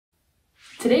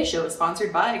Today's show is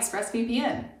sponsored by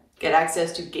ExpressVPN. Get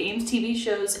access to games, TV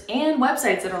shows, and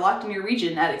websites that are locked in your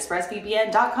region at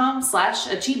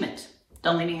expressvpn.com/achievement.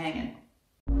 Don't leave me hanging.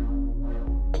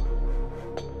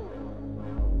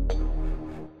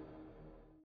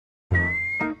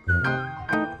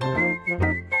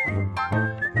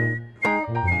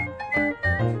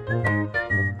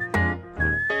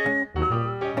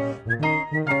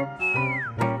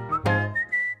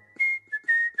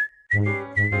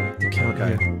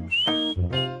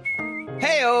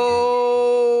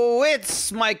 Heyo,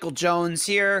 it's Michael Jones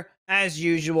here, as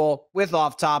usual, with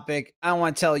Off Topic. I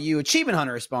want to tell you, Achievement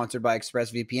Hunter is sponsored by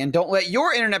ExpressVPN. Don't let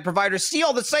your internet provider see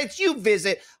all the sites you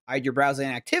visit. Hide your browsing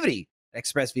activity at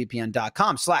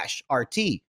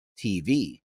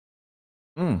expressvpn.com/RTTV.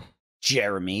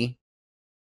 Jeremy.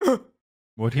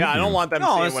 What? I don't want them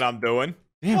seeing what I'm doing.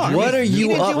 Damn, what are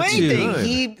you up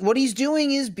to? What he's doing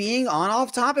is being on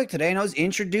Off Topic today, and I was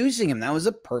introducing him. That was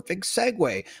a perfect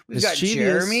segue. We've got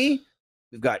Jeremy,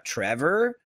 we've got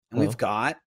Trevor, and we've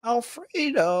got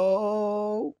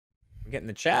Alfredo. I'm getting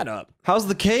the chat up. How's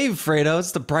the cave, Fredo?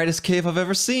 It's the brightest cave I've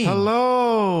ever seen.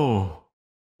 Hello.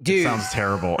 Dude. It sounds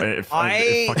terrible. It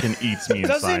fucking eats me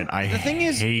inside. The thing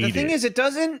is, it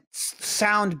doesn't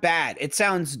sound bad. It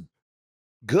sounds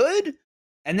good.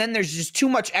 And then there's just too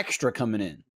much extra coming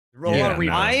in.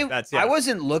 I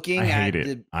wasn't looking at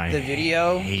the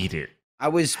video. I hate it. I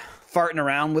was farting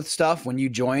around with stuff when you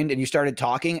joined and you started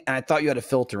talking, and I thought you had a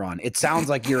filter on. It sounds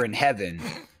like you're in heaven.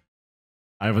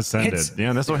 I've ascended.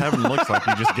 That's what heaven looks like.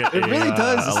 You just get it really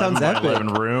does. It sounds epic.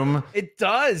 11 room. It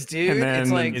does, dude. And then,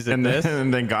 it's like, and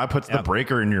then God puts the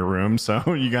breaker in your room,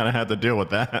 so you gotta have to deal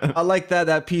with that. I like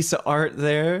that piece of art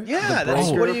there. Yeah, that's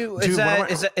what do you? Is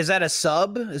that a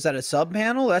sub? Is that a sub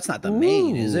panel? That's not the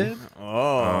main, is it?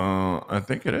 I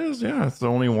think it is. Yeah, it's the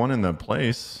only one in the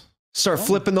place. Start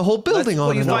flipping the whole building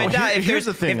on. You find out here's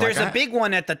the thing. If there's a big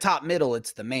one at the top middle,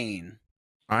 it's the main.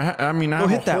 I have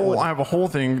a whole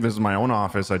thing. This is my own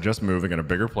office. I just moved. I got a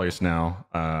bigger place now.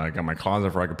 I got my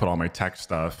closet where I can put all my tech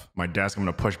stuff. My desk, I'm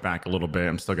going to push back a little bit.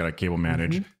 I'm still got to cable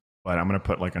manage. But I'm going to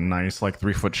put like a nice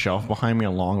 3-foot shelf behind me,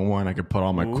 a long one. I could put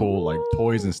all my cool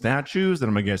toys and statues. Then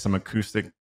I'm going to get some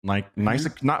acoustic, nice,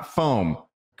 not foam,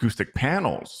 acoustic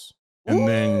panels. And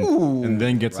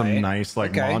then get some nice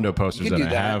Mondo posters that I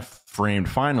have framed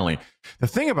finally. The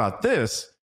thing about this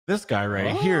guy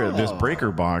right here, this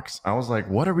breaker box, I was like,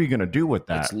 what are we going to do with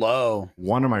that? It's low.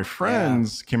 One of my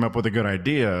friends came up with a good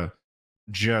idea.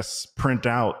 Just print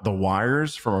out the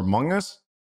wires from Among Us,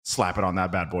 slap it on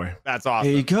that bad boy. That's awesome.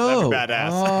 There you go. That'd be badass.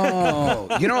 Oh,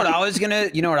 you know what I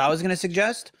was gonna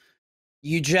suggest?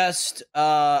 You just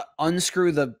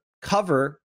unscrew the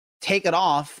cover, take it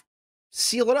off,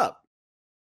 seal it up.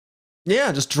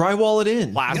 Yeah, just drywall it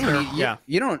in. Plaster.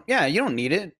 You don't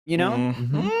need it, you know?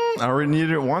 I already needed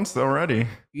it once already.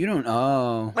 You don't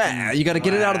Well, you got to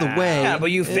get it out of the way. Yeah, but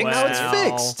you fixed now it's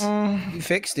fixed. You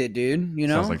fixed it, dude. You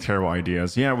know? Sounds like terrible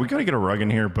ideas. Yeah, we got to get a rug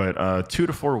in here, but 2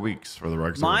 to 4 weeks for the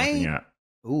rugs that we're looking at.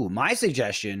 My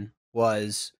suggestion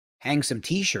was hang some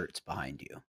t-shirts behind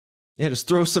you. Yeah, just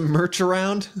throw some merch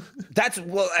around.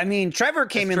 Trevor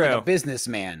came in like a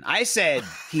businessman. I said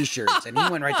t-shirts, and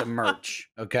he went right to merch.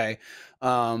 Okay.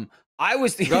 I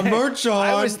was thinking, merch on.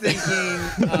 I was thinking,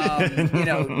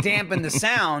 dampen the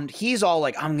sound. He's all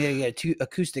like, I'm going to get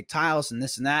acoustic tiles and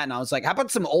this and that. And I was like, how about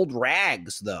some old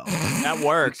rags, though? That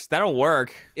works. That'll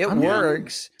work. It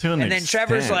works. And then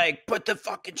Trevor's like, put the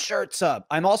fucking shirts up.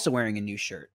 I'm also wearing a new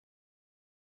shirt.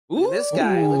 Look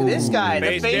at this guy.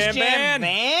 The FaceJam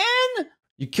van.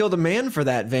 You killed a man for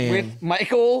that van. With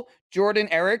Michael, Jordan,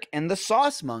 Eric, and the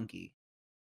Sauce Monkey.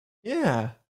 Yeah.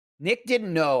 Nick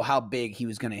didn't know how big he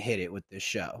was going to hit it with this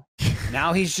show.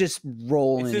 Now he's just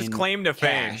rolling. It's his claim to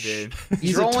fame, cash. dude.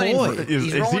 He's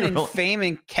rolling in fame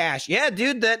and cash. Yeah,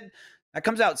 dude, that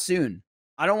comes out soon.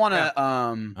 I don't want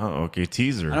to.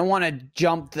 Teaser. I don't want to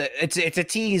jump the. It's a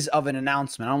tease of an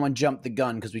announcement. I don't want to jump the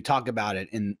gun because we talk about it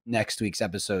in next week's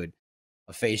episode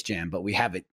of FaceJam, but we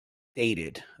have it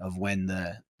dated of when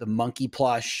the monkey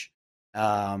plush,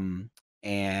 and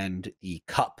the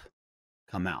cup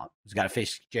come out. He's got a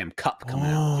FaceJam cup coming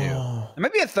out too. There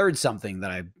might be a third something that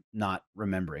I'm not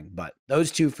remembering, but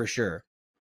those two for sure.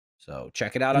 So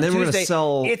check it out on Tuesday.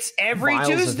 It's every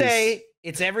Tuesday.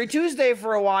 It's every Tuesday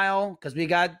for a while because we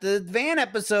got the van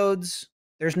episodes.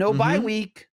 There's no bye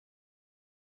week.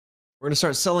 We're going to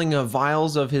start selling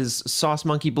vials of his Sauce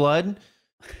Monkey blood.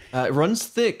 It runs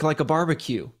thick like a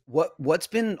barbecue. What's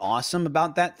been awesome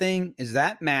about that thing is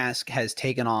that mask has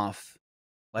taken off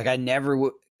like I never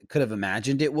could have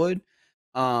imagined it would.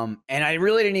 And I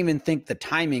really didn't even think the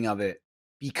timing of it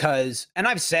because, and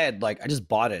I've said, like, I just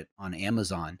bought it on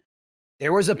Amazon.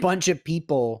 there was a bunch of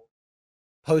people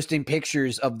posting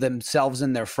pictures of themselves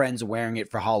and their friends wearing it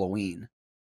for Halloween.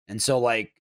 And so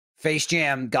like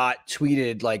FaceJam got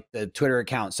tweeted, like the Twitter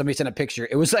account, somebody sent a picture.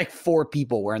 It was like 4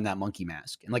 people wearing that monkey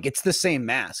mask. And like, it's the same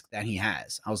mask that he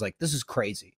has. I was like, this is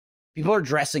crazy. People are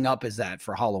dressing up as that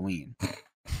for Halloween.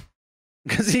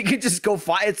 Because he could just go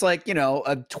find, it's like, you know,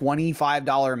 a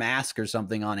 $25 mask or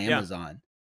something on Amazon.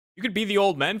 You could be the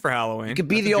old men for Halloween. You could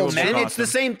be the old men. It's the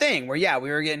same thing where, yeah,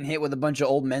 we were getting hit with a bunch of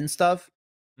old men stuff.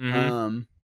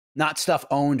 Not stuff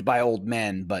owned by old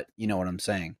men, but you know what I'm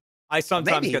saying. I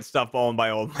sometimes get stuff owned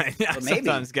by old men. Yeah,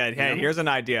 sometimes get, hey, here's an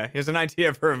idea. Here's an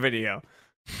idea for a video.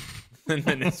 and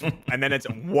then it's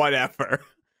whatever.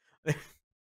 There's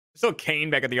still Kane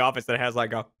back at the office that has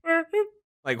like a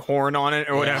like horn on it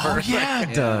or whatever. Oh yeah,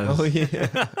 it does. Oh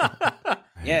yeah.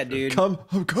 Yeah, dude. I'm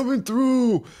coming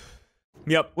through.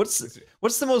 Yep. What's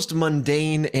the most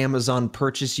mundane Amazon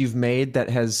purchase you've made that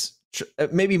has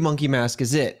maybe monkey mask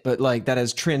is it, but like that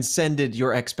has transcended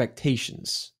your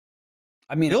expectations?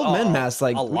 I mean, the old men mask,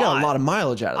 like we got a lot of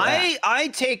mileage out of that. I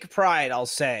take pride, I'll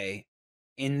say,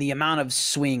 in the amount of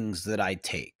swings that I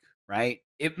take, right?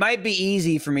 It might be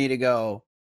easy for me to go,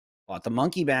 bought the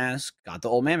monkey mask, got the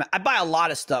old man mask. I buy a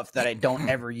lot of stuff that I don't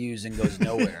ever use and goes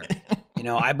nowhere. You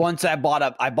know, I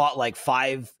bought like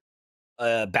 5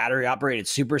 battery operated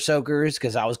super soakers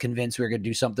because I was convinced we were going to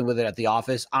do something with it at the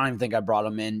office. I don't even think I brought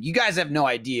them in. You guys have no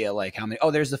idea like how many.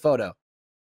 Oh, there's the photo.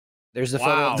 There's the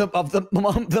photo of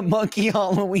the monkey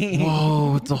Halloween.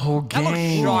 Whoa, it's a whole game. That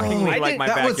looks shockingly like my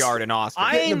backyard in Austin.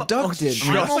 I'm abducted.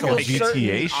 I'm almost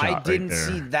certain shot I didn't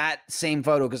see that same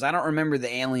photo because I don't remember the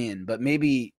alien, but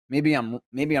maybe I'm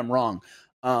wrong.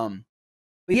 But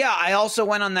yeah, I also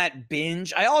went on that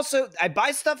binge. I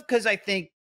buy stuff because I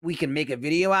think we can make a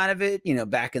video out of it, you know,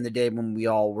 back in the day when we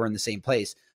all were in the same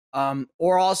place.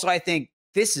 Or also I think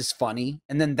this is funny,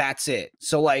 and then that's it.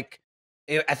 So like,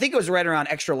 I think it was right around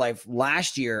Extra Life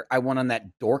last year. I went on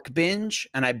that dork binge,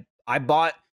 and I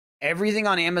bought everything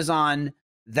on Amazon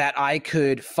that I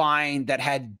could find that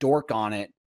had dork on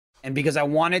it. And because I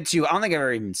wanted to, I don't think I've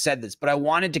ever even said this, but I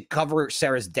wanted to cover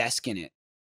Sarah's desk in it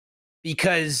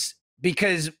because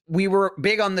we were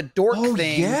big on the dork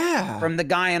thing from the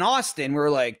guy in Austin. We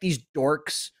were like, these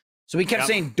dorks. So we kept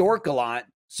saying dork a lot.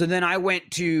 So then I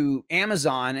went to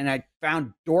Amazon and I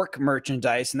found dork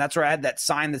merchandise, and that's where I had that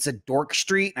sign that said Dork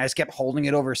Street, and I just kept holding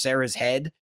it over Sarah's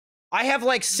head. I have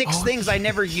like 6 things I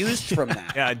never used from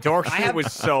that. Yeah, Dork Street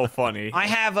was so funny. I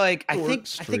have like I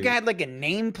think I had like a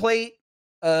nameplate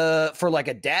for like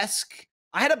a desk.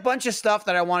 I had a bunch of stuff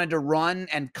that I wanted to run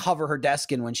and cover her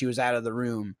desk in when she was out of the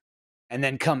room, and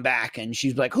then come back and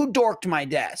she's like, "Who dorked my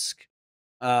desk?"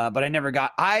 But I never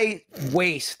got. I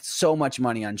waste so much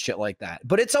money on shit like that.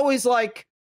 But it's always like,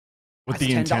 with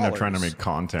the intent of trying to make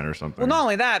content or something. Well, not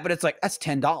only that, but it's like, that's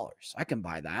 $10. I can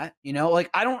buy that. You know, like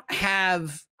I don't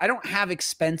have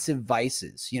expensive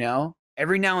vices. You know,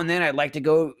 every now and then I'd like to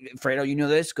go. Fredo, you know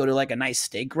this. Go to like a nice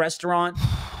steak restaurant.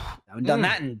 I haven't done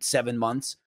that in 7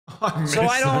 months. I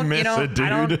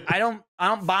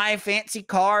don't buy fancy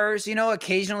cars. You know,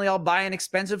 occasionally I'll buy an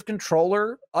expensive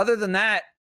controller. Other than that,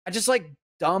 I just like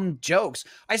dumb jokes.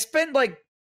 I spent like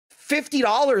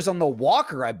 $50 on the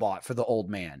walker I bought for the old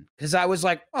man because I was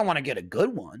like, I want to get a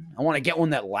good one. I want to get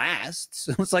one that lasts.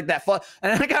 It's like that fun.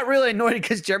 And I got really annoyed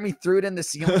because Jeremy threw it in the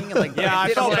ceiling. And like, yeah,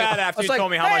 I felt bad after you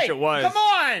told me how much it was. Come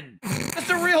on,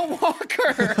 that's a real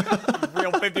walker.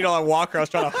 Real $50 walker. I was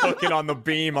trying to hook it on the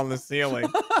beam on the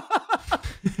ceiling.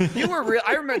 You were real.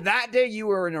 I remember that day you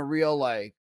were in a real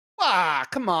like,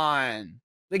 come on.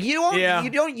 Like you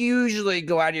don't usually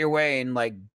go out of your way and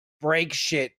like break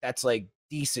shit that's like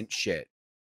decent shit.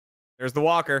 There's the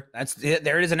walker.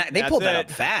 There it is. They pulled that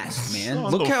up fast, man.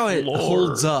 Look how it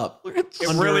holds up.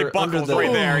 It really buckles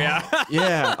right there, yeah.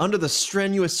 Yeah, under the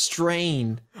strenuous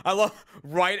strain. I love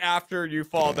right after you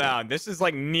fall down. This is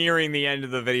like nearing the end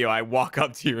of the video. I walk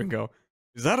up to you and go,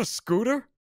 "Is that a scooter?"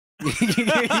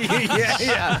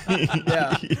 yeah.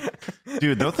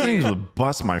 Dude, those things would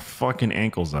bust my fucking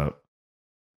ankles up.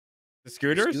 The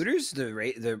scooters?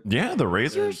 The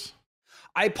razors?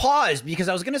 I paused because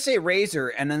I was going to say razor,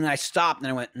 and then I stopped, and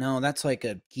I went, no, that's like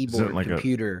a keyboard like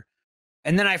computer.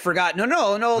 And then I forgot. No,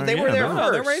 they were there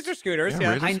first. They're razor scooters.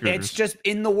 Yeah, razor scooters. It's just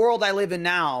in the world I live in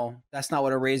now, that's not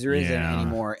what a razor is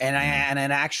anymore. And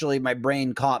and actually my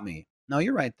brain caught me. No,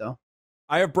 you're right, though.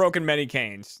 I have broken many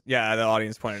canes. Yeah, the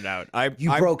audience pointed out.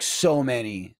 You broke so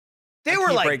many. They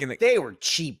were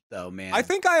cheap, though, man. I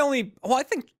think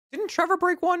didn't Trevor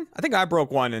break one? I think I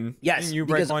broke one, and yes, you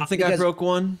break one. I think I broke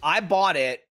one. I bought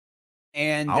it,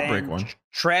 and I'll break one.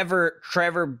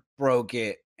 Trevor broke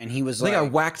it, and he was I think I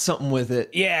whacked something with it.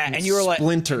 Yeah, and you were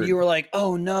splintered. You were like,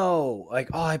 oh no, like,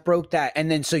 oh, I broke that.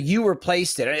 And then so you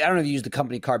replaced it. I don't know if you used the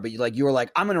company card, but you were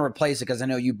like, I'm gonna replace it because I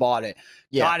know you bought it.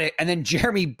 Yeah. Got it. And then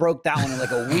Jeremy broke that one in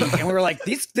like a week. And we were like,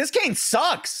 this cane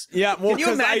sucks. Yeah. Well, can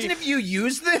you imagine if you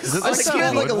used this? I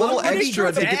had like a little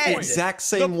extra to get the exact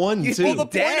same one too. Well, the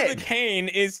point of the cane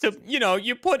is to,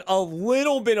 you put a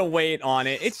little bit of weight on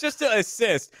it. It's just to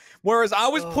assist. Whereas I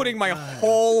was putting my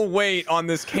whole weight on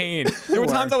this cane. There were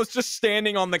times I was just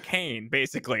standing on the cane,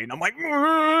 basically. And I'm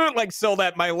like so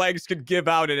that my legs could give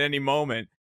out at any moment.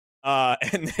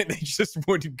 And then they just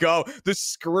would go. The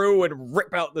screw would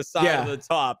rip out the side of the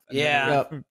top. Yeah.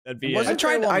 That'd be I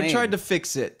tried to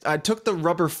fix it. I took the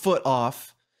rubber foot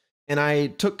off,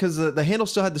 and because the handle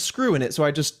still had the screw in it, so I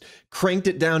just cranked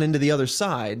it down into the other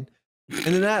side. And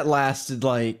then that lasted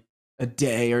like a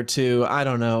day or two. I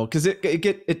don't know, because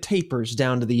it tapers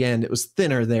down to the end. It was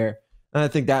thinner there. And I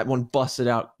think that one busted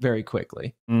out very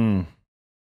quickly.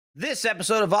 This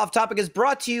episode of Off Topic is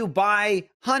brought to you by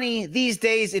Honey. These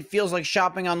days, it feels like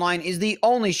shopping online is the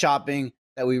only shopping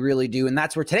that we really do. And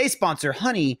that's where today's sponsor,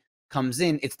 Honey, comes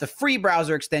in. It's the free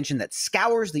browser extension that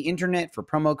scours the internet for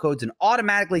promo codes and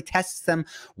automatically tests them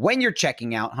when you're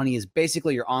checking out. Honey is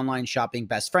basically your online shopping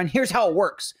best friend. Here's how it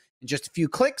works. In just a few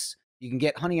clicks, you can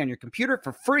get Honey on your computer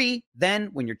for free.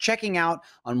 Then, when you're checking out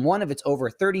on one of its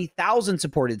over 30,000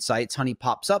 supported sites, Honey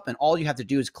pops up, and all you have to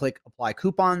do is click Apply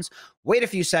Coupons. Wait a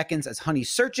few seconds as Honey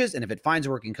searches, and if it finds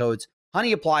working codes,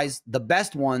 Honey applies the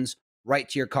best ones right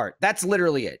to your cart. That's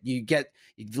literally it. You get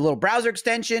the little browser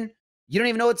extension. You don't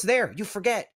even know it's there. You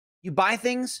forget. You buy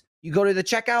things. You go to the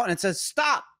checkout, and it says,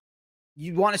 stop.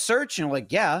 You want to search? And you're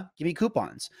like, yeah, give me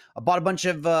coupons. I bought a bunch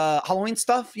of Halloween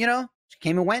stuff,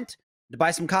 came and went. To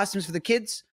buy some costumes for the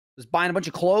kids, was buying a bunch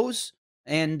of clothes,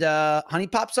 and Honey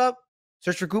pops up,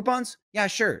 search for coupons. Yeah,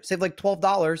 sure. Save like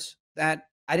 $12 that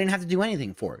I didn't have to do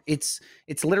anything for. It's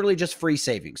literally just free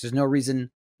savings. There's no reason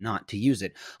not to use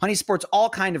it. Honey supports all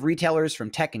kind of retailers,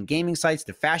 from tech and gaming sites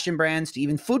to fashion brands to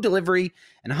even food delivery.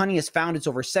 And Honey has found its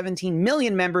over 17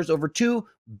 million members, over $2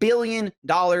 billion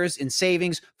in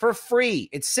savings for free.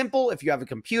 It's simple. If you have a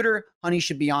computer, Honey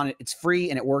should be on it. It's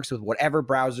free and it works with whatever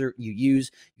browser you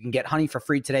use. You can get Honey for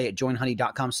free today at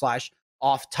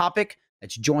joinhoney.com/offtopic.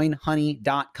 That's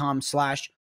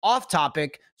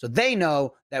joinhoney.com/offtopic. So they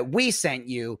know that we sent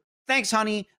you. Thanks,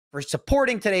 Honey, for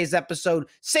supporting today's episode.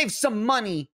 Save some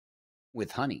money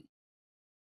with Honey.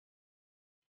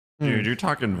 Dude, you're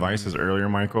talking vices earlier,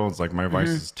 Michael. It's like my vice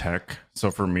is tech.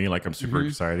 So for me, like, I'm super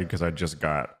excited because I just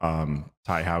got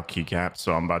tie-how keycaps.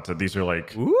 So I'm about to, these are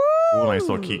like nice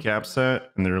little keycap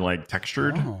set, and they're like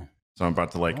textured. So I'm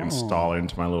about to like install it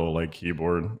into my little like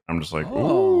keyboard. I'm just like,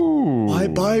 ooh.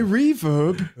 Bye-bye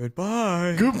reverb.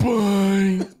 Goodbye.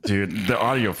 Dude, the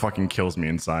audio fucking kills me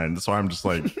inside. That's why I'm just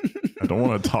like, I don't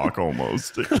want to talk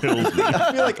almost. It kills me.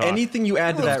 I feel like anything you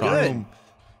add to that room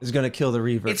is going to kill the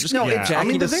reverb. It's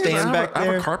Jackie to stand back there. I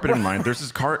have a carpet in mind. There's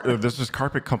this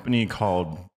carpet company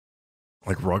called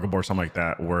like Ruggable or something like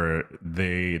that, where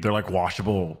they're like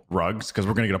washable rugs, because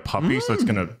we're gonna get a puppy, so it's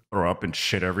gonna throw up and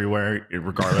shit everywhere,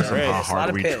 regardless of how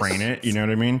hard we train it. You know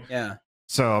what I mean? Yeah.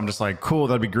 So I'm just like, cool,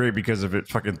 that'd be great, because if it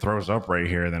fucking throws up right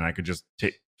here, then I could just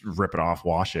rip it off,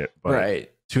 wash it. But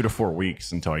 2 to 4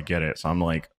 weeks until I get it. So I'm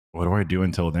like, what do I do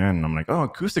until then? And I'm like, oh,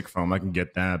 acoustic foam, I can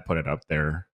get that, put it up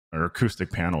there, or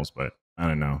acoustic panels. But I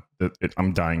don't know.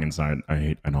 I'm dying inside.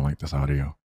 I don't like this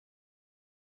audio.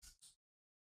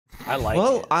 I like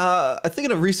it. I think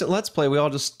in a recent Let's Play, we all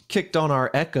just kicked on our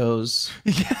echoes.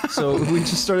 Yeah. So we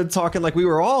just started talking like we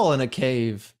were all in a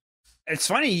cave. It's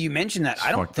funny you mentioned that.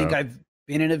 I don't think I've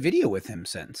been in a video with him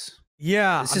since.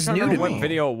 Yeah. This is new to me. What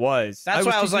video it was. That's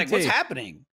why I was like, what's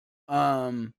happening?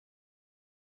 I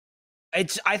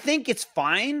think it's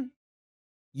fine.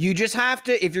 You just have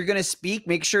to, if you're going to speak,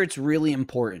 make sure it's really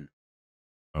important.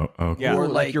 Oh, okay. Yeah. Or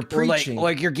like you're preaching.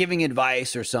 Like you're giving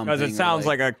advice or something. Because it sounds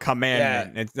like a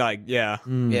commandment. Yeah. It's like, yeah.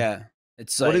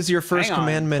 It's like, what is your first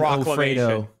commandment,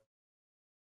 Alfredo?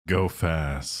 Go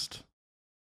fast.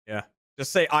 Yeah.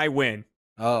 Just say, I win.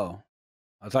 Oh.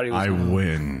 I thought he was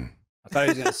win. I thought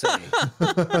he was going to say.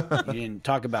 You didn't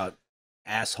talk about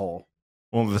asshole.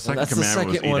 Well, the second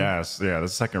commandment was eat ass. Yeah,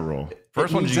 that's the second rule.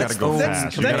 First one, you got to go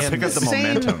fast. You got to pick up the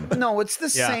momentum. No, it's the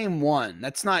same one.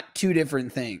 That's not two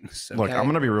different things. Okay? Look, I'm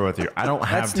going to be real with you. I don't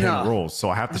have 10 rules, so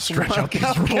I have to stretch out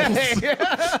these rules.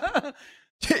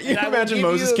 You imagine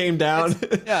Moses came down.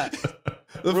 Yeah.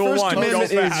 The first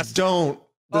commandment is don't.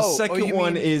 The second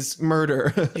one is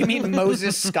murder. You mean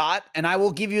Moses Scott? And I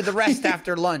will give you the rest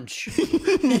after lunch.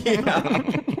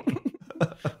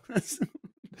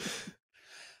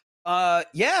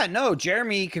 Yeah. No,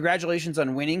 Jeremy, congratulations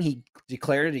on winning. He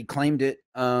declared it. He claimed it.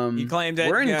 He claimed it.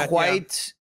 We're in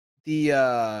quite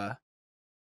the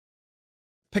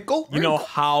pickle. You know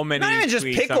how many not even just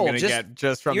tweets pickle, I'm gonna get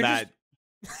just from that.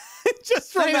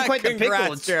 Just from that. Quite congrats, the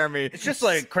pickle. Jeremy. It's just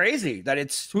like crazy that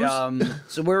it's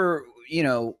so we're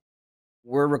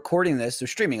we're recording this. They're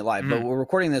streaming it live, but we're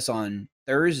recording this on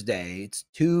Thursday. It's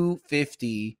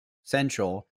 2:50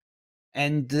 Central,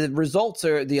 and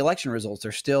the election results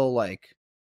are still like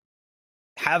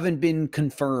haven't been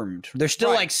confirmed. There's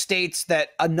still like states that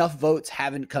enough votes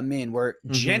haven't come in where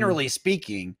generally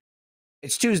speaking,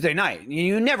 it's Tuesday night.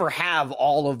 You never have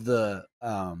all of the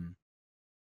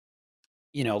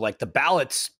like the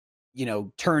ballots,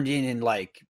 turned in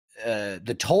like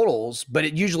the totals,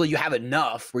 but usually you have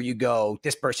enough where you go,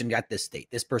 this person got this state,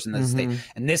 this person that state,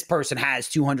 and this person has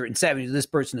 270, this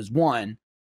person is 1.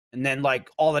 And then like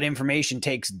all that information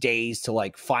takes days to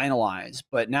like finalize.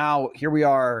 But now here we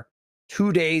are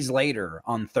 2 days later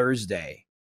on Thursday,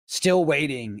 still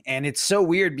waiting. And it's so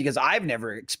weird because I've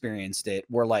never experienced it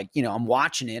where like, I'm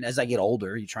watching it as I get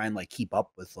older. You try and like keep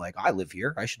up with like, I live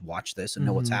here, I should watch this and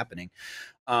know what's happening.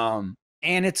 And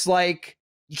it's like,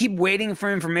 you keep waiting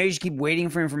for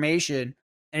information.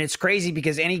 And it's crazy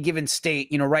because any given state,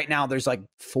 right now there's like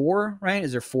 4, right?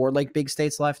 Is there 4 like big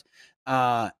states left?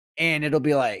 And it'll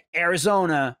be like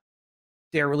Arizona,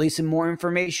 they're releasing more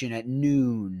information at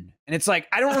noon. And it's like,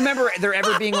 I don't remember there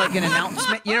ever being like an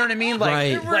announcement. You know what I mean?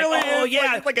 Like, It really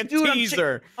is. It's like a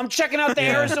teaser. I'm checking out the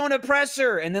Arizona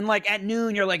presser. And then like at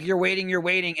noon, you're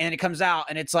waiting. And it comes out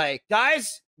and it's like,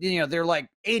 guys, they're like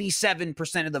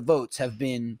 87% of the votes have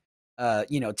been,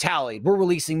 tallied. We're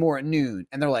releasing more at noon.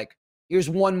 And they're like, here's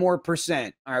 1 more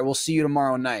 %. All right, we'll see you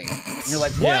tomorrow night. And you're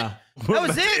like, what? Yeah. That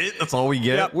was it. That's all we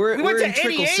get. Yep. We're in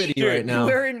Trickle City dude. right now.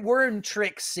 We're in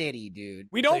Trick City, dude.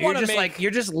 We don't want to just like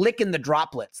you're just licking the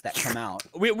droplets that come out.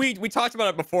 We talked about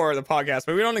it before the podcast,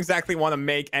 but we don't exactly want to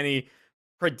make any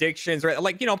predictions, right?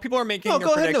 Like people are making their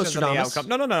predictions on the outcome.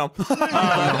 No. People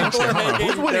are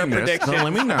making their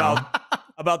predictions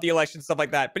about the election, stuff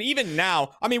like that. But even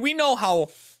now, I mean, we know how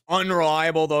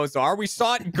unreliable those are. We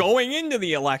saw it going into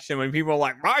the election when people were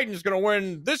like, Biden's going to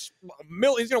win this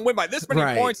he's going to win by this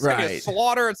many points. It's going to be a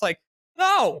slaughter. It's like,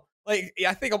 no. Like,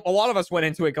 I think a lot of us went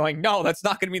into it going, no, that's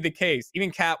not going to be the case.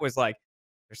 Even Kat was like,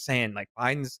 they're saying like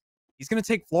he's going to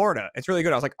take Florida. It's really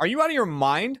good. I was like, are you out of your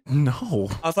mind? No.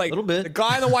 I was like, a little bit. The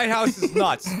guy in the White House is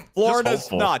nuts.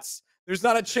 Florida's nuts. There's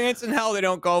not a chance in hell they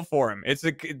don't go for him. It's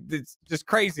just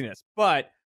craziness. But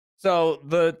so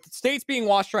the states being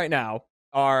watched right now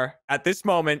are, at this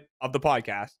moment of the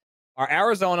podcast, are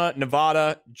Arizona,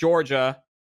 Nevada, Georgia,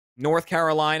 North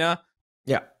Carolina,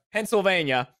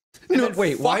 Pennsylvania, and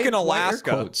wait, fucking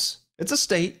Alaska. It's a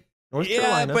state. North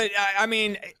Carolina. But I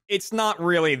mean, it's not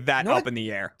really that up in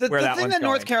the air. The that thing that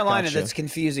North Carolina Gotcha. that's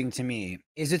confusing to me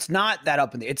is it's not that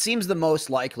up in the. It seems the most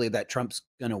likely that Trump's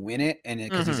going to win it, and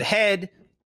because he's ahead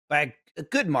by a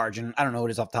good margin. I don't know what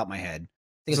it is off the top of my head.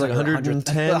 I think it's like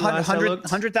 110,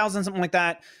 100,000, something like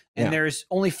that. And there's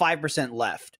only 5%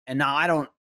 left. And now I don't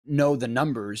know the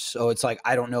numbers, so it's like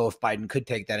I don't know if Biden could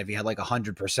take that if he had like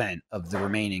 100% of the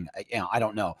remaining. I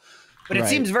don't know. But it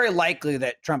seems very likely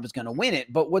that Trump is going to win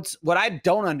it. But what I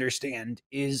don't understand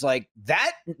is like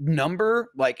that number,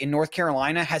 like in North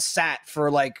Carolina, has sat for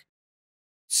like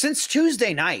since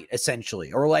Tuesday night,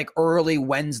 essentially, or like early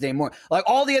Wednesday morning. Like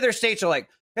all the other states are like,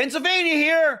 Pennsylvania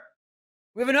here.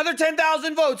 We have another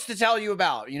 10,000 votes to tell you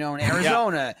about, in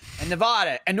Arizona and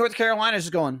Nevada, and North Carolina is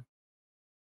just going,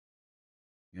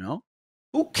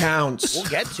 who counts? We'll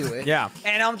get to it. Yeah.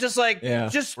 And I'm just like,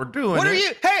 we're doing what it. are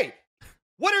you? Hey,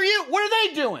 what are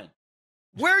they doing?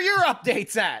 Where are your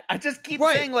updates at? I just keep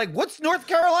saying, like, what's North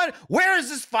Carolina? Where is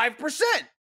this 5%?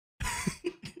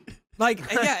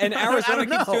 And Arizona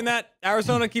keeps doing that.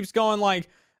 Arizona keeps going like,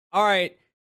 all right,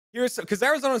 because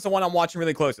Arizona's the one I'm watching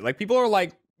really closely. Like, people are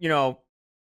like,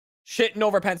 shitting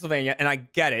over Pennsylvania, and I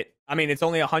get it. I mean, it's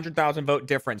only 100,000 vote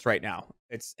difference right now.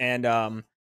 It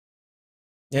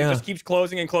just keeps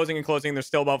closing and closing and closing. There's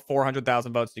still about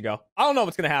 400,000 votes to go. I don't know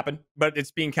what's going to happen, but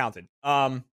it's being counted.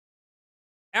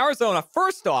 Arizona,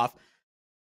 first off,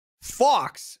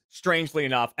 Fox, strangely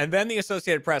enough, and then the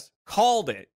Associated Press called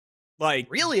it like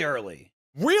really early.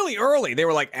 They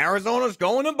were like, Arizona's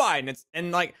going to Biden.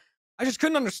 I just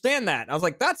couldn't understand that. I was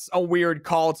like, that's a weird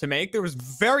call to make. There was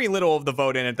very little of the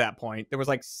vote in at that point. There was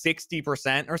like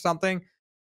 60% or something.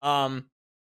 And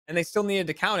they still needed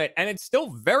to count it. And it's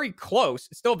still very close.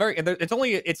 It's still right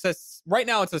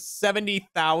now it's a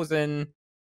 70,000,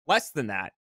 less than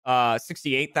that,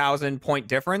 68,000 point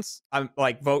difference.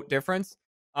 Vote difference,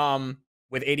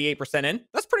 with 88% in.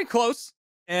 That's pretty close.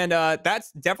 And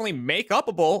that's definitely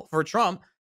make-upable for Trump.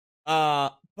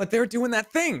 But they're doing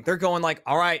that thing. They're going like,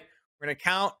 all right, we're going to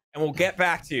count and we'll get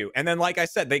back to you. And then, like I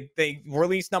said, they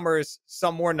released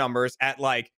some more numbers at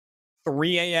like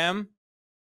 3 a.m.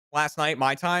 last night,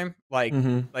 my time, like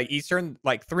Eastern,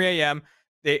 like 3 a.m.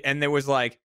 And there was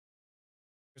like,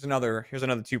 here's another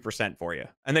 2% for you.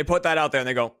 And they put that out there and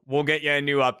they go, we'll get you a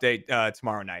new update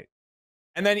tomorrow night.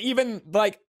 And then even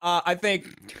like, I think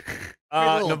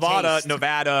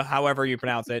Nevada, however you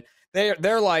pronounce it,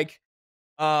 they're like,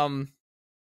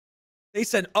 they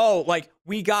said, oh, like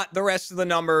we got the rest of the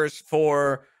numbers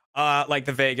for like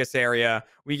the Vegas area.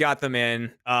 We got them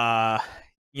in,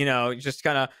 just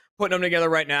kind of putting them together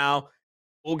right now.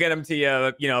 We'll get them to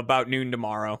you, about noon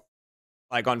tomorrow,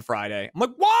 like on Friday. I'm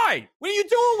like, why? What are you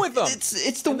doing with them?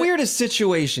 It's the weirdest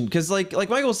situation because like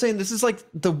Michael was saying, this is like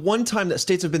the one time that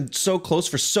states have been so close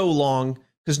for so long.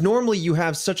 Because normally you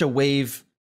have such a wave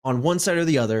on one side or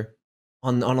the other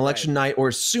on election night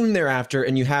or soon thereafter,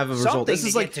 and you have a result. This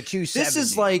is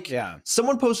like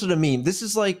someone posted a meme. This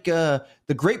is like the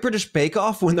Great British Bake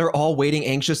Off when they're all waiting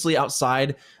anxiously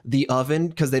outside the oven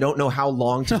because they don't know how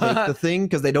long to bake the thing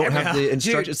because they don't have the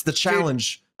instructions. It's the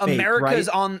challenge. America's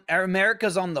on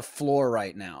the floor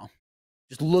right now,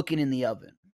 just looking in the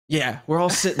oven. Yeah, we're all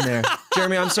sitting there.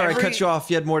 Jeremy, I'm sorry I cut you off.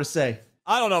 You had more to say.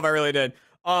 I don't know if I really did.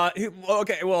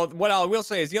 Okay, well, what I will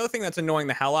say is the other thing that's annoying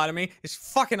the hell out of me is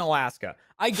fucking Alaska.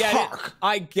 I get it.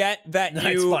 I get that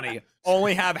you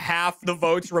only have half the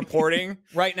votes reporting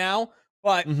right now,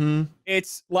 but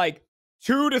it's like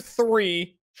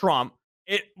 2-3 Trump.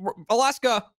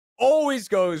 Alaska always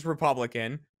goes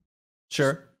Republican.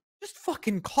 Sure. Just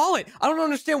fucking call it. I don't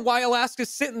understand why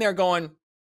Alaska's sitting there going,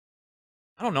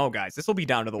 I don't know, guys. This will be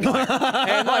down to the wire.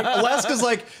 And like Alaska's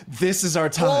like, this is our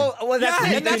time. Well,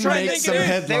 that's right. Make some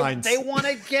headlines. They want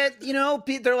to get,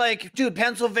 they're like, dude,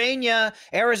 Pennsylvania,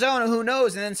 Arizona, who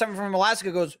knows? And then someone from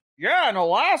Alaska goes, yeah, in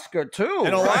Alaska too.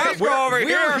 In Alaska over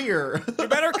we're here. You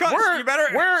better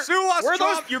sue us,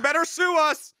 Trump. You better sue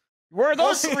us. Where are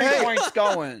those 3 points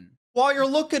going? While you're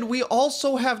looking, we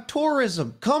also have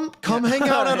tourism. Come hang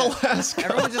out in Alaska.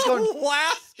 Everyone's just going,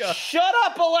 Alaska. Shut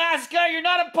up, Alaska. You're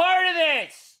not a part of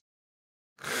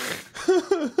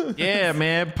this. Yeah,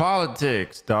 man.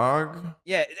 Politics, dog.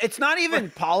 Yeah, it's not even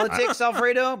politics,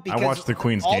 Alfredo. Because I watched the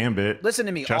Queen's Gambit. Listen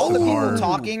to me. All the people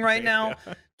talking right now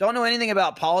don't know anything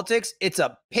about politics. It's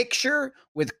a picture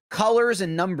with colors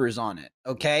and numbers on it,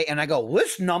 okay? And I go,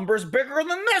 this number's bigger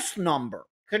than this number.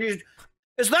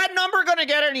 Is that number going to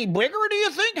get any bigger, do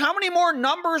you think? How many more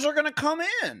numbers are going to come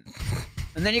in?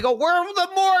 And then you go, where are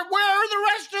the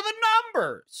rest of the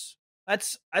numbers?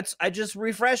 I just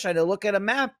refresh. I look at a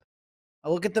map. I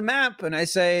look at the map and I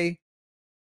say,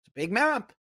 it's a big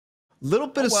map. Little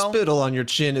bit of spittle on your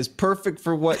chin is perfect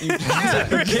for what you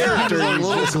character.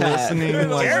 Just listening, a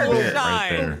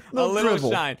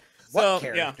little shine. What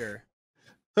character?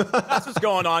 Yeah. That's what's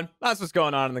going on. That's what's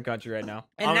going on in the country right now.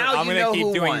 And I'm gonna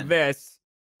keep doing this.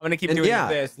 I'm gonna keep doing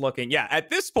this. Looking, at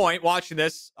this point, watching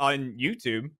this on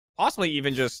YouTube, possibly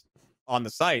even just on the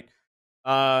site.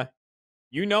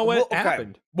 You know what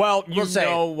happened. Well, you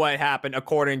know what happened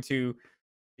according to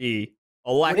the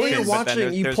election. When you're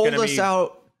watching, you pulled us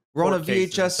out. We're on a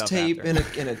VHS tape in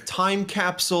a time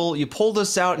capsule. You pulled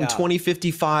us out in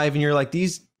 2055, and you're like,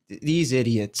 these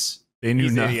idiots. They knew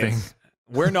nothing. Idiots.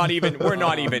 We're not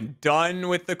even done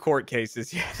with the court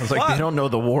cases yet. I was like, they don't know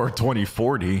the war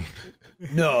 2040.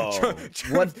 No.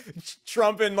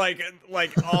 Trump in like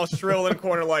all shrill in the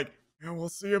corner, like, yeah, we'll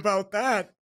see about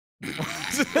that.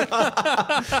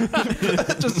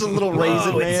 Just a little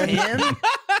raisin man.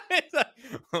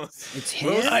 It's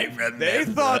him. They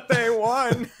thought they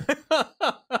won.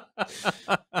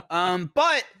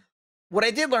 But what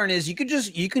I did learn is you can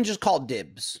just call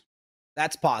dibs.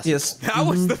 That's possible. Yes, that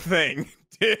was the thing.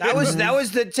 That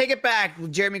was the take it back.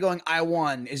 Jeremy going, I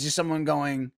won. Is just someone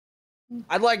going,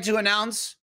 I'd like to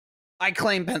announce I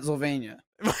claim Pennsylvania.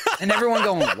 And everyone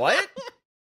going, what?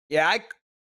 Yeah,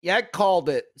 I called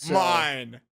it. So.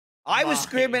 Mine. I was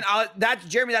screaming. That's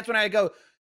Jeremy. That's when I go,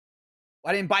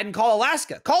 why didn't Biden call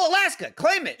Alaska? Call Alaska.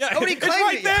 Claim it. Yeah, nobody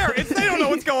claimed it. It's right there. They don't know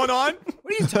what's going on.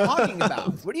 What are you talking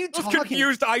about? What are you talking about? Those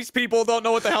confused ICE people don't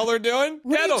know what the hell they're doing.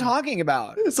 What are you talking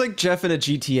about? It's like Jeff in a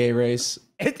GTA race.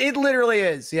 It literally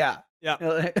is. Yeah. Yeah.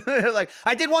 Like,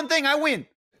 I did one thing. I win.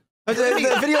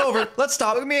 The video over. Let's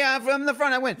stop. Look at me from the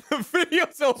front. I win. The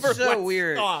video's over. So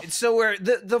weird. Stop. It's so weird.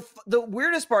 The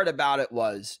weirdest part about it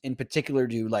was, in particular,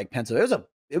 to like Pennsylvania.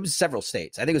 It was several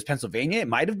states. I think it was Pennsylvania. It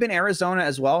might have been Arizona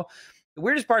as well. The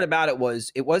weirdest part about it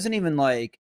was it wasn't even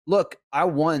like, look, I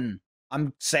won.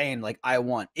 I'm saying like I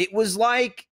won. It was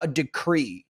like a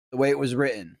decree, the way it was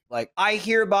written. Like, I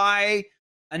hereby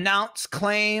announce,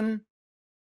 claim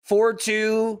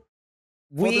 4-2.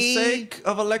 For the sake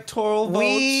of electoral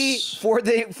votes. For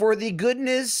the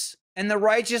goodness and the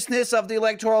righteousness of the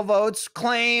electoral votes,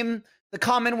 claim the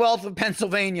Commonwealth of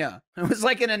Pennsylvania. It was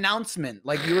like an announcement,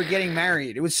 like you were getting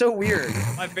married. It was so weird.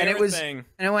 My favorite thing.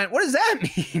 And I went, what does that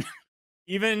mean?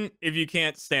 Even if you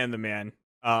can't stand the man,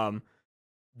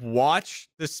 watch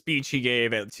the speech he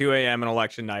gave at 2 a.m. on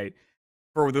election night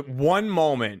for the one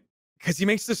moment, because he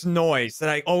makes this noise that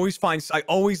I always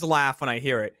laugh when I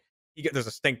hear it. There's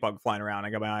a stink bug flying around. I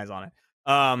got my eyes on it.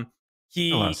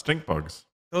 Stink bugs.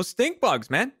 Those stink bugs,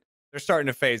 man. They're starting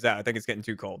to phase out. I think it's getting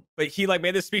too cold. But he like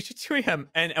made this speech at 2 a.m.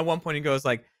 And at one point he goes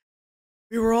like,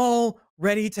 we were all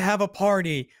ready to have a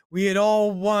party. We had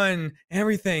all won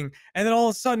everything. And then all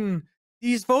of a sudden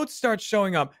these votes start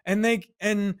showing up, and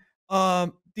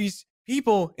these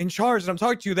people in charge that I'm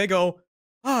talking to, they go,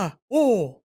 what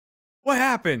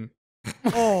happened?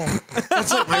 Oh,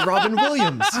 that's like my Robin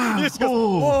Williams. He just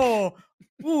goes,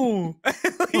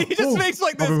 he just makes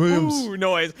like this ooh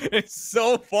noise. It's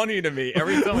so funny to me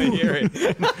every time I hear it.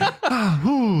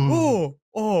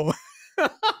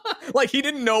 Like he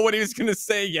didn't know what he was gonna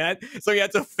say yet, so he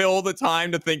had to fill the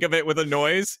time to think of it with a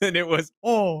noise, and it was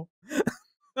And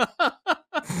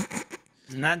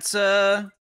that's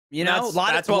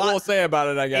that's what we'll say about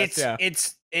it, I guess.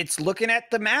 It's looking at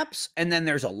the maps, and then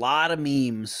there's a lot of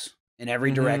memes in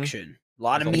every direction. A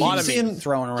lot of memes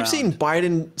thrown around. I've seen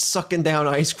Biden sucking down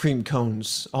ice cream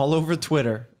cones all over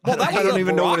Twitter. Well, I don't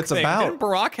even know what it's about. Didn't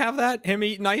Barack have that? Him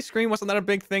eating ice cream? Wasn't that a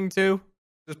big thing too?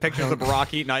 There's pictures of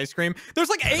Barack eating ice cream. There's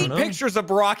like 8 pictures of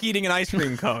Barack eating an ice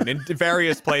cream cone in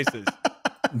various places.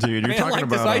 Dude, you're talking about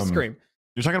this ice cream.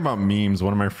 You're talking about memes.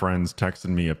 One of my friends texted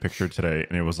me a picture today,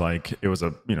 and it was a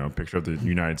picture of the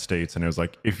United States, and it was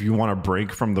like, if you want to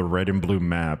break from the red and blue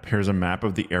map, here's a map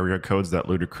of the area codes that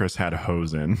Ludacris had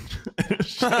hoes in.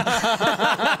 Difference.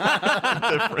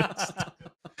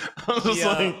 I was just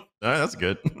like, that's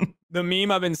good. The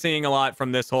meme I've been seeing a lot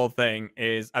from this whole thing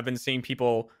is I've been seeing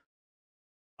people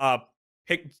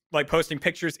posting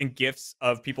pictures and GIFs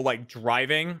of people like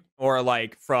driving, or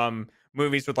like from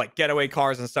movies with like getaway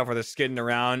cars and stuff where they're skidding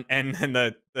around, and then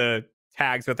the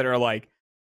tags with it are like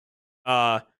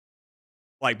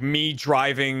me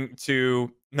driving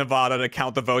to Nevada to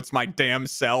count the votes my damn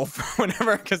self,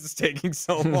 whenever, because it's taking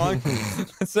so long.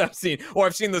 So I've seen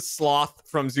the sloth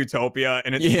from Zootopia,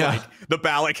 and it's like the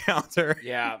ballot counter.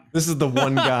 Yeah, this is the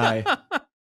one guy.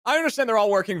 I understand they're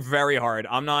all working very hard.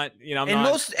 I'm not,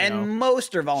 most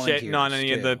are volunteers. Shitting on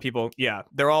any of the people. Yeah,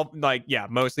 they're all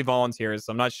mostly volunteers.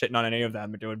 So I'm not shitting on any of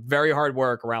them. They're doing very hard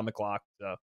work around the clock.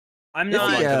 So I'm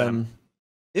not.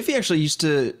 If he actually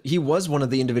he was one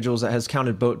of the individuals that has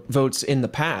counted votes in the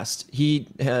past. He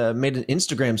made an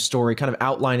Instagram story kind of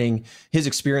outlining his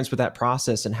experience with that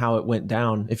process and how it went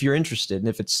down. If you're interested, and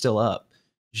if it's still up,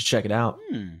 you should check it out.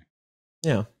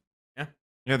 Yeah.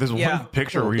 Yeah, there's one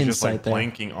picture where he's just like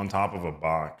planking on top of a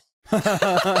box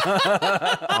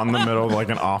on the middle of like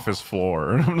an office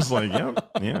floor. And I'm just like, no.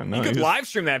 He could live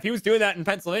stream that. If he was doing that in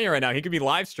Pennsylvania right now, he could be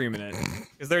live streaming it.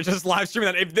 Because they're just live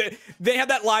streaming that. If they have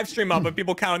that live stream up of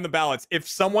people counting the ballots, if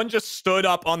someone just stood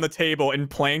up on the table and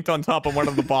planked on top of one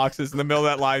of the boxes in the middle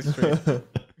of that live stream,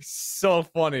 it's so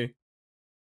funny.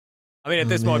 I mean, at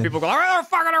this moment, people go, all right, they're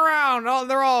fucking around. Oh,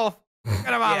 they're all, get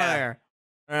them out of there.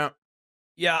 Yeah.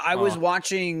 Yeah, I was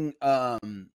watching,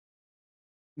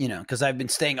 because I've been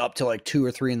staying up till like 2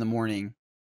 or 3 in the morning,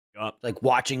 like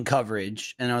watching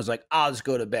coverage, and I was like, I'll just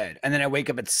go to bed. And then I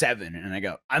wake up at 7, and I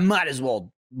go, I might as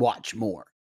well watch more.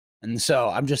 And so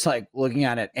I'm just like looking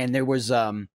at it, and there was,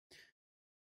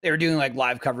 they were doing like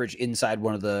live coverage inside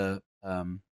one of the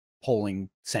polling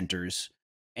centers,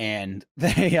 and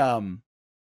they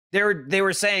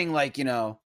were saying like,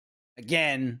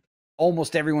 again,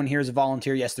 almost everyone here is a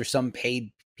volunteer. Yes, there's some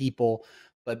paid people,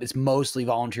 but it's mostly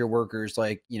volunteer workers,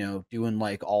 like, doing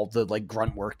like all the like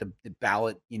grunt work, the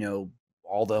ballot,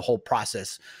 all the whole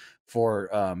process for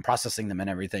processing them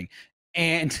and everything.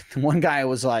 And one guy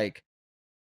was like,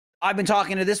 I've been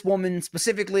talking to this woman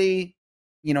specifically,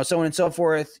 so on and so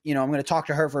forth. I'm going to talk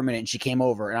to her for a minute. And she came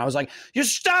over, and I was like, you're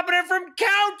stopping her from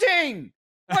counting.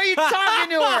 Why are you talking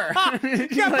to her?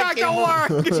 Get back to work.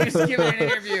 She's giving an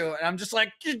interview. And I'm just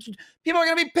like, people are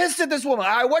going to be pissed at this woman.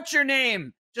 All right, what's your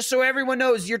name? Just so everyone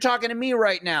knows you're talking to me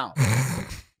right now.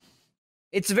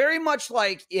 It's very much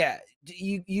like,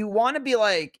 you want to be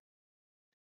like,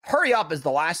 hurry up is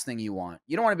the last thing you want.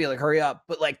 You don't want to be like, hurry up,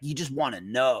 but like, you just want to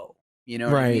know. You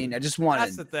know what I mean? I just want to.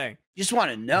 That's the thing. You just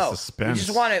want to know. Suspense.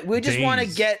 We just want to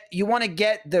get. You want to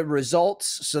get the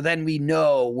results, so then we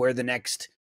know where the next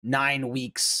 9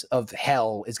 weeks of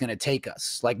hell is going to take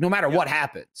us. Like, no matter what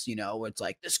happens, it's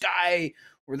like, this guy,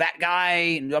 or that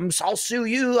guy. I'll sue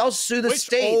you. I'll sue the Which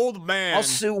state. old man? I'll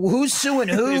sue. Who's suing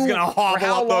who? He's gonna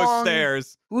hobble up those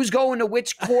stairs. Who's going to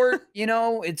which court?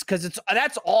 It's because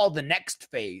that's all the next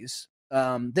phase.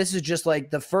 This is just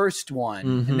like the first one,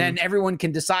 and then everyone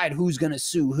can decide who's gonna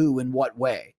sue who in what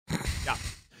way. Yeah.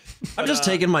 I've just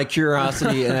taken my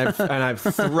curiosity and I've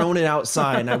thrown it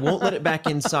outside, and I won't let it back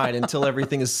inside until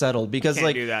everything is settled. Because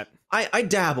Can't do that. I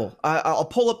dabble. I'll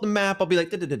pull up the map. I'll be like,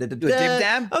 Do a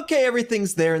dib-dab? okay,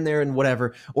 everything's there and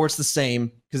whatever, or it's the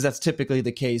same because that's typically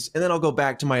the case. And then I'll go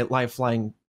back to my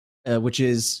lifeline, which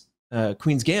is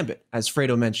Queen's Gambit, as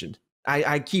Fredo mentioned.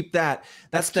 I keep that.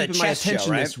 That's the keeping my chess show,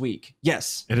 attention right? this week.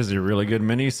 Yes, It is a really good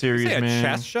miniseries, Is it a man.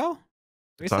 chess show?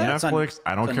 It's on Netflix.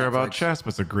 I don't care about chess, but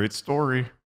it's a great story.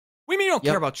 What do you mean you don't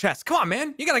care about chess? Come on,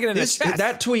 man. You got to get into chess.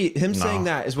 That tweet, him saying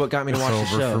that is what got me to watch the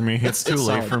show. It's over for me. It's too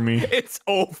late for me. It's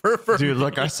over for Dude,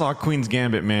 look, I saw Queen's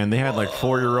Gambit, man. They had like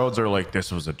 4-year-olds are like,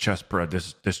 this was a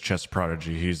this chess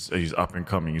prodigy. He's up and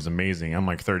coming. He's amazing. I'm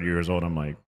like 30 years old. I'm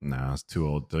like, nah, it's too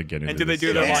old to get into. And do they this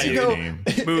do the game.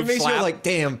 It makes you like,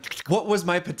 damn, what was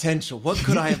my potential? What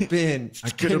could I have been?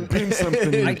 I could have been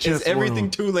something in chess Is everything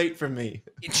world. too late for me?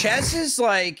 Chess is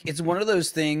like, it's one of those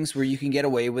things where you can get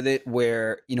away with it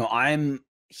where, I'm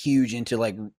huge into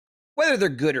like, whether they're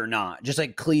good or not, just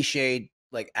like cliched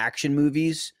like action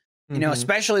movies,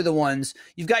 especially the ones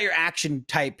you've got your action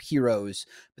type heroes,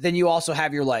 but then you also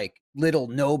have your like little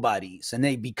nobodies and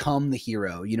they become the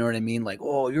hero. You know what I mean? Like,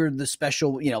 oh, you're the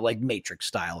special, like Matrix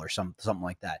style or something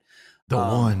like that. The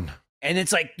one. And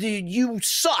it's like, dude, you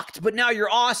sucked, but now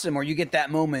you're awesome. Or you get that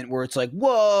moment where it's like,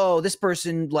 whoa, this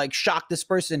person like shocked this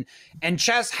person. And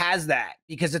chess has that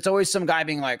because it's always some guy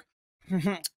being like,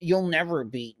 you'll never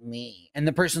beat me. And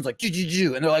the person's like,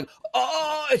 ju. And they're like,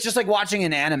 oh, it's just like watching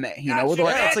an anime, where they're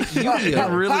like, it's like Yu-Gi-Oh.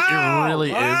 It really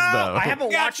is, though. I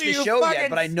haven't watched the show yet,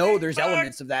 but I know there's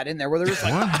elements of that in there where they're just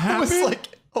like, What I happened? was like,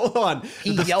 hold on.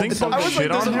 he yelled at stink bug I was like,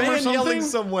 shit there's on a him or man yelling something?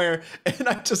 somewhere, and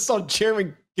I just saw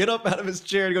Jeremy get up out of his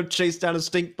chair and go chase down a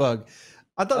stink bug.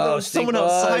 I thought that was stink someone bug.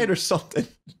 outside or something.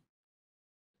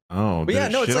 Oh, But yeah,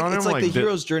 did no, it it's shit like on him? the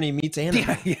hero's journey meets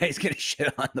anime. yeah, he's gonna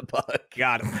shit on the bug.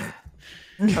 Got him.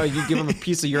 Oh, you give him a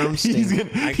piece of your own He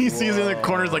stink. sees in the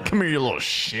corners like, come here, you little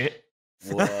shit.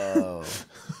 Whoa.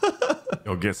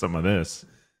 You'll get some of this.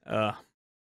 Yeah,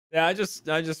 I just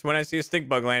when I see a stink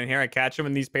bug landing here, I catch them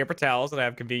in these paper towels that I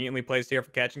have conveniently placed here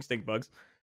for catching stink bugs,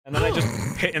 and then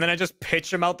I just pitch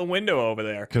them out the window over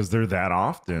there. Because they're that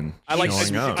often. I like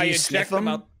showing up. I you eject sniff them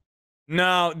them? out.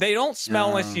 No, they don't smell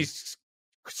unless you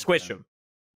squish them,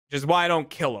 which is why I don't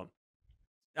kill them.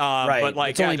 Right, But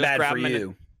like, it's only just bad grab for them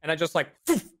you. and I just like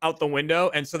out the window,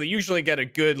 and so they usually get a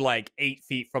good like 8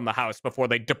 feet from the house before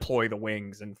they deploy the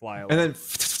wings and fly away. And then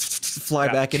fly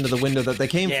back into the window that they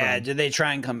came Yeah, from. did they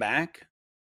try and come back?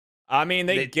 I mean,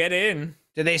 they get in.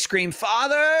 Did they scream,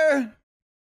 "Father"?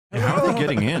 How are they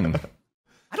getting in?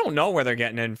 I don't know where they're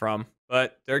getting in from,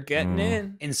 but they're getting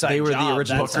in. Inside They were the job,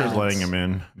 original that Booker's sounds- letting him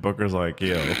in. Booker's like,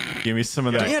 yo, give me some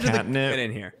of that Yeah, catnip. Get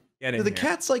in here. Get in Do the here.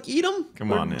 cats like eat them?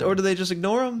 Come on, man. Or do they just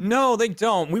ignore them? No, they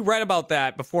don't. We read about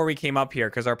that before we came up here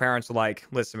because our parents were like,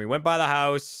 listen, we went by the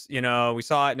house, we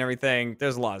saw it and everything.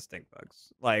 There's a lot of stink bugs.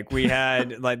 Like we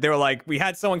had, they were like, we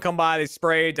had someone come by, they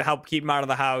sprayed to help keep them out of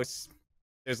the house.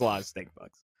 There's a lot of stink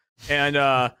bugs.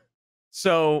 And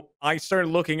so I started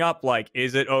looking up, like,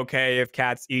 is it okay if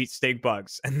cats eat stink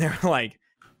bugs? And they're like,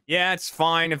 yeah, it's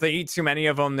fine. If they eat too many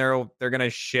of them, they're going to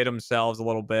shit themselves a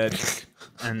little bit.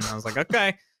 And I was like,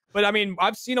 okay. But I mean,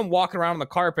 I've seen them walking around on the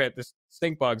carpet, the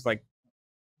stink bugs. Like,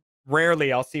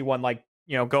 rarely I'll see one like,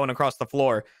 going across the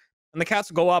floor. And the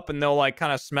cats will go up and they'll like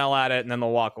kind of smell at it and then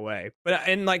they'll walk away.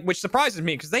 Which surprises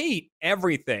me because they eat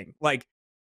everything. Like,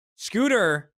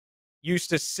 Scooter used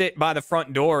to sit by the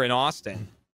front door in Austin,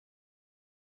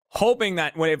 hoping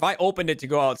that if I opened it to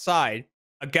go outside,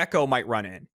 a gecko might run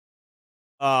in.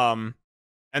 And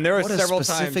there were several times.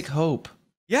 Specific hope.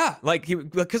 Yeah, like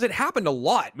because it happened a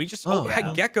lot. We just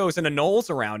had geckos and anoles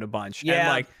around a bunch.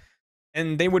 Yeah.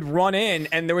 And they would run in,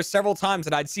 and there were several times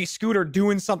that I'd see Scooter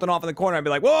doing something off in the corner. I'd be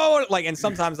like, whoa, and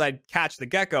sometimes I'd catch the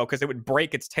gecko because it would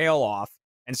break its tail off,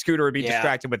 and Scooter would be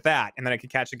distracted with that, and then I could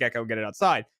catch the gecko and get it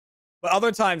outside. But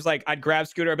other times, like, I'd grab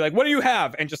Scooter, I'd be like, what do you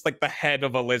have? And just like the head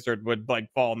of a lizard would like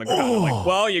fall on the ground. I'm like,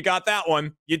 well, you got that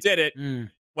one. You did it.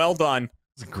 Well done.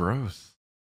 It's gross.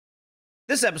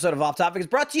 This episode of Off Topic is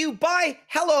brought to you by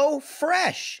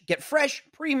HelloFresh. Get fresh,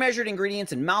 pre-measured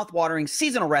ingredients and mouth-watering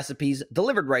seasonal recipes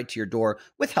delivered right to your door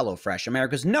with HelloFresh,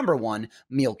 America's #1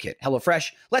 meal kit.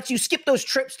 HelloFresh lets you skip those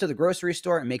trips to the grocery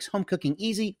store and makes home cooking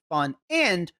easy, fun,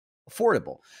 and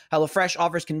affordable. HelloFresh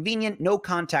offers convenient,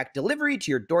 no-contact delivery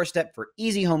to your doorstep for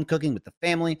easy home cooking with the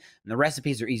family, and the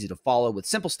recipes are easy to follow with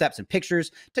simple steps and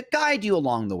pictures to guide you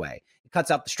along the way. It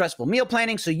cuts out the stressful meal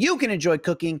planning so you can enjoy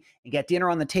cooking and get dinner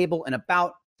on the table in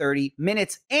about 30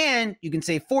 minutes, and you can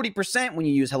save 40% when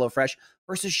you use HelloFresh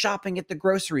versus shopping at the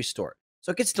grocery store.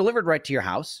 So it gets delivered right to your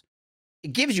house.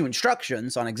 It gives you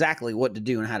instructions on exactly what to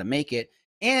do and how to make it,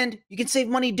 and you can save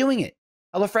money doing it.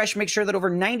 HelloFresh makes sure that over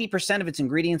 90% of its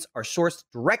ingredients are sourced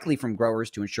directly from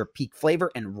growers to ensure peak flavor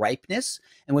and ripeness.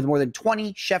 And with more than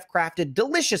 20 chef-crafted,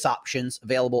 delicious options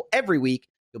available every week,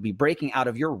 you'll be breaking out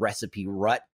of your recipe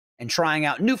rut and trying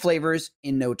out new flavors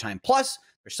in no time. Plus,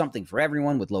 there's something for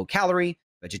everyone with low-calorie,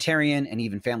 vegetarian, and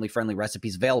even family-friendly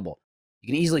recipes available. You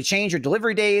can easily change your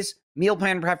delivery days, meal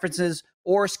plan preferences,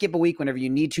 or skip a week whenever you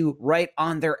need to right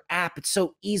on their app. It's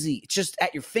so easy. It's just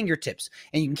at your fingertips.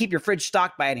 And you can keep your fridge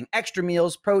stocked by adding extra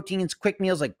meals, proteins, quick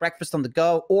meals like breakfast on the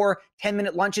go, or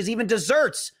 10-minute lunches, even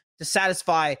desserts to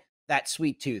satisfy that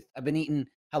sweet tooth. I've been eating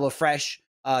HelloFresh.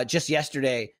 Just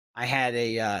yesterday, I had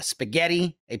a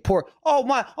spaghetti, a pork.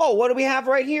 What do we have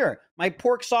right here? My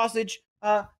pork sausage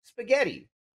spaghetti.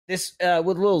 This with a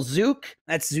little zouk.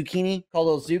 That's zucchini. Call a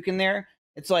little zouk in there.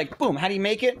 It's like, boom, how do you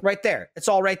make it? Right there. It's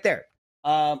all right there.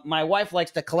 My wife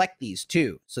likes to collect these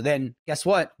too. So then guess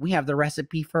what? We have the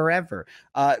recipe forever.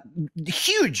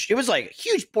 Huge. It was like a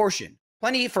huge portion.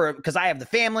 Plenty because I have the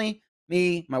family,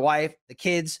 me, my wife, the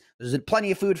kids. There's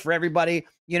plenty of food for everybody.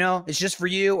 You know, it's just for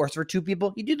you or it's for two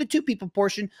people. You do the 2 people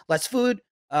portion, less food.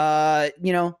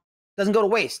 Doesn't go to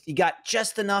waste. You got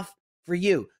just enough for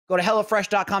you. Go to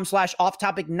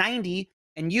HelloFresh.com/offtopic90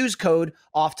 and use code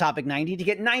offtopic90 to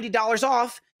get $90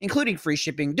 off, including free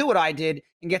shipping. Do what I did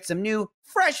and get some new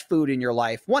fresh food in your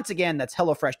life. Once again, that's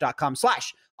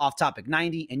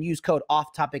HelloFresh.com/offtopic90 and use code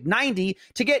offtopic90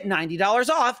 to get $90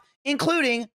 off,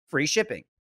 including free shipping.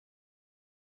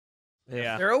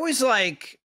 Yeah. They're always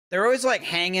like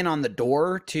hanging on the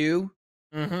door too.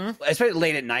 Mm-hmm. Especially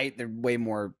late at night. They're way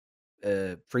more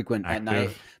frequent Active. at night.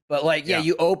 But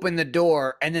you open the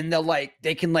door and then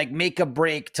they can make a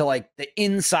break to the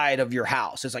inside of your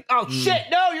house. It's like, oh shit,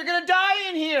 no, you're gonna die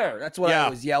in here. That's what I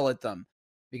always yell at them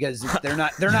because they're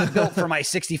not built for my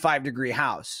 65-degree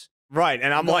house. Right,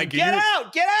 and I'm like, get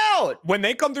out! When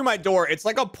they come through my door, it's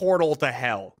like a portal to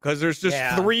hell because there's just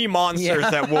 3 monsters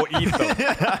that will eat them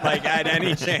at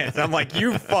any chance. I'm like,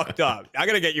 you fucked up. I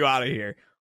gotta get you out of here.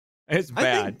 It's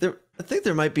bad. I think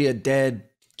there might be a dead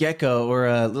gecko or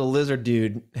a little lizard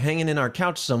dude hanging in our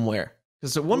couch somewhere.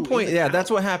 Because at one point,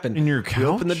 that's what happened. In your couch? We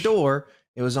opened the door.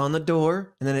 It was on the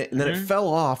door, and then it fell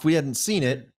off. We hadn't seen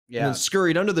it. Yeah. And then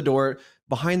scurried under the door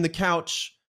behind the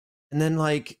couch, and then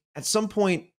at some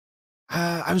point,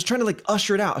 I was trying to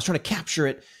usher it out. I was trying to capture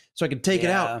it so I could take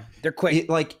it out. They're quick.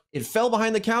 It fell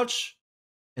behind the couch,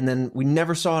 and then we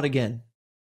never saw it again.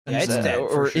 Yeah, it's dead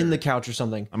or in the couch or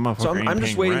something. So I'm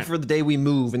just waiting for the day we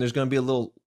move, and there's going to be a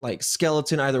little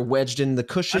skeleton either wedged in the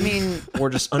cushion,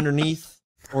 or just underneath,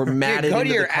 or matted go to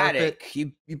into your the carpet. attic.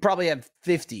 You probably have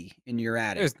 50 in your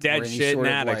attic. There's dead shit in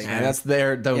attics. That's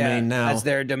their domain now. That's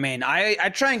their domain. I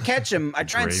try and catch them. I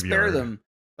try and spare them,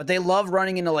 but they love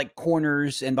running into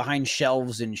corners and behind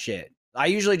shelves and shit. I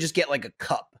usually just get a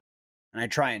cup, and I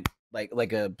try and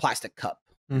like a plastic cup,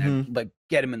 and I,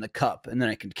 get them in the cup, and then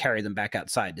I can carry them back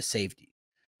outside to safety.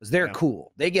 Because they're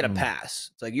cool. They get a pass.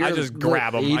 It's like I just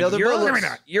grab them. You're a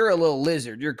little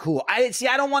lizard. You're cool. I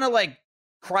don't want to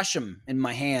crush them in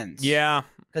my hands. Yeah.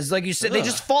 Because like you said, they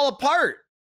just fall apart.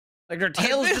 Their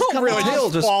tails just come really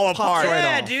off. just fall apart.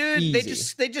 Yeah, dude.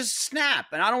 Easy. They just snap,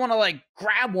 and I don't want to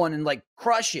grab one and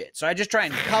crush it. So I just try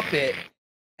and cup it,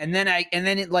 and then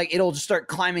it'll just start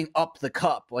climbing up the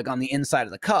cup, on the inside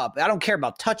of the cup. I don't care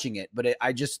about touching it, but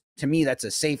to me that's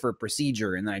a safer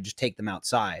procedure. And then I just take them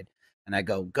outside. And I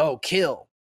go kill,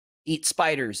 eat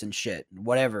spiders and shit,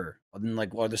 whatever. And then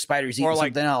or the spiders eat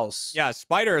something else. Yeah,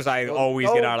 spiders I always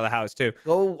get out of the house too.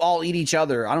 Go all eat each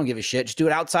other. I don't give a shit. Just do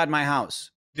it outside my house.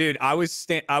 Dude, I was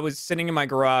sitting in my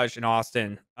garage in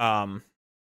Austin, and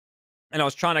I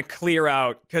was trying to clear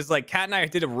out because Kat and I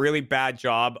did a really bad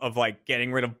job of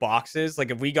getting rid of boxes.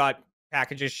 If we got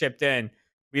packages shipped in,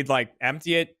 we'd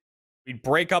empty it. We'd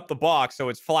break up the box so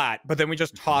it's flat, but then we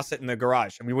just toss it in the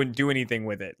garage and we wouldn't do anything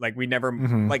with it. We never,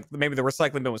 maybe the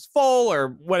recycling bin was full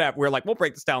or whatever. We're we'll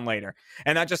break this down later.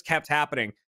 And that just kept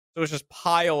happening. So it was just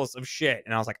piles of shit.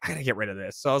 And I was like, I gotta get rid of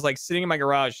this. So I was sitting in my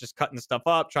garage, just cutting stuff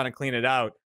up, trying to clean it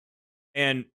out.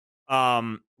 And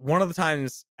one of the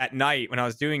times at night when I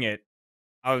was doing it,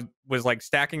 I was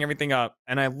stacking everything up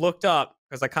and I looked up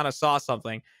because I kind of saw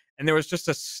something and there was just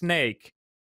a snake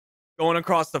going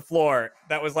across the floor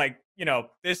that was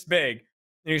this big, and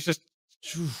he was just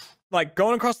like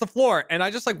going across the floor, and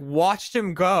I just like watched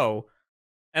him go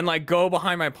and like go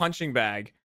behind my punching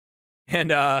bag.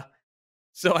 And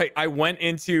so I went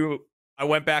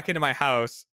back into my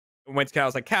house and went to Cat. I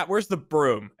was like, Cat, where's the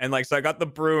broom? And like, so I got the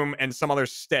broom and some other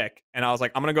stick, and I was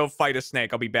like, I'm gonna go fight a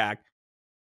snake. I'll be back.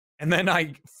 And then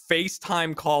I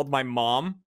FaceTime called my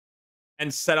mom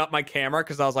and set up my camera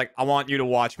because I was like, I want you to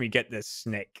watch me get this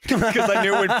snake because I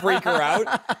knew it would freak her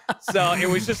out. So it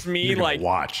was just me like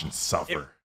watch and suffer.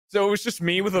 So it was just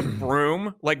me with a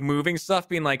broom, like moving stuff,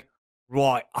 being like,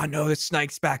 right, I know the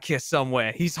snake's back here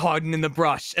somewhere. He's hiding in the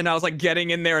brush. And I was like getting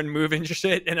in there and moving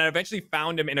shit. And I eventually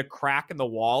found him in a crack in the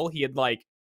wall. He had like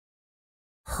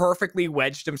perfectly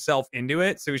wedged himself into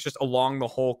it. So he was just along the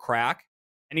whole crack.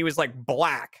 And he was like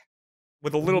black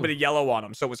with a little bit of yellow on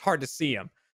him. So it was hard to see him.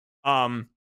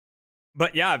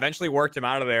 But yeah, eventually worked him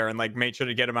out of there and like made sure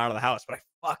to get him out of the house. But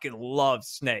I fucking love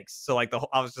snakes. So like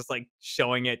I was just like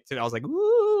showing it to, I was like,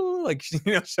 ooh, like,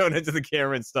 you know, showing it to the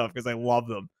camera and stuff because I love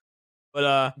them.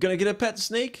 But gonna get a pet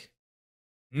snake?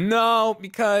 No,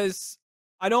 because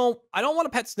I don't want a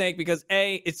pet snake because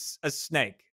it's a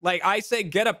snake. Like I say,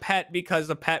 get a pet because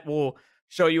a pet will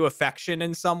show you affection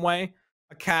in some way.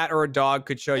 A cat or a dog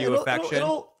could show you affection.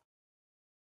 It'll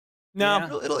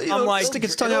like stick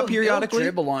its tongue out periodically.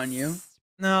 Dribble on you.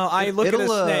 No, I look at a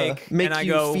snake make and I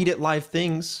you go, feed it live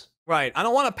things. Right. I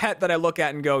don't want a pet that I look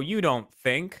at and go, you don't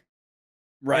think.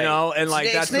 Right. You know, and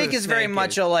like that's snake is very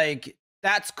much a like,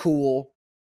 that's cool.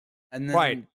 And then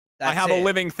right. I have a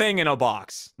living thing in a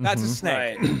box. That's a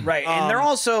snake. Right. And they're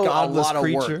also a lot of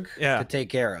creature. work to take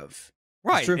care of.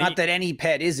 Right. Not that any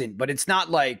pet isn't, but it's not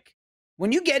like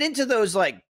when you get into those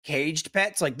like caged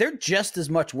pets, like they're just as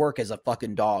much work as a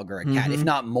fucking dog or a cat, if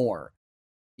not more.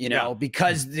 You know,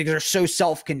 because they're so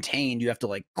self-contained, you have to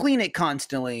like clean it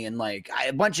constantly, and like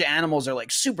a bunch of animals are like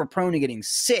super prone to getting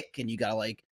sick, and you gotta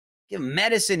like give them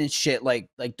medicine and shit. Like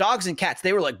dogs and cats,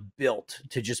 they were like built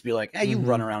to just be like, hey, you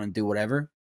run around and do whatever.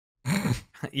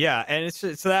 Yeah, and it's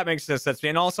just, so that makes no sense to me.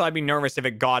 And also, I'd be nervous if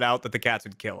it got out that the cats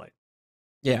would kill it.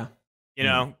 Yeah, you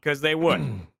know, because they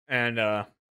would. And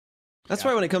that's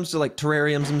why when it comes to like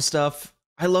terrariums and stuff,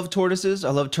 I love tortoises, I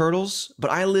love turtles,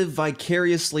 but I live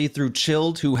vicariously through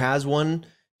Chilled, who has one.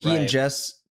 He and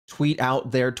Jess tweet out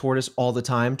their tortoise all the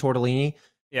time, Tortellini.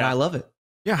 Yeah, I love it.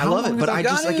 Yeah, I love it, but I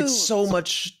just like it's so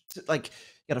much. Like, you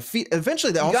gotta feed.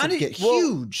 Eventually, they also get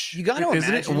huge. You gotta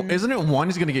imagine. Isn't it one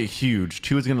is gonna get huge?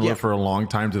 Two is gonna live for a long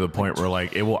time to the point where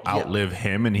like it will outlive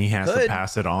him, and he has to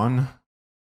pass it on.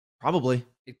 Probably,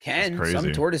 it can.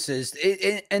 Some tortoises,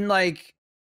 and like,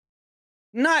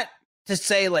 not to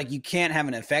say like you can't have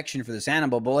an affection for this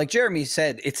animal, but like Jeremy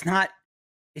said, it's not.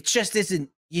 It just isn't.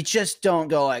 You just don't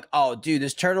go like, oh, dude,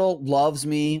 this turtle loves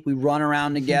me. We run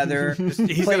around together.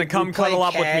 He's gonna come cuddle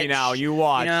up with me now. You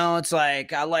watch. You know, it's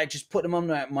like I like just putting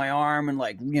him on my arm and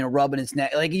like, you know, rubbing its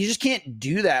neck. Like you just can't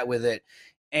do that with it.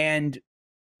 And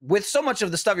with so much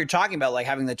of the stuff you're talking about, like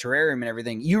having the terrarium and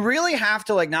everything, you really have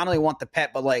to like not only want the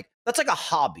pet, but like that's like a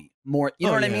hobby more. You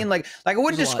know what I mean? Like I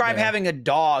wouldn't describe having a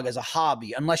dog as a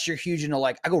hobby unless you're huge into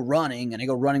like I go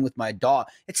running with my dog.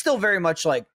 It's still very much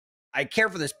like I care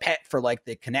for this pet for like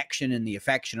the connection and the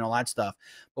affection and all that stuff.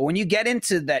 But when you get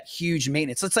into that huge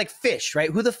maintenance, it's like fish, right?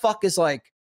 Who the fuck is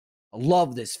like, I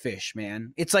love this fish,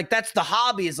 man. It's like, that's the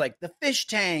hobby is like the fish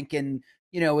tank. And,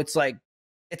 you know, it's like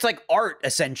art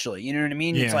essentially. You know what I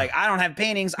mean? Yeah. It's like, I don't have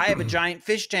paintings. I have a giant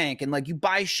fish tank, and like you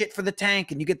buy shit for the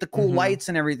tank and you get the cool lights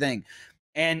and everything.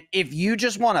 And if you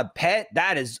just want a pet,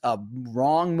 that is a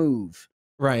wrong move.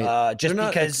 Right. Just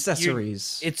because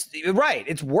accessories. It's right.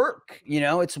 It's work, you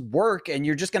know, it's work, and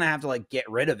you're just going to have to like get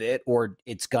rid of it or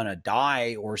it's going to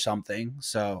die or something.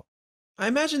 So I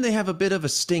imagine they have a bit of a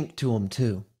stink to them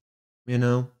too, you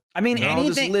know? I mean,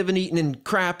 anything just living, eating, and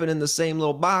crapping in the same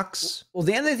little box. Well,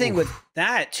 the other thing with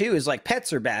that too is like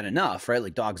pets are bad enough, right?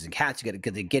 Like dogs and cats, you got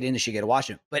to get in the shit, you got to wash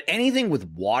them. But anything with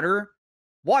water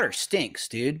stinks,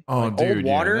 dude. Oh, like dude, old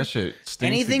water, that shit stinks.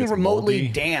 Anything remotely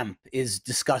damp is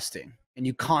disgusting. And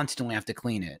you constantly have to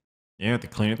clean it. Yeah, you have to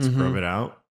clean it, scrub it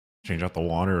out, change out the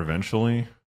water eventually.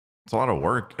 It's a lot of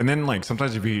work. And then like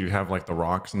sometimes if you have like the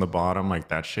rocks in the bottom, like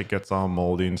that shit gets all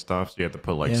moldy and stuff. So you have to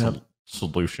put like some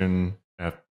solution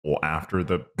after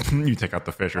the you take out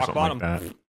the fish or rock something bottom.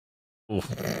 like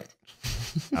that.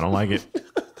 Oof. I don't like it.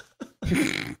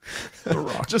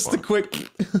 Just a quick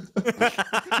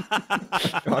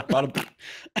rock bottom.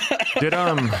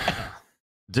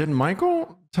 Did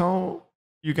Michael tell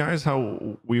you guys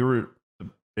how we were the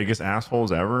biggest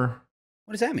assholes ever?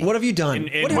 What does that mean? What have you done?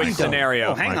 In which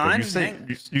scenario? Oh, hang Michael,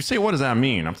 on. You say, what does that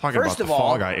mean? I'm talking about the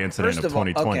Fall Guy incident of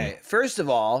 2020. Okay, first of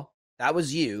all, that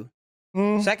was you.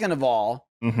 Second of all,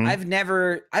 I've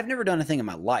never done a thing in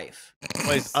my life.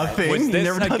 Was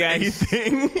this against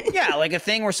anything? Yeah, like a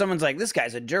thing where someone's like, this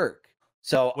guy's a jerk.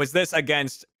 So was this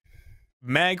against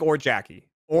Meg or Jackie?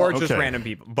 Or just random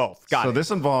people? Both. Got it. So this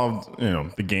involved,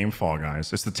 the game Fall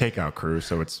Guys. It's the takeout crew.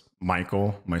 So it's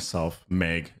Michael, myself,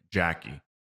 Meg, Jackie.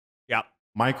 Yep.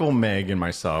 Michael, Meg, and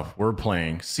myself, we're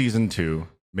playing Season 2,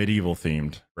 medieval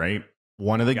themed, right?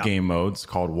 One of the game modes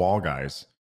called Wall Guys.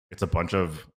 It's a bunch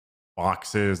of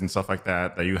boxes and stuff like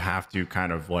that you have to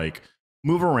kind of like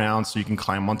move around so you can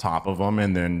climb on top of them.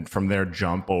 And then from there,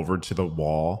 jump over to the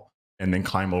wall and then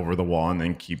climb over the wall and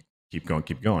then keep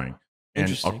going.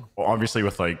 And obviously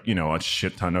with like, a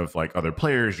shit ton of like other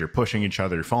players, you're pushing each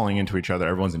other, you're falling into each other,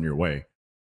 everyone's in your way.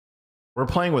 We're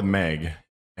playing with Meg,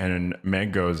 and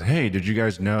Meg goes, hey, did you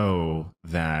guys know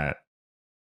that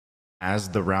as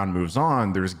the round moves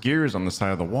on, there's gears on the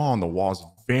side of the wall and the walls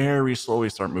very slowly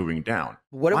start moving down?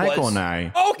 Michael and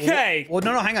I. Okay. Well,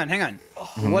 no, hang on.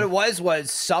 Mm-hmm. What it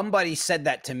was somebody said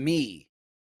that to me,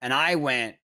 and I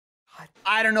went,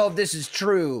 I don't know if this is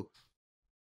true,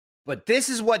 but this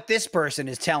is what this person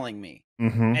is telling me.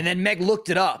 Mm-hmm. And then Meg looked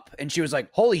it up and she was like,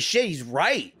 holy shit, he's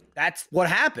right. That's what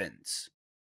happens.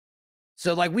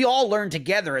 So like we all learned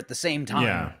together at the same time.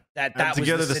 Yeah. That was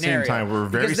together the at the same time. We're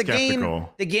very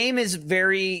skeptical. The game is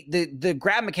very the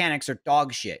grab mechanics are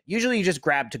dog shit. Usually you just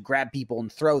grab people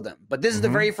and throw them. But this is the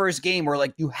very first game where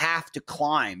like you have to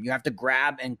climb. You have to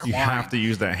grab and climb. You have to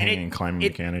use that hanging climbing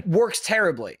mechanic. It works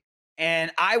terribly.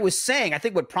 And I was saying, I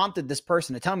think what prompted this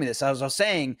person to tell me this, I was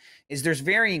saying, is there's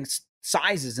varying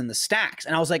sizes in the stacks.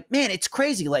 And I was like, man, it's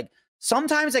crazy. Like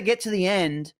sometimes I get to the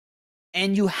end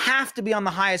and you have to be on the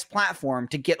highest platform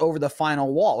to get over the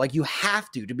final wall. Like you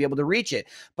have to be able to reach it.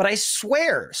 But I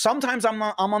swear, sometimes I'm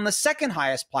on the second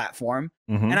highest platform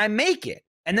and I make it.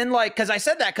 And then like, cause I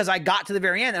said that because I got to the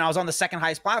very end and I was on the second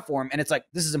highest platform and it's like,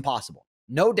 this is impossible.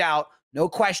 No doubt, no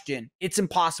question. It's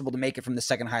impossible to make it from the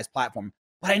second highest platform.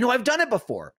 But I know I've done it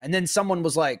before. And then someone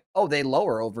was like, oh, they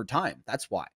lower over time.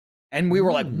 That's why. And we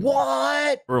were like,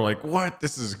 what? We're like, what?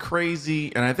 This is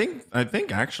crazy. And I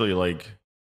think actually like,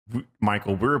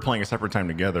 Michael, we were playing a separate time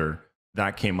together.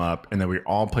 That came up and then we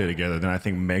all played together. Then I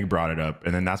think Meg brought it up.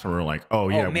 And then that's when we were like, oh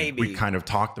yeah, we kind of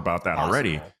talked about that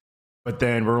already. But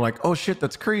then we're like, oh shit,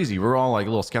 that's crazy. We're all like a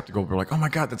little skeptical. We're like, oh my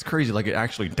God, that's crazy. Like it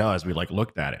actually does. We like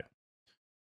looked at it.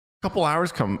 Couple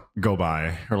hours go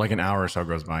by, or like an hour or so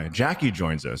goes by. Jackie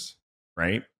joins us,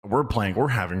 right? We're playing, we're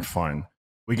having fun.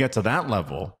 We get to that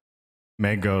level.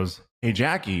 Meg goes, hey,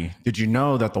 Jackie, did you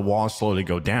know that the walls slowly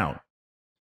go down?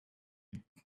 A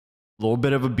little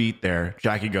bit of a beat there.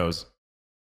 Jackie goes,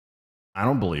 I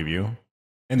don't believe you.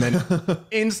 And then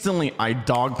instantly I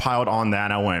dogpiled on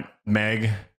that. I went, Meg,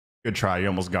 good try. You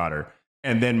almost got her.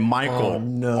 And then Michael,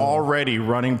 already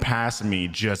running past me,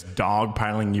 just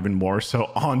dogpiling even more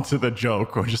so onto the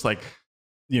joke. Or just like,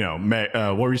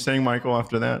 what were you saying, Michael,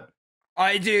 after that?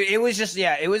 Dude, it was just,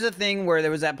 it was a thing where there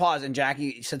was that pause and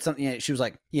Jackie said something. She was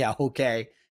like, yeah, okay.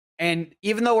 And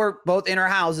even though we're both in our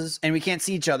houses and we can't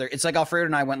see each other, it's like Alfredo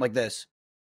and I went like this.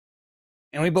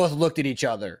 And we both looked at each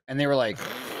other and they were like,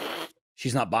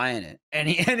 she's not buying it.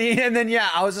 And then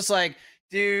I was just like,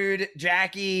 dude,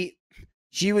 Jackie,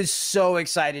 she was so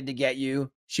excited to get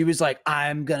you. She was like,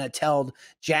 I'm going to tell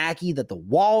Jackie that the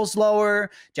wall's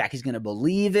lower. Jackie's going to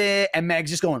believe it. And Meg's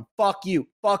just going, fuck you.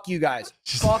 Fuck you guys.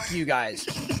 Fuck you guys.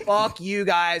 Fuck you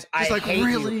guys. I hate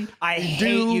you. I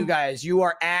hate you guys. You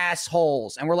are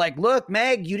assholes. And we're like, look,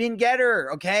 Meg, you didn't get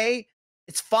her. Okay.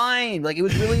 It's fine. Like, it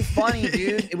was really funny,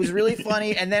 dude. It was really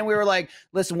funny. And then we were like,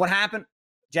 listen, what happened?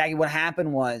 Jackie, what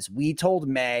happened was we told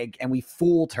Meg and we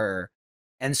fooled her.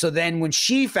 And so then when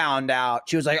she found out,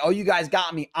 she was like, oh, you guys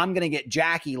got me. I'm going to get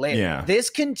Jackie later. Yeah. This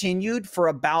continued for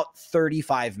about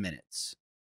 35 minutes.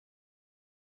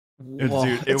 Dude,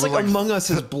 it's like Among Us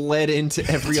has bled into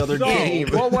every other game.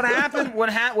 Well, what happened,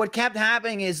 what kept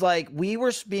happening is like we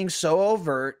were being so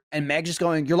overt and Meg just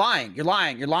going, you're lying, you're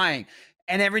lying, you're lying.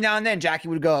 And every now and then Jackie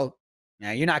would go,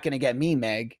 nah, you're not going to get me,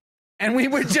 Meg. And we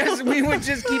would just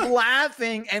keep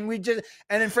laughing. And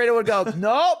then Fredo would go,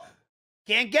 nope,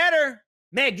 can't get her.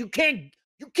 Meg, you can't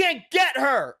get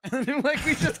her. Like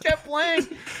we just kept playing.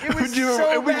 It was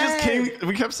so bad.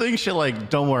 We kept saying shit like,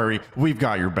 don't worry, we've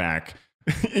got your back.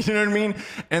 You know what I mean?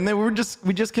 And then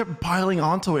we just kept piling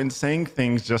onto it and saying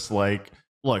things just like,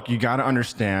 look, you got to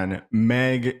understand,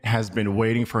 Meg has been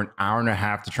waiting for an hour and a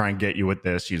half to try and get you with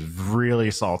this. She's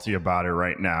really salty about it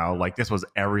right now. Like this was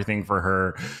everything for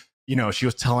her. She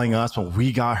was telling us when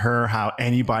we got her how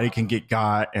anybody can get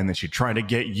got, and then she tried to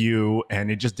get you, and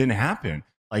it just didn't happen.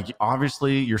 Like,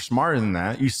 obviously, you're smarter than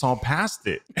that. You saw past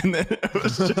it, and then it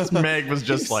was just Meg was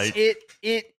just like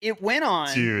it went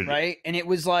on, dude, right? And it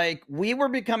was like we were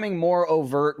becoming more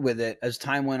overt with it as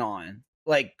time went on.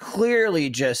 Like, clearly,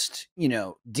 just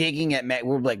digging at Meg.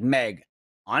 We're like, Meg,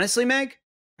 honestly, Meg,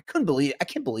 I can't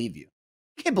believe you.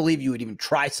 I can't believe you would even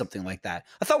try something like that.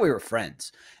 I thought we were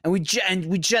friends, and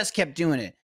we just kept doing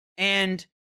it, and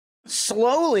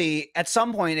slowly, at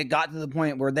some point, it got to the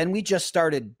point where then we just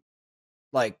started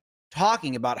like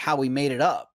talking about how we made it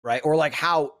up, right? Or like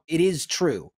how it is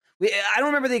true. I don't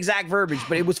remember the exact verbiage,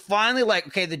 but it was finally like,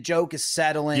 okay, the joke is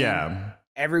settling. Yeah.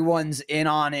 Everyone's in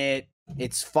on it.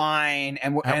 It's fine.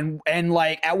 And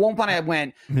like at one point I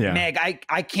went, Meg,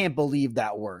 I can't believe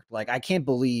that worked. Like, I can't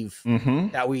believe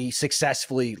that we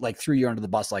successfully like threw you under the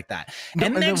bus like that.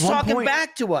 And Meg's talking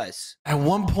back to us. At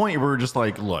one point we were just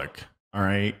like, look, all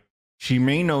right, she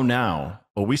may know now,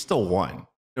 but we still won.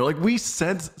 Like, we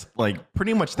said like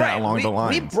pretty much that along the line.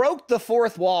 We broke the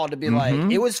fourth wall to be like,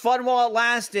 it was fun while it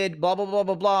lasted, blah, blah, blah,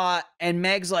 blah, blah. And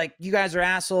Meg's like, you guys are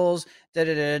assholes, da,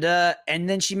 da, da, da. And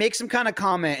then she makes some kind of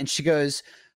comment and she was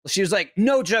like,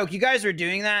 no joke, you guys are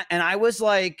doing that. And I was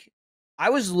like, I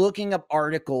was looking up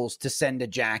articles to send to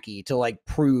Jackie to like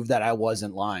prove that I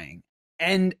wasn't lying.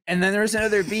 And then there was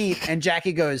another beat and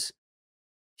Jackie goes,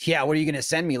 yeah, what are you going to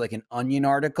send me? Like an Onion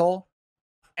article?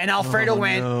 And Alfredo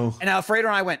and Alfredo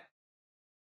and I went,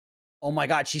 oh my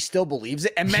God, she still believes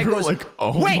it. And Meg goes, like,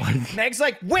 oh wait, Meg's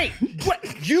like, wait,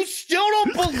 what? You still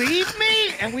don't believe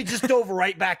me? And we just dove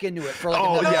right back into it for like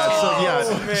so Jackie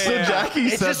said that.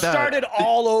 It just started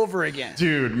all over again.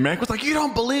 Dude, Meg was like, you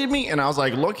don't believe me? And I was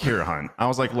like, look here, hon. I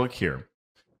was like, look here.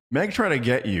 Meg tried to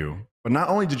get you. But not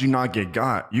only did you not get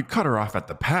got, you cut her off at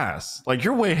the pass. Like,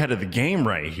 you're way ahead of the game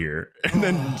right here. And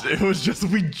then it was just,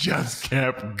 we just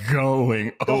kept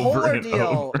going the over whole and ordeal,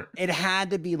 over. It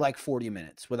had to be like 40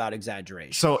 minutes without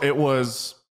exaggeration. So it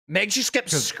was... Meg just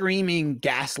kept screaming,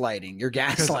 gaslighting. You're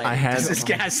gaslighting. This is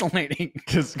gaslighting.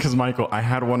 Because, Michael, I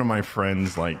had one of my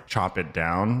friends, like, chop it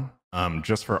down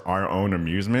just for our own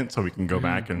amusement so we can go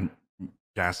back and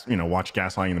watch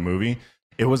Gaslighting the movie.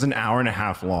 It was an hour and a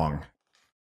half long.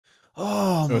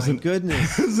 Oh my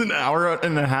goodness. It was an hour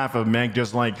and a half of Meg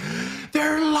just like,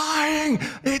 they're lying.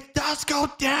 It does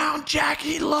go down,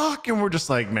 Jackie, look. And we're just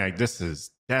like, Meg, this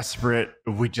is desperate.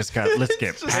 We just got, let's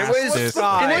get past this.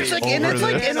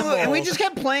 And we just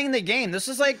kept playing the game. This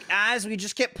is like, as we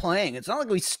just kept playing. It's not like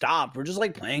we stopped. We're just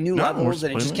like playing new levels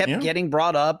and it just kept getting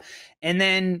brought up. And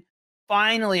then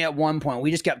finally at one point, we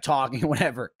just kept talking,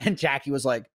 whatever. And Jackie was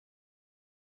like,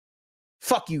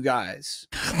 fuck you guys.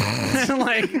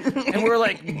 and we're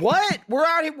like, what? We're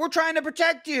out here, we're trying to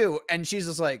protect you. And she's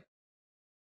just like,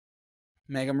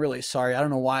 Meg, I'm really sorry. I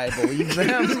don't know why I believe them.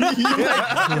 It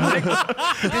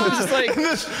was just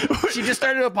like, she just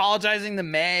started apologizing to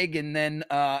Meg. And then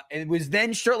it was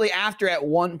then shortly after, at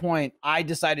one point, I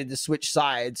decided to switch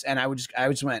sides. And I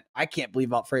just went, I can't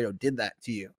believe Alfredo did that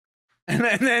to you. And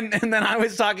then I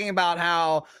was talking about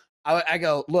how I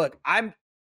go, look,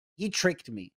 he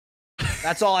tricked me.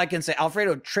 That's all I can say.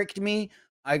 Alfredo tricked me.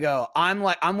 I go, I'm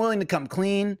willing to come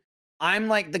clean. I'm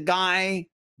like the guy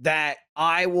that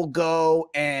I will go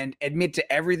and admit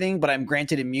to everything, but I'm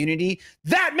granted immunity.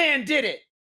 That man did it.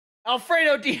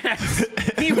 Alfredo Diaz.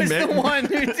 He was the one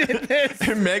who did this.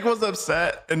 And Meg was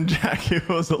upset and Jackie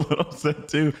was a little upset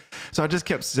too. So I just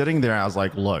kept sitting there. I was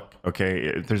like, look, okay,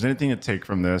 if there's anything to take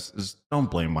from this, is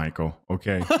don't blame Michael,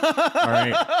 okay? All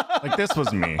right? Like, this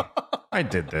was me. I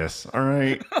did this, all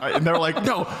right? And they're like,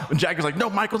 no. And Jackie's like, no,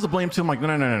 Michael's to blame too. I'm like,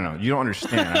 no. You don't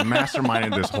understand. I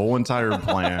masterminded this whole entire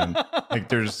plan. Like,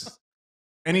 there's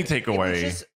any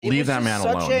takeaway, leave that man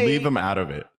alone. Leave him out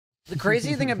of it. The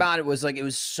crazy thing about it was, like, it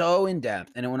was so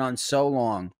in-depth and it went on so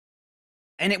long.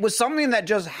 And it was something that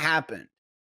just happened.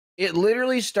 It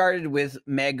literally started with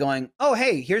Meg going, oh,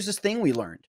 hey, here's this thing we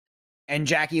learned. And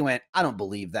Jackie went, I don't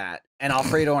believe that. And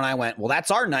Alfredo and I went, well,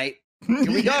 that's our night.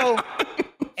 Here we go.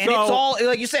 And it's all,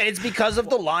 like you said, it's because of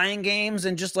the lying games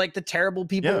and just like the terrible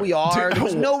people we are. Dude,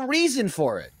 there's no reason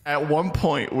for it. At one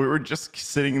point, we were just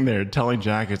sitting there telling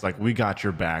Jackie, it's like, we got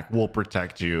your back. We'll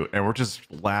protect you. And we're just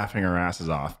laughing our asses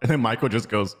off. And then Michael just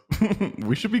goes,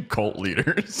 we should be cult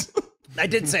leaders. I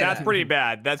did say that's pretty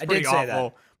bad. That's pretty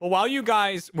awful. But while you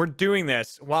guys were doing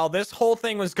this, while this whole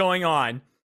thing was going on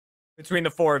between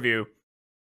the four of you,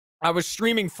 I was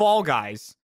streaming Fall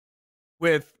Guys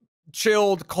with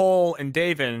Chilled, Cole, and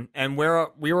Davin, and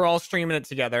we were all streaming it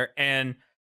together, and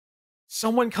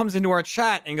someone comes into our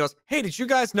chat and goes, hey, did you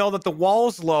guys know that the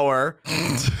wall's lower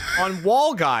on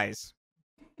Wall Guys?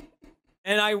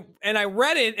 And I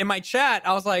read it in my chat.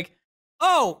 I was like,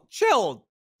 oh, Chilled,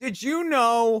 did you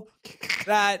know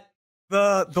that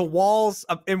the walls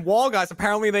in Wall Guys,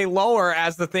 apparently they lower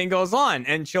as the thing goes on.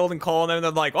 And Chilled and Cole, and then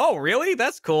they're like, oh, really?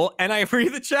 That's cool. And I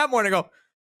read the chat more and I go,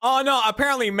 oh, no,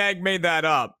 apparently Meg made that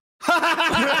up. Oh,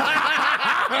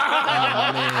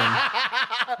 man.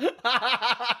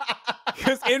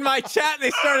 Because in my chat, they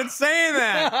started saying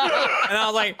that. And I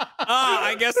was like,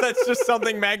 I guess that's just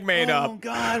something Meg made up. Oh,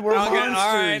 God, we're monsters.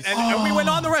 All right. And we went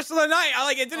on the rest of the night.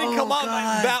 It didn't come up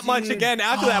that much again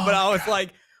after that. But I was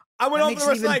like, I went on the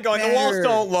rest of the night going, the walls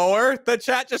don't lower. The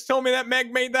chat just told me that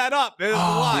Meg made that up. It was a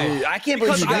lie. Dude, I can't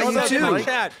believe because you got I you too.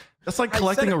 chat. That's like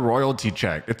collecting a royalty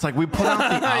check. It's like we put out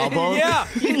the album. Yeah.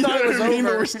 You know what I mean?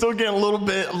 But we're still getting a little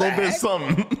bit of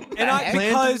something. And I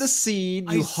planted the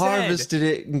seed, you harvested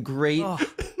it, and great.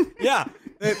 Yeah,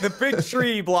 the big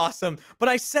tree blossomed. But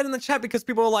I said in the chat because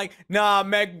people were like, nah,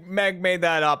 Meg made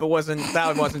that up. That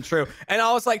wasn't true. And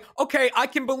I was like, okay, I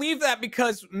can believe that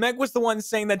because Meg was the one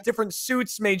saying that different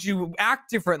suits made you act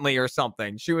differently or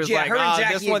something. She was like, her and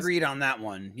Jackie this one's agreed on that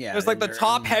one. Yeah, it was like the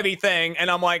top heavy thing.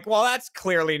 And I'm like, well, that's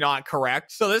clearly not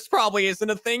correct. So this probably isn't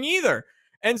a thing either.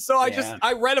 And so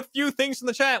I read a few things from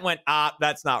the chat and went,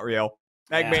 that's not real.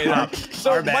 Meg made it up.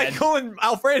 So Michael and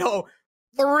Alfredo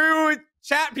through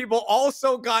chat people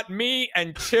also got me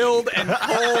and Chilled and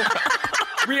Cole.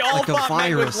 We all thought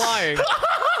Meg was lying.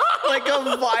 Like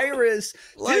a virus.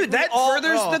 Dude, that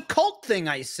furthers the cult thing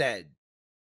I said.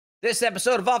 This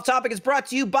episode of Off Topic is brought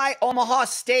to you by Omaha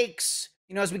Steaks.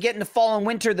 You know, as we get into fall and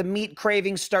winter, the meat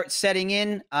cravings start setting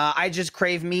in. I just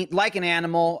crave meat like an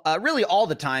animal, really all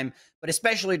the time, but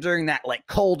especially during that like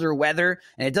colder weather.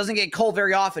 And it doesn't get cold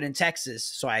very often in Texas,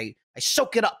 so I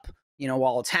soak it up, you know,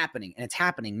 while it's happening. And it's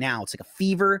happening now. It's like a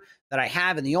fever that I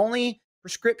have, and the only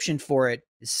prescription for it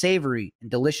is savory and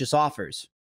delicious offers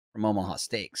from Omaha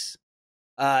Steaks.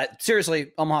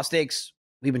 Seriously, Omaha Steaks,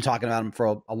 we've been talking about them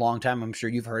for a long time. I'm sure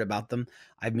you've heard about them.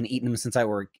 I've been eating them since I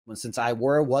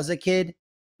was a kid.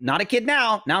 Not a kid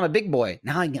now. Now I'm a big boy.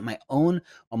 Now I can get my own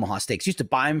Omaha Steaks. Used to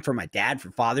buy them for my dad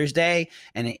for Father's Day,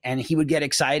 and he would get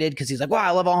excited because he's like, wow, I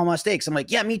love Omaha Steaks. I'm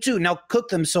like, yeah, me too. Now cook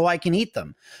them so I can eat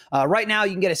them. Right now,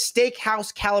 you can get a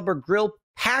steakhouse caliber grill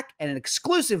pack at an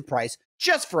exclusive price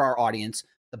just for our audience.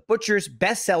 The Butcher's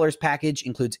Best Sellers package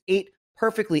includes 8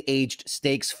 perfectly aged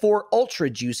steaks, 4 ultra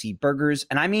juicy burgers,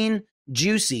 and I mean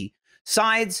juicy,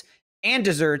 sides, and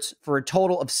desserts for a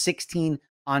total of 16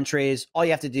 entrees. All you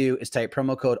have to do is type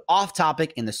promo code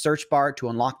OFFTOPIC in the search bar to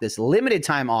unlock this limited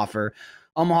time offer.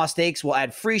 Omaha Steaks will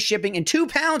add free shipping and 2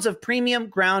 pounds of premium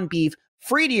ground beef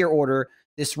free to your order.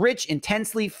 This rich,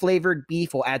 intensely flavored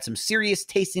beef will add some serious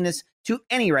tastiness to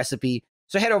any recipe.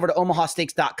 So head over to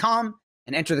omahasteaks.com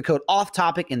and enter the code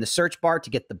OFFTOPIC in the search bar to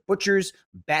get the Butcher's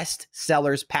Best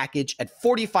Sellers package at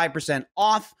 45%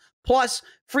 off, plus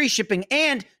free shipping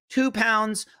and 2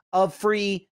 pounds of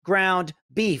free ground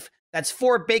beef. That's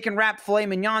 4 bacon-wrapped filet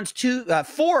mignons,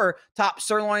 4 top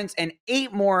sirloins, and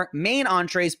 8 more main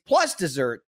entrees plus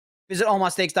dessert. Visit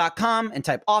omahasteaks.com and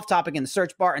type Off Topic in the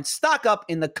search bar and stock up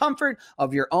in the comfort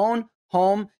of your own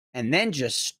home, and then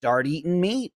just start eating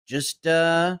meat.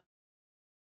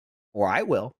 Or I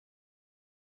will.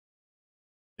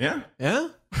 Yeah. Yeah.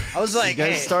 I was like, you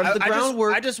guys started the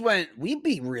groundwork. I just went, we'd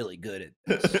be really good at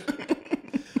this.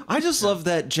 I just love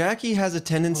that Jackie has a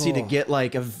tendency to get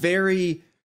like a very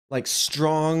like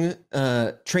strong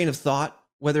train of thought,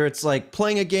 whether it's like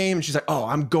playing a game and she's like, oh,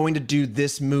 I'm going to do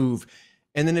this move.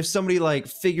 And then if somebody like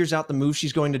figures out the move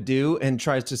she's going to do and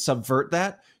tries to subvert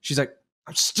that, she's like,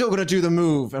 I'm still going to do the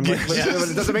move. I'm like,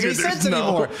 it doesn't make any sense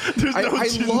anymore. I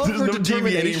love her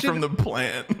determination from the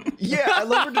plan. Yeah, I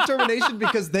love her determination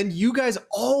because then you guys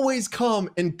always come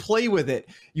and play with it.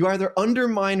 You either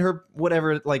undermine her,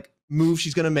 whatever, like move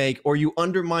she's going to make, or you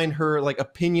undermine her like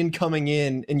opinion coming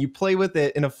in and you play with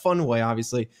it in a fun way,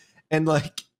 obviously. And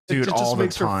like, dude, it just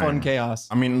makes for fun chaos.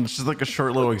 I mean, just like a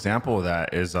short little example of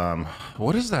that is,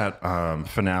 what is that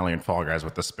finale in Fall Guys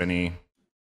with the spinning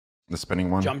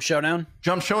one? Jump Showdown?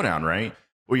 Jump Showdown, right?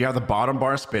 Where you have the bottom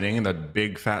bar spinning and the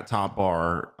big fat top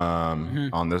bar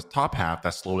on the top half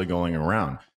that's slowly going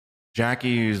around.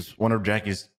 One of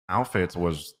Jackie's outfits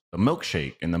was the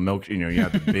milkshake, and the milk, you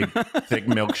have the big thick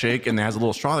milkshake, and it has a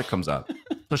little straw that comes up.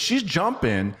 So she's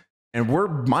jumping,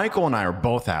 and Michael and I are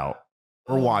both out.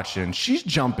 We're watching. She's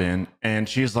jumping, and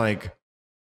she's like,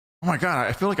 oh my God,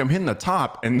 I feel like I'm hitting the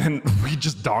top. And then we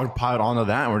just dogpiled onto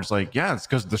that. And we're just like, yeah, it's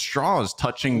because the straw is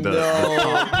touching the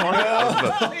top part.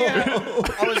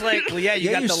 I was like, well, yeah,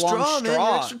 you got the long straw.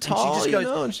 Man, extra tall, and she just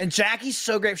goes, and Jackie's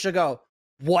so great. She'll go,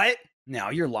 what? No,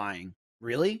 you're lying.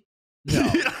 Really? No.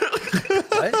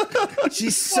 What?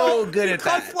 She's so good at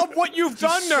that. Because of what you've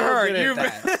done to her.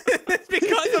 It's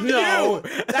because of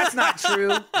you. That's not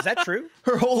true. Is that true?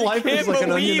 Her whole life is like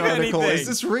an Onion article. Anything. Is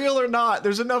this real or not?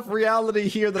 There's enough reality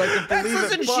here that I can believe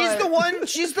Listen, it.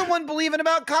 she's the one believing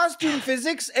about costume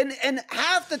physics, and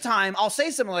half the time I'll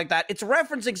say something like that. It's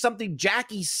referencing something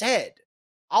Jackie said.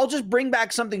 I'll just bring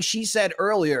back something she said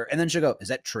earlier, and then she'll go, "Is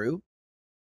that true?"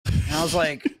 And I was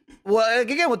like, well,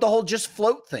 again, with the whole just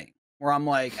float thing, where I'm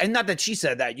like, and not that she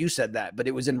said that, you said that, but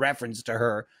it was in reference to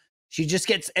her. She just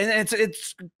gets, and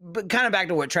it's kind of back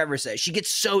to what Trevor says. She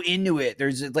gets so into it.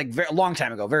 There's like a long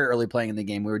time ago, very early playing in the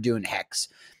game, we were doing Hex,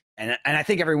 and I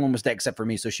think everyone was dead except for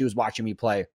me. So she was watching me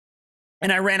play,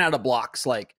 and I ran out of blocks.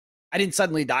 Like I didn't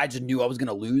suddenly die; I just knew I was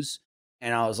gonna lose,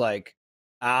 and I was like,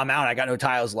 I'm out. I got no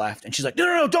tiles left. And she's like,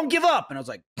 no, don't give up. And I was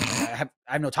like, I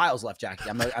have no tiles left, Jackie.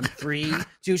 I'm 3,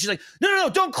 2. She's like, no,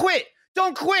 don't quit.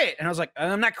 Don't quit. And I was like,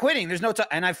 I'm not quitting. There's no time.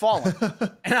 And I've fallen.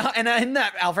 and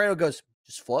that Alfredo goes,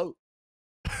 just float.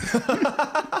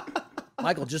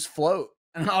 Michael, just float.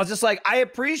 And I was just like, I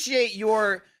appreciate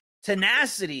your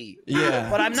tenacity. Yeah.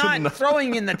 But I'm not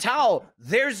throwing in the towel.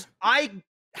 I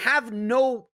have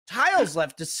no tiles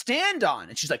left to stand on.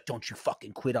 And she's like, don't you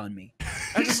fucking quit on me.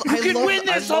 I can win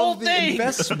this whole thing.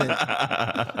 Investment.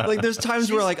 Like there's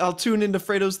times where like I'll tune into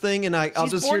Fredo's thing and I'll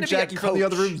just hear Jackie from the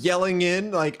other room yelling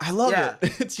in. Like I love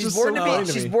it. It's she's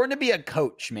born to be a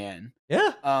coach, man.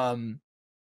 Yeah.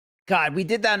 God, we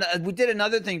did that. We did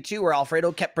another thing too, where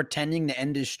Alfredo kept pretending to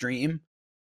end his stream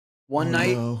one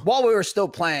night while we were still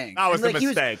playing. That was a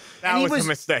mistake. That was a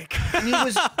mistake.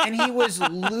 And he was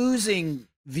losing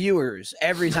viewers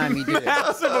every time he did it.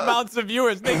 Massive amounts of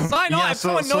viewers. They sign off. If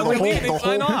someone knows they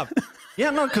sign off.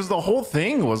 Yeah, no, because the whole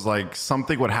thing was like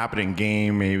something would happen in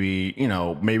game, maybe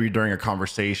during a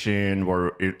conversation,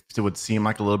 or it would seem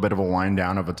like a little bit of a wind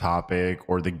down of a topic,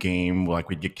 or the game, like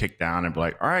we'd get kicked down and be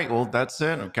like, all right, well, that's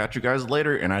it. I'll catch you guys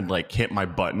later. And I'd like hit my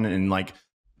button and like,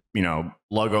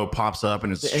 logo pops up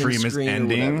and its stream is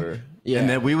ending. Yeah. And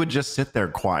then we would just sit there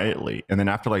quietly. And then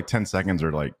after like 10 seconds,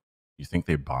 they're like, you think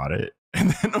they bought it?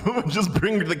 And then we would just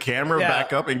bring the camera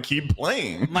back up and keep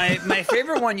playing. My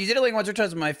favorite one, you did it like once or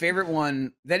twice. My favorite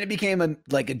one, then it became a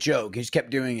joke. He just kept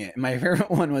doing it. And my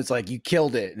favorite one was like, you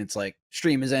killed it. And it's like,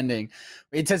 stream is ending.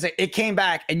 It says it came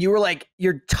back and you were like,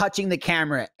 you're touching the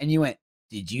camera and you went,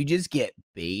 did you just get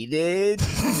baited?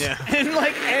 Yeah. And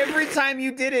like every time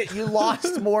you did it, you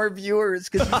lost more viewers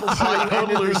because people saw you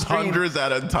ended the stream. Hundreds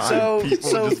at a time. So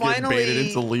just finally, get baited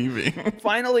into leaving.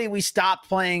 Finally, we stopped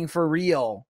playing for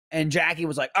real. And Jackie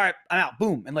was like, all right, I'm out.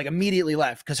 Boom. And like immediately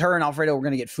left because her and Alfredo were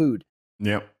going to get food.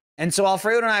 Yep. And so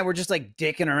Alfredo and I were just like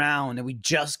dicking around and we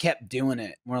just kept doing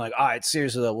it. We're like, all right,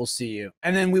 seriously though, we'll see you.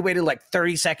 And then we waited like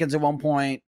 30 seconds at one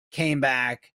point, came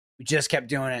back. We just kept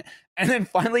doing it. And then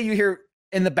finally you hear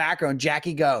in the background,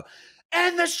 Jackie go,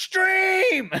 end the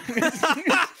stream.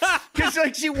 Because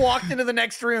like she walked into the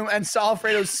next room and saw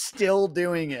Alfredo still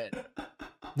doing it.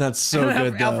 That's so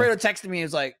good. Alfredo texted me. He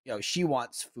was like, yo, she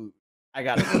wants food. I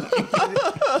got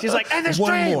it. She's like, and there's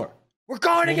one more. We're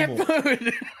going to get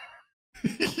food.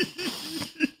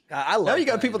 God, I love now you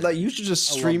got people that you should just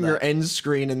stream your end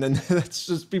screen and then that's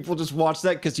just people just watch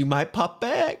that because you might pop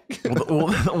back. well,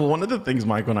 one of the things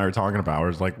Michael and I were talking about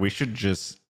was like we should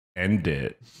just end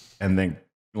it and then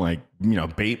like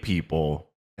bait people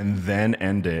and then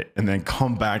end it and then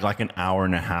come back like an hour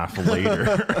and a half later.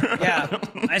 Yeah,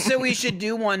 I said we should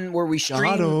do one where we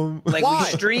stream like we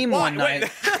stream one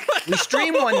night. We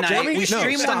stream one night. We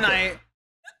stream one night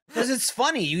because it's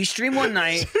funny. We stream one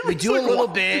night. We do a little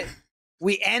bit.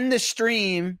 We end the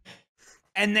stream,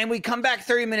 and then we come back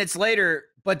 30 minutes later.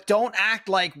 But don't act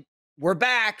like we're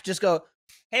back. Just go,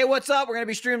 hey, what's up? We're gonna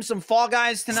be streaming some Fall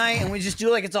Guys tonight, and we just do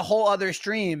like it's a whole other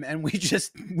stream, and we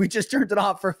just turned it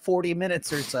off for 40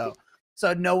 minutes or so,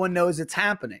 so no one knows it's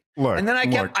happening. And then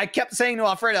I kept saying to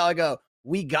Alfredo, I go,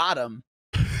 we got him.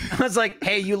 I was like,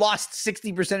 hey, you lost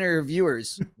 60% of your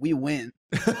viewers. We win.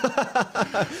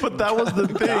 But that was the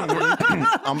thing.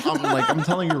 I'm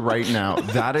telling you right now,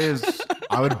 that is,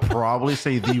 I would probably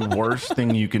say the worst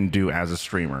thing you can do as a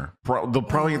streamer.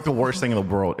 Probably the worst thing in the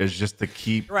world is just to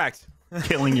keep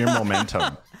killing your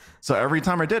momentum. So every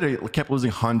time I did it, it kept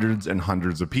losing hundreds and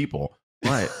hundreds of people.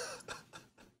 But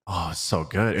oh, it's so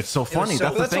good. It's so funny.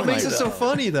 That's the thing. What makes it so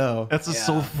funny, though. That's what's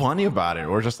so funny about it.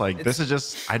 We're just like, this is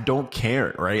just, I don't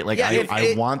care, right? Like,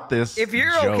 I want this. If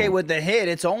you're okay with the hit,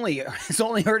 it's only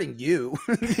hurting you.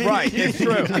 Right. It's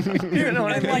true. You know,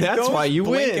 and like that's why you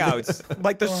win. Outs,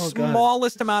 like the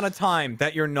smallest amount of time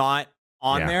that you're not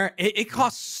on there, it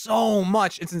costs so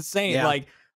much. It's insane. Yeah. Like,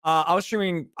 I was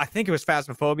streaming, I think it was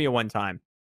Phasmophobia one time.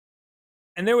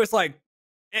 And there was like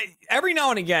every now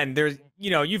and again, there's,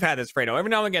 you've had this, Fredo. Every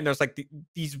now and again, there's like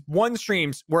these one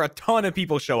streams where a ton of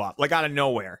people show up, like out of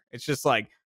nowhere. It's just like,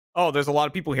 oh, there's a lot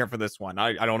of people here for this one.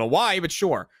 I don't know why, but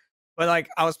sure. But like,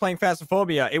 I was playing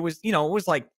Phasmophobia. It was, it was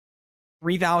like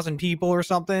 3,000 people or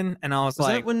something. And I was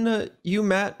like, that when you,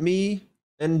 Matt, me,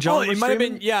 and John? Oh, it might have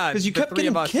been, yeah. Because you kept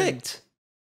getting kicked.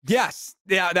 Yes.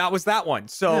 Yeah, that was that one.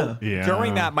 So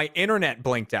during that, my internet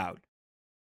blinked out.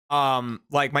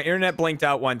 Like my internet blinked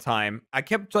out one time. I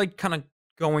kept like kind of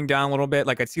going down a little bit.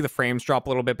 Like I'd see the frames drop a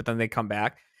little bit, but then they come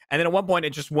back. And then at one point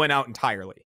it just went out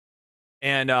entirely.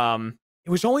 And it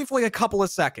was only for like a couple of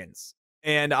seconds.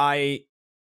 And I,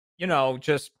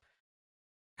 just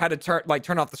had to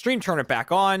turn off the stream, turn it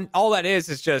back on. All that is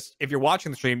just, if you're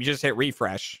watching the stream, you just hit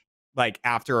refresh like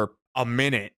after a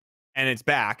minute and it's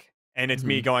back. And it's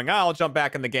me going, oh, I'll jump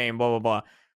back in the game, blah, blah, blah.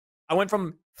 I went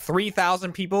from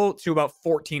 3,000 people to about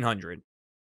 1,400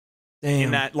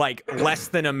 in that like less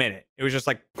than a minute. It was just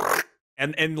like,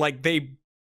 and like they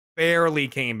barely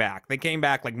came back. They came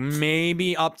back like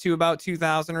maybe up to about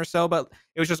 2,000 or so, but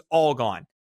it was just all gone.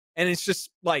 And it's just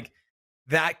like,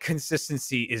 that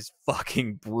consistency is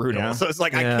fucking brutal. Yeah. So it's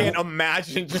like, I can't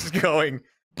imagine just going,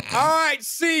 all right,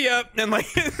 see ya. And like,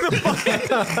 and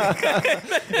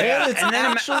it's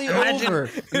actually over.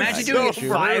 Imagine doing it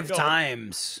 5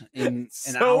 times in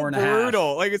an hour and a half.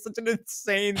 Brutal. Like, it's such an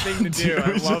insane thing to do.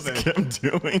 I love it. Kept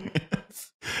doing it.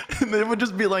 And then it would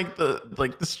just be like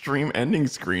the stream ending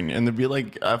screen, and it'd be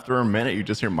like after a minute, you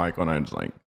just hear Michael and I just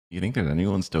like, you think there's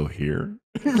anyone still here?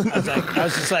 I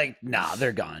was just like, nah,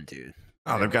 they're gone, dude.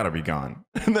 Oh, they've got to be gone.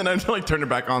 And then I like turned it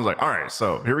back on. I was like, all right,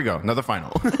 so here we go. Another final.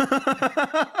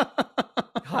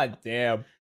 God damn.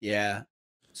 Yeah.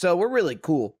 So we're really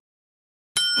cool.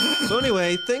 So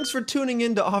anyway, thanks for tuning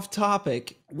in to Off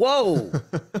Topic. Whoa.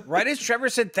 Right as Trevor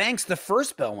said thanks, the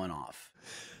first bell went off.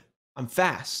 I'm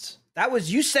fast. That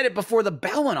was, you said it before the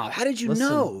bell went off. How did you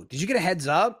know? Did you get a heads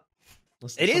up?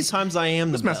 Listen, sometimes I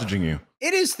am just messaging you.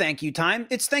 It is thank you time.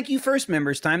 It's thank you first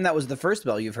members time. That was the first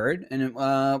bell you've heard, and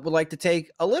would like to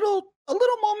take a little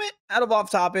moment out of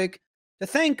Off Topic to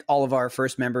thank all of our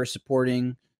first members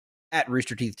supporting at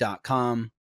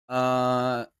roosterteeth.com.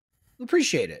 We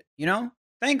appreciate it.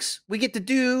 Thanks. We get to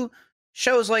do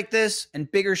shows like this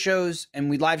and bigger shows,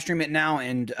 and we live stream it now.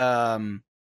 And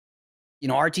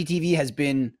RTTV has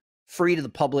been free to the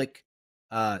public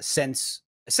since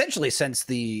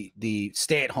the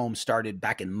stay-at-home started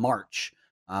back in March,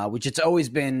 which it's always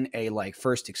been a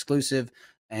first exclusive,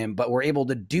 but we're able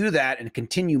to do that and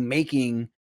continue making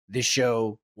this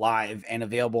show live and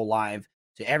available live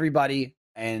to everybody,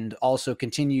 and also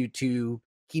continue to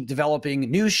keep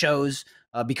developing new shows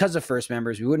because of first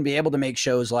members. We wouldn't be able to make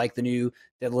shows like the new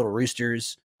Dead Little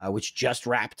Roosters, which just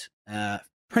wrapped.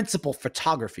 Principal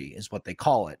photography is what they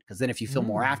call it, because then if you film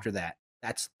more after that,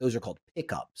 those are called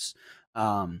pickups.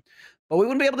 But we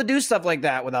wouldn't be able to do stuff like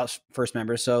that without first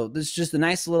members. So this is just a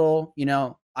nice little,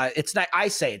 it's not, I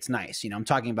say it's nice, I'm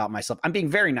talking about myself. I'm being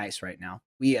very nice right now.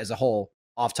 We as a whole,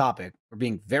 Off Topic, we're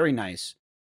being very nice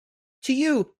to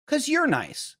you because you're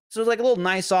nice. So it's like a little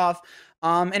nice off.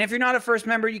 And if you're not a first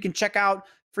member, you can check out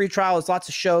free trial. There's lots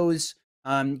of shows.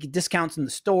 You get discounts in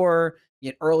the store,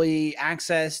 you get early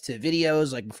access to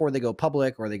videos like before they go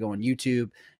public or they go on YouTube.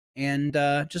 And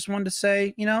just wanted to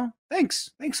say,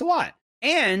 thanks a lot.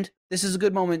 And this is a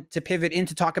good moment to pivot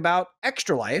into talk about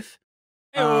Extra Life,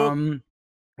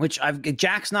 which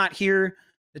Jack's not here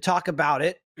to talk about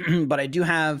it, but I do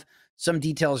have some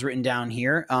details written down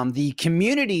here. The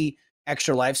community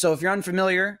Extra Life. So if you're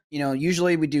unfamiliar,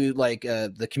 usually we do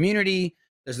the community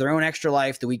does their own Extra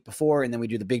Life the week before, and then we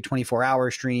do the big 24-hour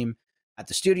stream at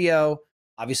the studio.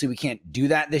 Obviously, we can't do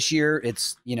that this year.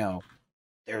 It's,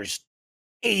 there's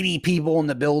 80 people in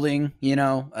the building,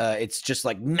 it's just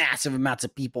like massive amounts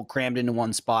of people crammed into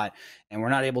one spot, and we're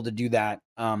not able to do that.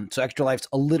 So Extra Life's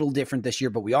a little different this year,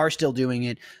 but we are still doing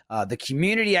it. The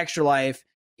community Extra Life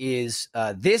is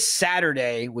this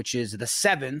Saturday, which is the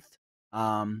 7th,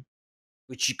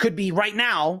 which could be right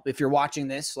now if you're watching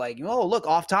this, oh, look,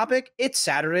 Off Topic, it's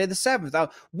Saturday the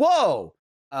 7th. Whoa!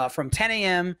 From 10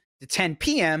 a.m. to 10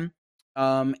 p.m.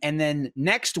 And then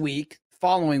next week,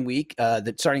 following week,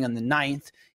 starting on the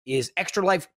 9th, is Extra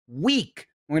Life Week.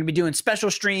 We're going to be doing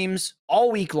special streams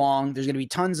all week long. There's going to be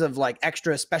tons of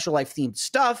extra Special Life themed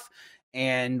stuff,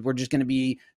 and we're just going to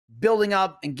be building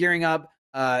up and gearing up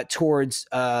towards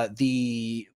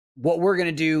what we're going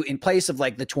to do in place of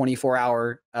the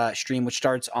 24-hour stream, which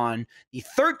starts on the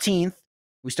 13th.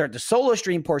 We start the solo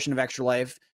stream portion of Extra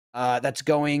Life. That's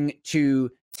going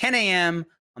to 10 a.m.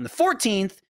 on the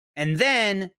 14th. And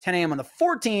then 10 a.m. on the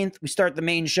 14th, we start the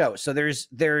main show. So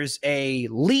there's a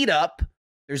lead up.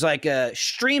 there's like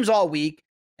streams all week,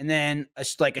 and then a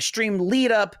stream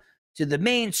lead up to the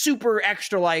main super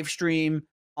extra life stream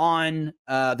on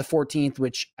the 14th,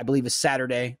 which I believe is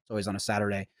Saturday. It's always on a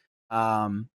Saturday.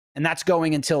 And that's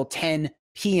going until 10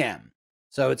 p.m.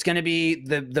 So it's going to be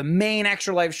the main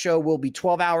extra life show will be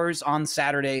 12 hours on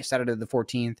Saturday the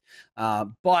 14th.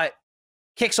 But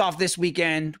kicks off this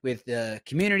weekend with the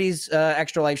community's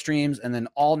extra life streams, and then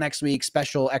all next week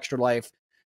special extra life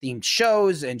themed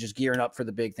shows, and just gearing up for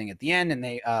the big thing at the end. And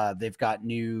they've got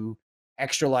new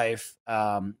extra life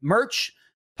merch,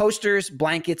 posters,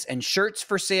 blankets, and shirts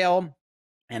for sale,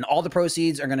 and all the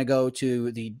proceeds are going to go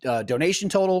to the donation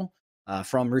total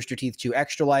from Rooster Teeth to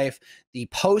Extra Life. The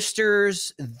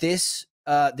posters,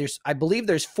 I believe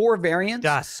there's 4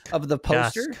 variants of the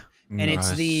poster. And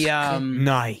it's the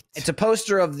night. It's a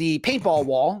poster of the paintball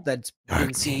wall that's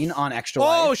been seen on Extra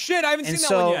Life. Oh shit, I haven't seen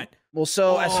that one yet. Well,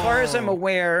 so as far as I'm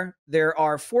aware, there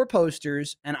are 4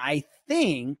 posters, and I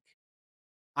think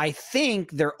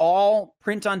they're all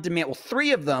print on demand. Well,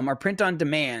 3 of them are print on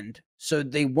demand, so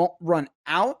they won't run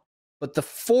out. But the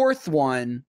 4th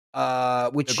one,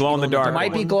 which glow in the dark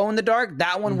might be glow in the dark,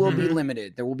 that one will be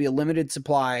limited. There will be a limited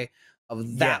supply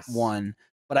of that one.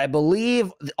 But I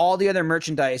believe all the other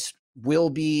merchandise will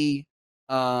be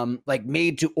like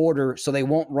made to order, so they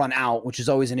won't run out, which is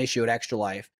always an issue at Extra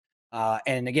Life.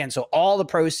 And again, so all the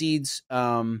proceeds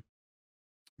that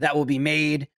will be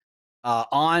made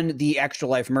on the Extra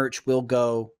Life merch will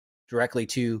go directly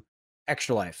to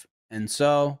Extra Life. And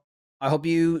so I hope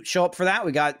you show up for that.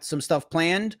 We got some stuff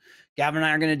planned. Gavin and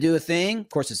I are going to do a thing. Of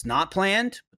course, it's not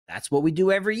planned, but that's what we do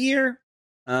every year.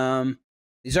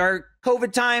 These are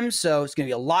COVID times, so it's going to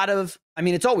be a lot of, I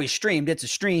mean, it's always streamed. It's a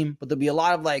stream, but there'll be a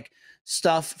lot of like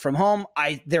stuff from home.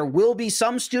 There will be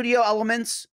some studio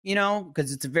elements, you know,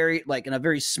 because it's a very, like in a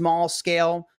very small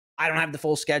scale. I don't have the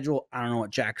full schedule. I don't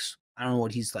know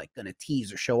what he's like going to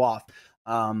tease or show off.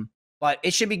 But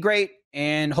it should be great.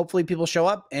 And hopefully people show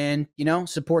up and, you know,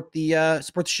 support the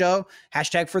show.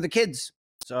 # for the kids.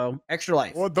 So Extra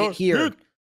Life, get here.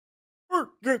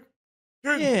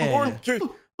 Yeah.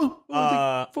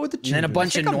 For the and then a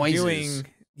bunch of noises.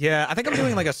 I think I'm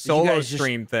doing like a solo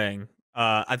stream thing.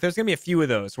 There's gonna be a few of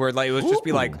those where like it would just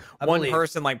be like one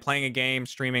person like playing a game,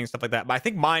 streaming, stuff like that. But I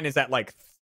think mine is at like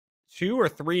 2 or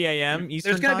 3 a.m.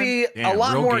 Eastern There's gonna time. be a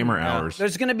lot more gamer hours.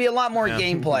 There's gonna be a lot more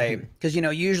gameplay because you know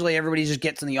usually everybody just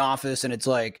gets in the office and it's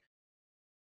like,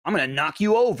 I'm gonna knock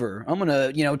you over. I'm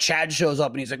gonna, you know, Chad shows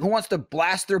up and he's like, who wants to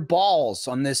blast their balls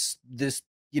on this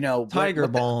you know, Tiger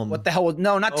Balm. What the hell?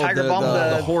 No, not Tiger Balm.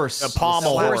 The horse. The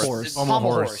pommel horse. The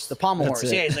pommel horse. The pommel horse.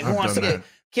 Yeah, he's like, who wants to get?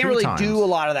 Can't really do a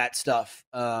lot of that stuff.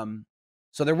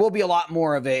 So there will be a lot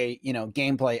more of a, you know,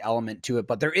 gameplay element to it,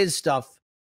 but there is stuff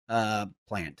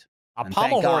planned. A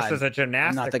pommel horse is a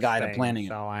gymnastics. I'm not the guy thing, planning it.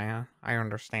 So I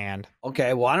understand.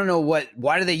 Okay, well I don't know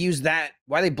why do they use that?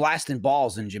 Why are they blasting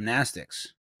balls in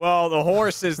gymnastics? Well, the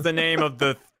horse is the name of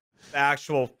the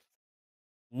actual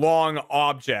long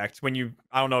object. I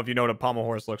don't know if you know what a pommel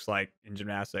horse looks like in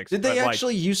gymnastics. Did they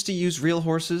actually used to use real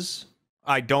horses?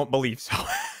 I don't believe so.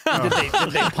 Did they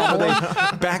pummel them?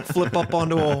 Backflip up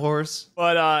onto a horse?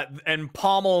 But and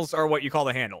pommels are what you call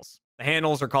the handles. The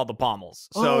handles are called the pommels.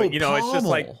 So you know, it's just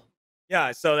like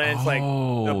so then it's like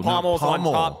the pommels on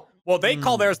top. Well, they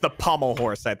call theirs the pommel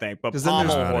horse, I think, but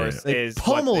pommel horse is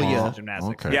pummel you in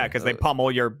gymnastics. Okay. Yeah, because they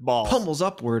pummel your balls. Pummels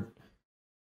upward.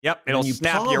 Yep, it'll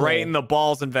snap you right in the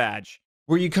balls and vag.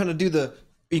 Where you kind of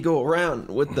you go around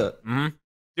with the.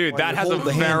 Dude, that has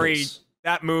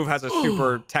that move has a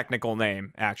super technical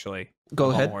name, actually.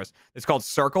 Go ahead. Horse. It's called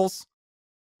circles.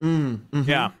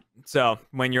 Yeah. So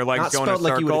when your legs go in a circle,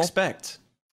 like you would expect.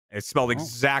 It's spelled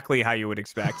exactly how you would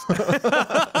expect.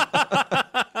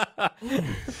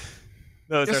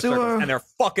 Those are circles, and they're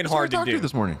fucking hard to do.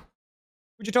 This morning.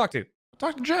 Who'd you talk to? I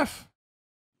talked to Jeff.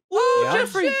 Oh,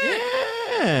 Jeffrey.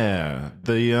 Yeah.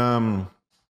 The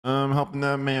helping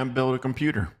that man build a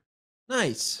computer.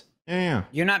 Nice. Yeah.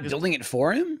 You're not building it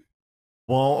for him?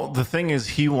 Well, the thing is,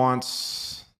 he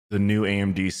wants the new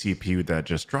AMD CPU that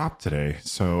just dropped today.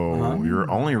 So you're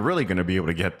only really going to be able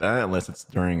to get that unless it's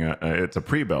during it's a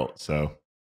pre-built. So,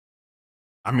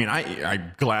 I mean, I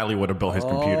gladly would have built his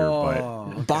computer,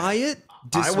 but buy it,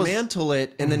 dismantle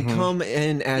it, and then come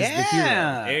in as the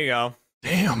hero. There you go.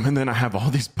 Damn, and then I have all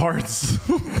these parts.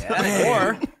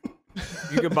 Or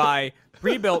you could buy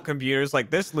pre-built computers like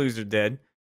this loser did.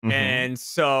 And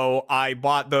so I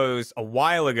bought those a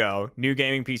while ago, new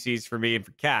gaming PCs for me and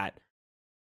for Kat,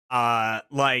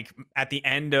 like at the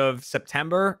end of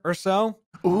September or so.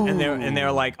 Ooh. And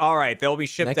they're like, all right, they'll be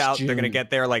shipped out. June. They're going to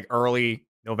get there like early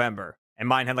November. And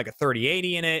mine had like a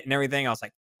 3080 in it and everything. I was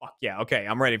like, fuck yeah, okay,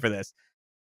 I'm ready for this.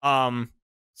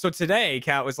 So today,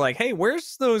 Kat was like, "Hey,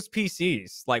 where's those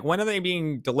PCs? Like, when are they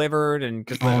being delivered?" And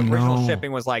because the original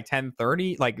shipping was like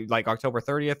 10/30, like October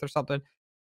 30th or something.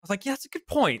 I was like, "Yeah, that's a good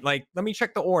point. Like, let me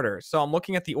check the order." So I'm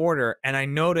looking at the order, and I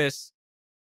notice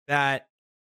that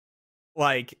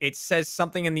like it says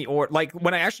something in the order. Like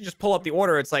when I actually just pull up the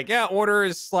order, it's like, "Yeah, order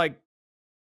is like,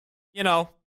 you know,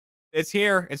 it's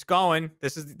here, it's going.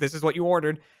 This is what you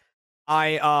ordered."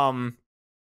 I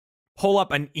pull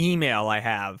up an email I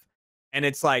have, and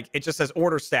it's like it just says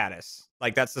order status.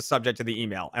 Like that's the subject of the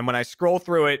email. And when I scroll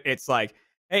through it, it's like,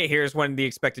 hey, here's when the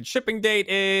expected shipping date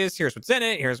is, here's what's in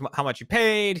it, here's how much you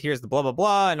paid, here's the blah blah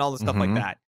blah, and all the stuff like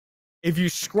that. If you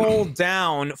scroll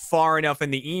down far enough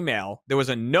in the email, there was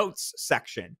a notes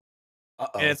section.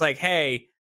 And it's like, hey,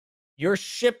 you're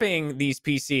shipping these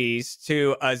PCs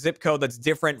to a zip code that's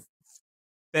different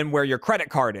than where your credit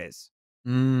card is.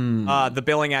 The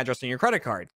billing address on your credit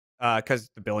card. Because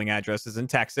the billing address is in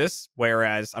Texas,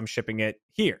 whereas I'm shipping it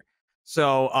here.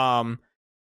 So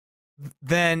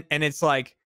then, and it's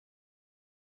like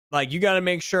you got to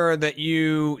make sure that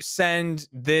you send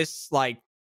this like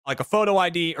a photo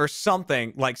ID or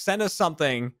something. Like send us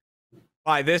something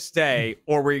by this day,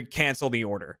 or we cancel the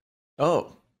order.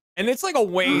 Oh, and it's like a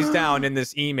ways down in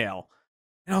this email,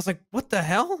 and I was like, what the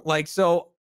hell? Like, so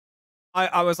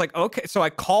I was like, okay. So I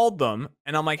called them,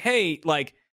 and I'm like, hey,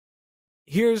 like.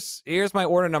 Here's my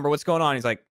order number. What's going on? He's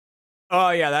like,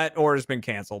 oh yeah, that order's been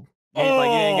canceled. Like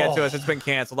you didn't get to us. It's been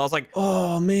canceled. I was like,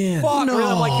 oh man, fuck. No.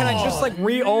 I'm like, can I just like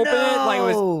reopen it? Like it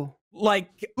was like,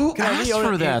 who asked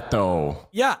for that though?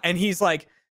 Yeah, and he's like,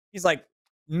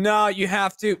 no, you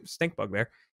have to. Stink bug there.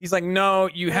 He's like, no,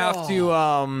 you have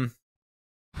to.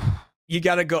 You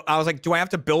gotta go. I was like, do I have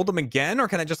to build them again, or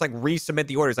can I just like resubmit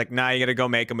the order? He's like, nah, you gotta go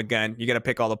make them again. You gotta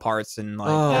pick all the parts and like.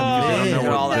 I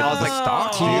was like,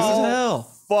 stop, hell.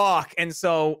 Fuck. And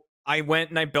so I went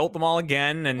and I built them all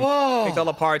again and picked all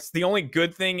the parts. The only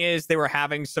good thing is they were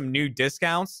having some new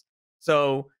discounts.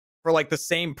 So for like the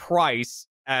same price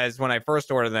as when I first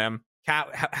ordered them,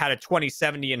 Kat had a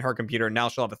 2070 in her computer, and now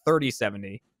she'll have a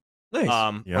 3070. Nice.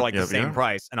 For like the same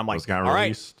price. And I'm like, all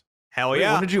right, hell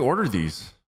yeah. When did you order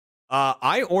these?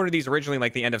 I ordered these originally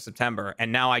like the end of September,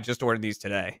 and now I just ordered these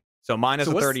today. So mine is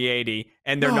a 3080,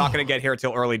 and they're not going to get here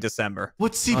till early December.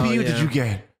 What CPU did you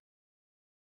get?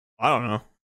 I don't know.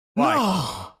 Why?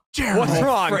 No, Jeremy. What's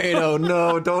wrong? Alfredo,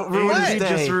 no, don't ruin They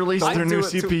just released their new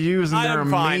CPUs, and they're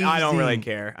fine. amazing. I don't really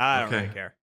care. I don't really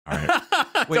care. All right.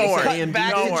 Don't worry.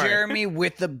 Back to Jeremy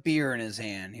with the beer in his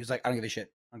hand. He was like, I don't give a shit.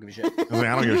 I don't give a shit. I was like,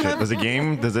 I don't give a shit. Does it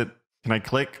game? Does it? Can I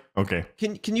click? Okay.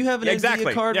 Can you have an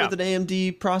NVIDIA card with an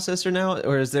AMD processor now,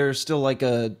 or is there still like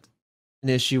an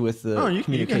issue with the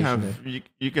communication?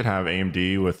 You could have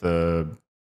AMD with a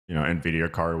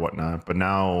NVIDIA card or whatnot, but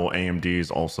now AMD is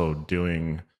also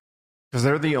doing, because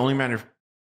they're the only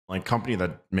company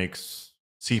that makes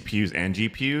CPUs and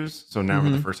GPUs. So now for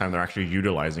the first time they're actually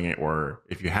utilizing it, or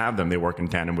if you have them, they work in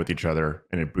tandem with each other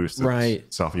and it boosts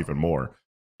itself even more.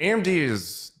 AMD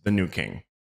is the new king.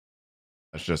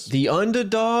 That's just the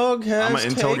underdog has I'm an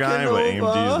Intel guy, over.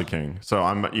 but AMD is the king. So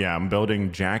I'm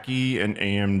building Jackie an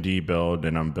AMD build,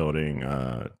 and I'm building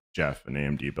Jeff an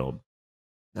AMD build.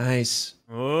 Nice.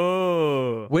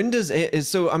 Oh. When does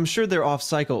so I'm sure they're off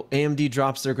cycle. AMD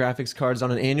drops their graphics cards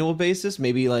on an annual basis,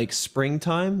 maybe like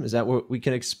springtime. Is that what we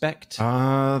can expect?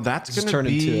 That's going to turn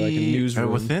into like a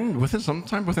newsroom. Within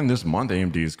sometime within this month.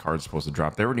 AMD's card's supposed to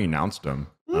drop. They already announced them.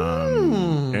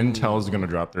 Intel is going to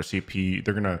drop their CPU.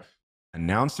 They're going to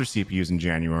announce their CPUs in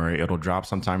January. It'll drop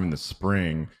sometime in the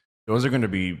spring. Those are going to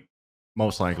be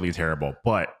most likely terrible,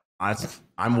 but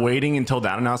I'm waiting until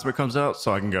that announcement comes out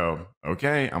so I can go,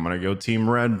 okay, I'm going to go Team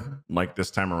Red like this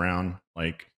time around,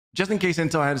 like just in case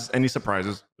Intel has any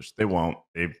surprises, which they won't.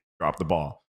 They've dropped the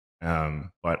ball.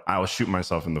 But I will shoot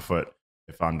myself in the foot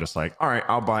if I'm just like, all right,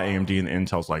 I'll buy AMD, and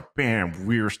Intel's like, bam,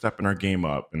 we're stepping our game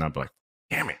up. And I'll be like,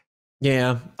 damn it.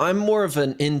 Yeah, I'm more of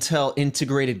an Intel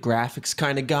integrated graphics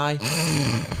kind of guy.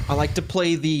 I like to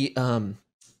play the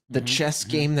chess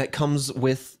game that comes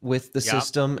with the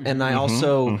system, and I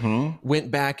also went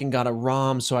back and got a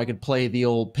ROM so I could play the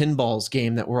old pinballs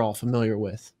game that we're all familiar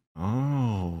with.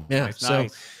 Oh, yeah. Nice, so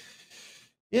nice.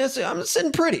 yeah, so I'm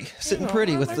sitting pretty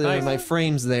with my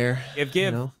frames there.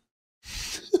 Give.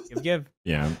 Give.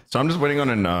 Yeah. So I'm just waiting on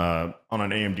an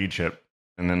AMD chip.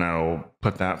 And then I'll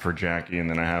put that for Jackie, and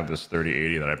then I have this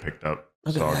 3080 that I picked up.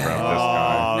 So I'll grab this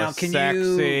guy. Now, can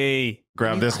you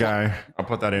grab this guy? I'll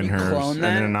put that in hers, and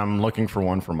then I'm looking for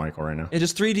one for Michael right now. Yeah,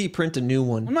 just 3D print a new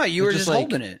one. Well, no, you were just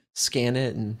holding it. Scan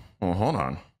it and. Well, hold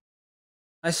on.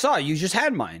 I saw you just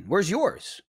had mine. Where's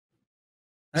yours?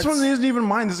 This one isn't even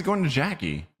mine. This is going to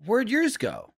Jackie. Where'd yours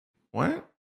go? What?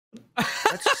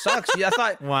 That sucks. I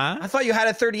thought you had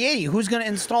a 3080. Who's going to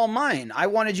install mine? I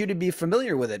wanted you to be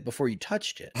familiar with it before you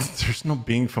touched it. There's no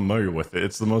being familiar with it.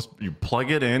 It's the most. You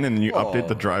plug it in and then you update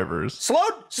the drivers.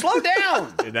 Slow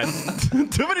down. Dude, that's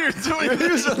too many.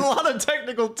 You're using a lot of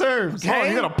technical terms. Okay. Oh,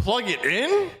 you gotta plug it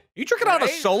in. You drinking out a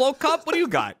Solo cup? What do you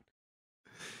got?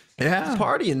 Yeah,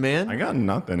 partying, man. I got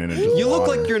nothing in it. You look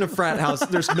like you're in a frat house.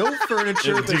 There's no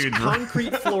furniture. There's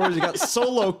concrete floors. You got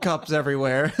Solo cups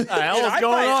everywhere. What the hell is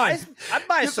going on? I'd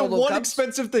buy Solo the one cups.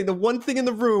 Expensive thing. The one thing in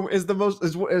the room is the most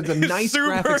is a nice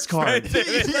graphics card.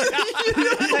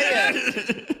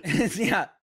 Yeah.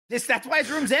 That's why his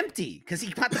room's empty, because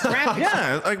he bought the graphics.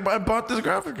 Yeah, I bought this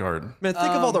graphic card. Man,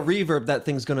 think of all the reverb that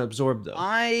thing's gonna absorb, though.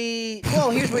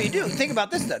 Well, here's what you do. Think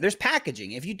about this, though. There's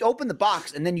packaging. If you open the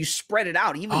box and then you spread it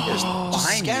out, even just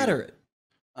behind scatter it.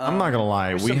 I'm not gonna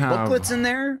lie. We have booklets in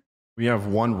there. We have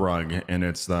one rug, and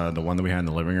it's the one that we had in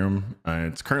the living room.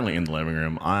 It's currently in the living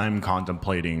room. I'm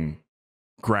contemplating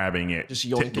grabbing it, just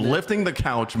lifting the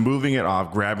couch, moving it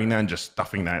off, grabbing that, and just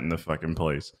stuffing that in the fucking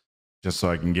place, just so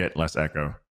I can get less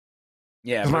echo.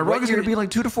 Yeah, because my rug is going to be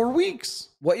like 2 to 4 weeks.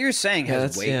 What you're saying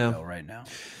has weight though right now.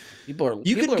 People are.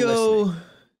 You can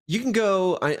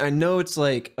go. I know it's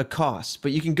like a cost,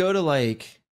 but you can go to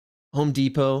like Home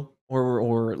Depot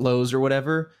or Lowe's or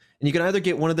whatever, and you can either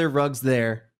get one of their rugs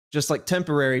there, just like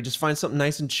temporary, just find something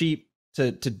nice and cheap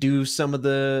to do some of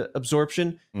the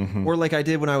absorption, or like I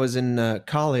did when I was in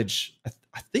college.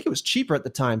 I think it was cheaper at the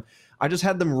time. I just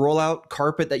had them roll out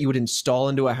carpet that you would install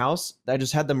into a house. I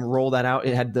just had them roll that out.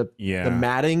 It had the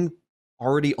matting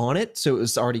already on it, so it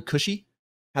was already cushy.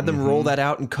 Had them roll that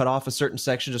out and cut off a certain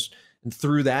section, and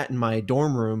threw that in my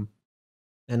dorm room,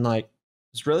 and like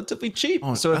it's relatively cheap.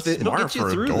 So if it'll get you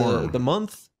through the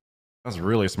month. That's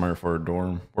really smart for a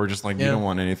dorm. Or just like you don't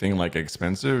want anything like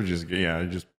expensive. Just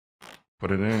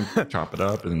put it in, chop it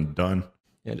up, and done.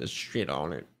 Yeah, just shit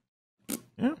on it.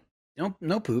 Yeah.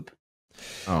 No poop.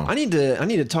 Oh. I need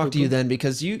to talk to you then,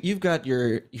 because you've got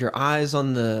your eyes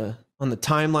on the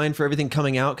timeline for everything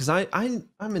coming out, because I'm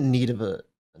in need of an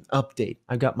update.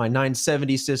 I've got my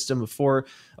 970 system, a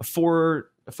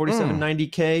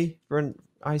 4790K for an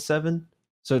i7.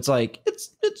 So it's like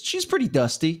she's pretty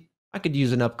dusty. I could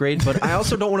use an upgrade, but I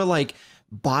also don't want to like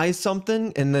buy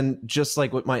something and then just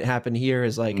like what might happen here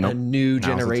is like a new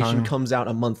generation comes out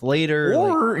a month later.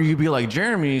 Or you'd be like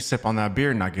Jeremy, sip on that beer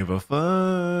and not give a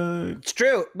fuck. It's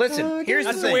true. Listen, here's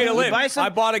that's the thing. way to live. I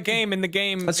bought a game and the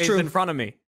game is in front of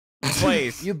me.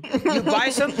 Plays. You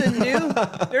buy something new,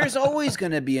 there's always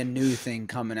gonna be a new thing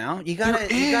coming out. You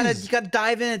gotta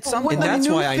dive in at some point. And that's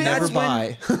why I never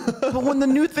buy. But when the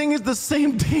new thing is the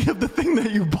same date of the thing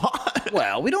that you bought.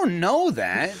 Well, we don't know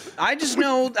that. I just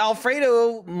know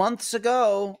Alfredo months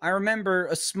ago. I remember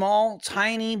a small,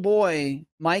 tiny boy,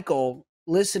 Michael,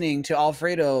 listening to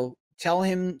Alfredo tell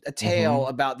him a tale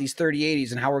about these 3080s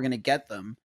and how we're gonna get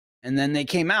them, and then they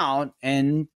came out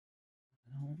and.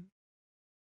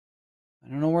 I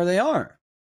don't know where they are.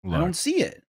 Look, I don't see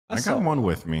it. I got one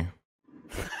with me.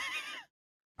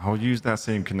 I'll use that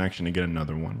same connection to get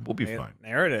another one. We'll be fine.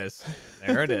 There it is.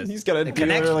 There it is. He's got a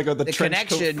connection. Like the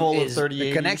connection full of 3080s.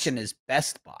 The connection is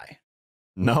Best Buy.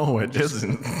 No, it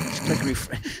isn't. Click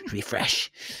refresh.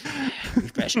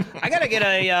 Refresh. I gotta get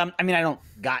a. I mean, I don't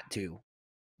got to,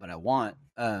 but I want.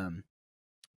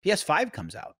 PS5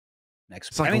 comes out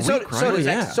next week. I mean, so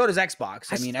does Xbox.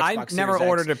 I mean, Xbox I never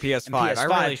ordered a PS5. I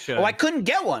really should. Oh, I couldn't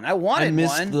get one. I wanted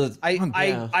one.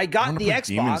 I got the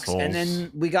Xbox, and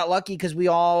then we got lucky because we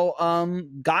all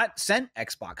got sent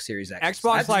Xbox Series X.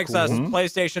 Xbox likes us.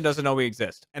 PlayStation doesn't know we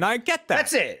exist, and I get that.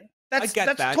 That's it. That's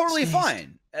totally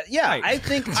fine. Yeah, right. I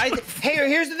think. Hey,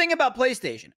 here's the thing about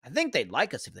PlayStation. I think they'd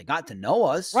like us if they got to know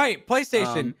us. Right,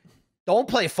 PlayStation. Don't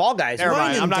play Fall Guys. Never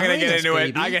mind. I'm not going to get into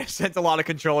it. I get sent a lot of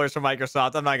controllers from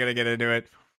Microsoft. I'm not going to get into it.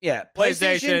 Yeah,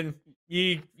 PlayStation.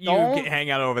 You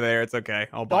hang out over there. It's okay.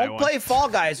 I'll buy one. Don't play Fall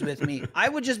Guys with me. I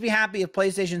would just be happy if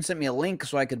PlayStation sent me a link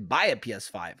so I could buy a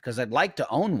PS5 because I'd like to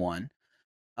own one.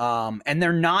 And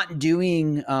they're not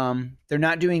doing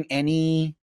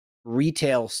any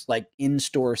retail like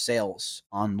in-store sales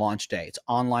on launch day. It's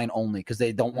online only because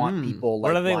they don't want people.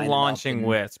 What are they launching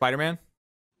with? Spider-Man?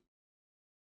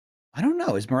 I don't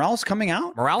know. Is Morales coming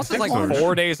out? Morales is like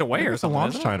 4 days away or something. It's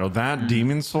a launch title. That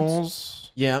Demon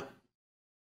Souls. Yeah.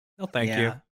 No, thank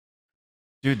you.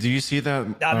 Dude, do you see that?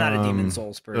 I'm not a Demon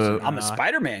Souls person. I'm a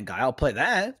Spider-Man guy. I'll play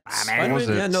that. Spider-Man.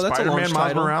 Yeah, no, that's Spider-Man a launch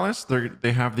title. Morales.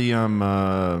 They have the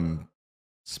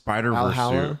Spider-Verse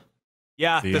suit.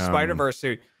 Yeah, the Spider-Verse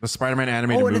suit. The Spider-Man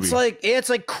animated movie. And it's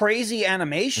like crazy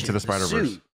animation. Into the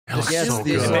Spider-Verse. It looks so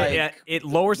good. It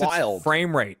lowers its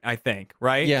frame rate, I think,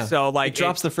 right? Yeah. So like it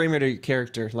drops the frame rate of your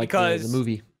character, like the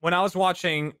movie. when I was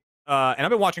watching, and I've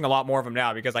been watching a lot more of them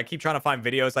now because I keep trying to find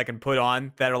videos I can put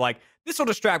on that are like, this will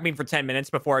distract me for 10 minutes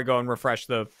before I go and refresh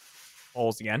the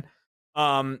polls again.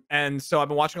 And so I've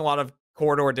been watching a lot of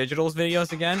Corridor Digital's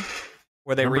videos again,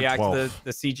 where they react to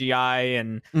the CGI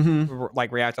and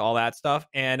like react to all that stuff.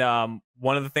 And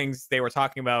one of the things they were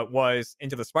talking about was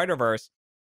Into the Spider-Verse.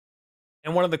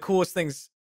 And one of the coolest things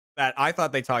that I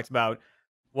thought they talked about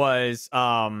was,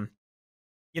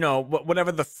 you know,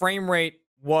 whatever the frame rate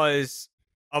was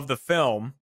of the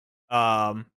film,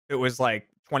 it was like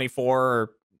 24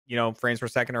 or, you know, frames per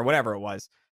second or whatever it was.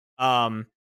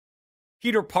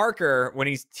 Peter Parker, when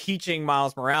he's teaching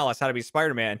Miles Morales how to be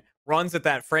Spider-Man, runs at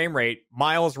that frame rate.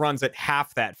 Miles runs at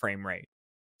half that frame rate.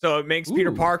 So it makes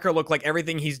Peter Parker look like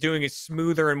everything he's doing is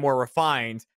smoother and more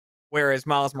refined, whereas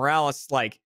Miles Morales,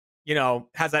 like, you know,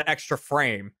 has that extra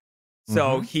frame.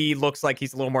 So he looks like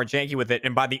he's a little more janky with it.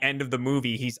 And by the end of the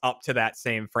movie, he's up to that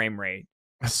same frame rate.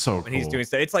 That's so cool. When he's doing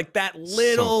stuff. It's like that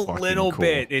little cool.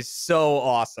 bit is so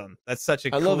awesome. That's such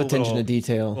a cool love attention to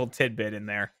detail. Little tidbit in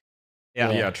there.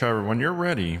 Yeah, Trevor, when you're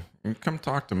ready, come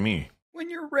talk to me. When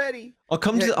you're ready. I'll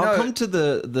come to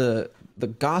the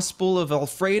Gospel of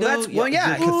Alfredo. Well, the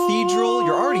cathedral.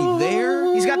 You're already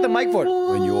there. He's got the mic for it.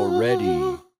 When you're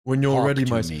ready. When you're ready,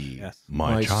 my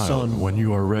my child, son. When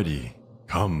you are ready,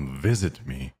 come visit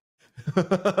me.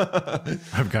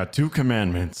 I've got 2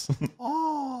 commandments.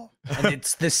 And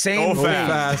it's the same Go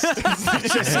fast.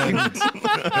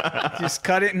 Just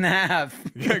cut it in half.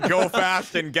 Go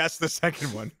fast and guess the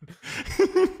second one.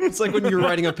 It's like when you're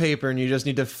writing a paper and you just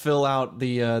need to fill out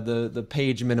the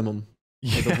page minimum,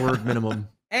 or the word minimum.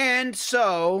 And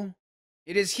so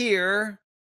it is here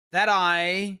that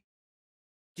I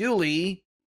duly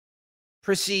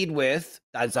proceed with,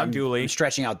 as I'm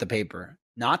stretching out the paper.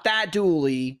 Not that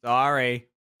duly. Sorry.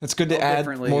 That's good to add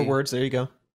more words. There you go.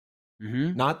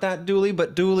 Not that duly,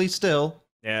 but duly still.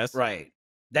 Yes. Right.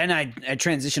 Then I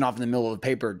transition off in the middle of the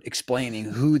paper explaining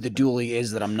who the duly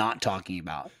is that I'm not talking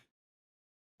about.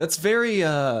 That's very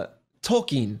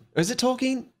Tolkien. Is it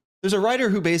Tolkien? There's a writer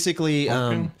who basically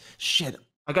shit,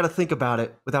 I got to think about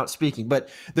it without speaking, but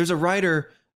there's a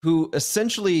writer who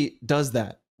essentially does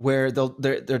that, where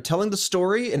they're telling the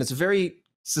story and it's a very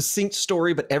succinct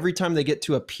story, but every time they get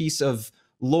to a piece of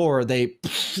lore, they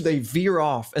veer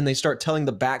off and they start telling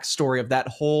the backstory of that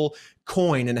whole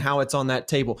coin and how it's on that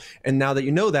table. And now that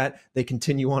you know that, they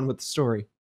continue on with the story.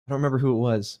 I don't remember who it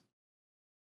was.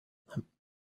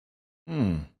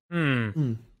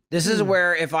 This is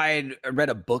where if I had read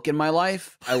a book in my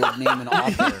life, I would name an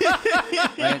author.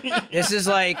 Right? This is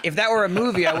like, if that were a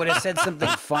movie, I would have said something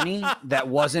funny that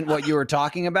wasn't what you were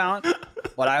talking about,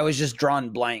 but I was just drawing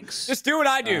blanks. Just do what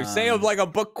I do. Say like a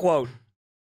book quote.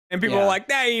 And people are like,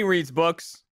 nah, he reads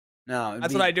books. No,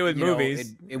 that's what I do with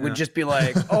movies. It would just be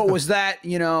like, oh, was that,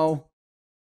 you know,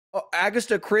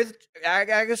 Agatha Christie?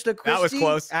 That was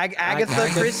close. Agatha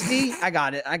Christie? I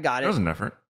got it. That was an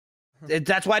effort.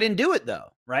 That's why I didn't do it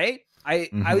though, right? I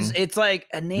was. It's like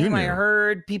a name I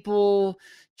heard. People.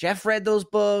 Jeff read those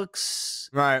books.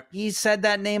 Right. He said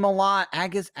that name a lot.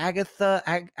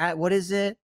 Agatha. What is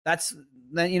it? That's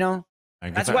you know.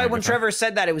 That's why when Trevor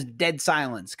said that, it was dead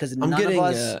silence because none of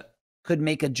us could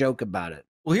make a joke about it.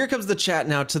 Well, here comes the chat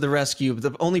now to the rescue.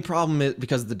 The only problem is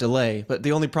because of the delay, but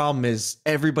the only problem is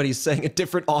everybody's saying a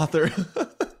different author.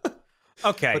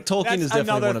 Okay. But Tolkien is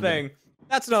definitely one of them.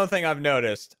 That's another thing I've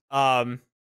noticed.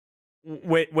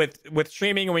 With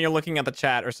streaming, when you're looking at the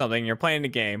chat or something, you're playing the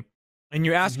game and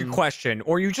you ask a question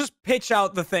or you just pitch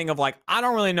out the thing of like, I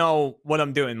don't really know what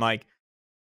I'm doing. Like,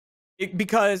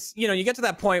 because, you know, you get to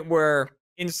that point where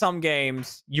in some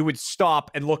games you would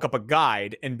stop and look up a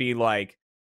guide and be like,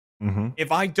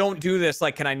 if I don't do this,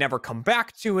 like, can I never come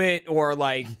back to it? Or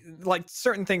like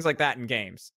certain things like that in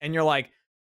games. And you're like,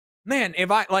 man,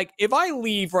 if I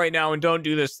leave right now and don't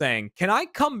do this thing, can I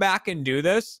come back and do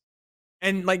this?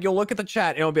 And like, you'll look at the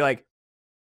chat and it'll be like,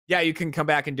 yeah, you can come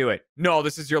back and do it. No,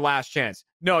 this is your last chance.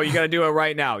 No, you got to do it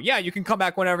right now. Yeah, you can come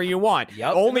back whenever you want.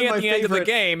 Yep. Only at the end of the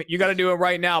game, you got to do it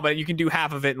right now, but you can do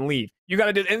half of it and leave. You got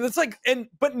to do, and it's like,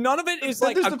 but none of it is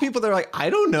like. There's the people that are like, I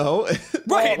don't know.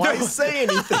 Right? Why say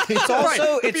anything? It's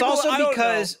also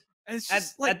because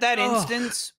at that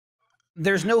instance,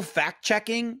 there's no fact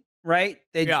checking, right?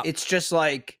 It's just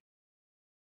like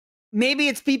maybe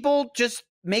it's people just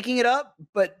making it up,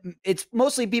 but it's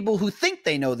mostly people who think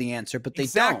they know the answer, but they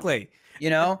don't. You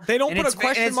know, they don't put a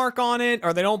question mark on it,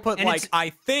 or they don't put like,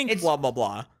 I think blah blah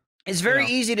blah. It's very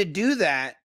easy to do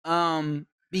that,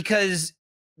 because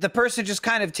the person just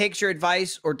kind of takes your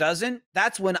advice or doesn't.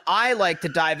 That's when I like to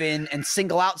dive in and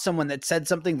single out someone that said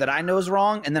something that I know is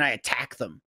wrong, and then I attack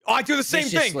them. Oh, I do the same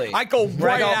viciously. thing. I go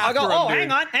right after I go, oh, him,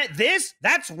 hang on.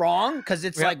 That's wrong. Because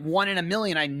it's like 1 in a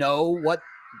million. I know what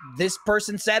this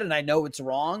person said and I know it's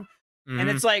wrong. And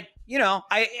it's like, you know,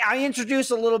 I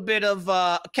introduce a little bit of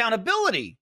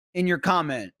accountability in your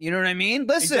comment. You know what I mean?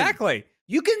 Listen. Exactly.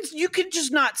 You can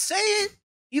just not say it.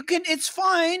 It's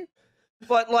fine.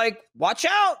 But like, watch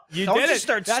out! Don't just it.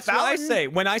 start That's spouting. what I say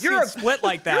when I see it split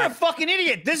like that. You're a fucking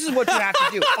idiot. This is what you have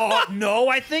to do. Oh no,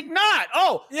 I think not.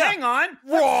 Oh, hang on.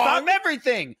 Stop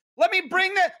everything. Let me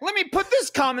put this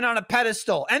comment on a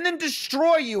pedestal and then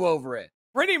destroy you over it.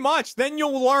 Pretty much. Then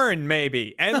you'll learn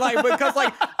maybe. And like because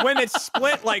like when it's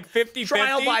split like 50-50.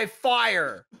 Trial by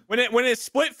fire. When it's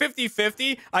split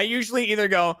 50-50, I usually either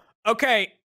go,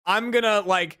 okay, I'm gonna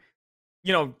like,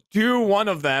 you know, do one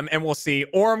of them and we'll see,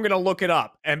 or I'm gonna look it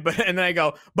up. And then I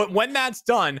go, but when that's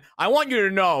done, I want you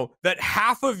to know that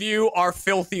half of you are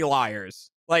filthy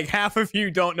liars. Like half of you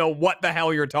don't know what the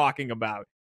hell you're talking about.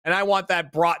 And I want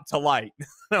that brought to light.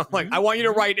 I'm like, I want you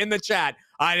to write in the chat,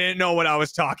 I didn't know what I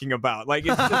was talking about. Like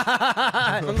it's just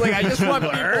I'm like, I just want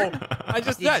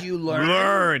people Did you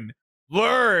learn?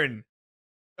 Learn.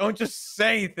 Don't just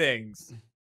say things.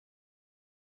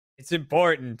 It's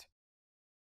important.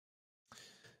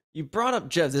 You brought up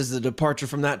Jeff. This is a departure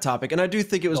from that topic, and I do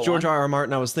think it was George R.R.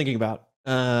 Martin I was thinking about.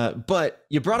 But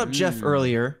you brought up Jeff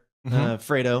earlier,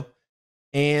 Fredo,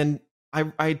 and I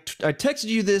texted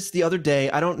you this the other day.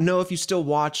 I don't know if you still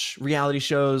watch reality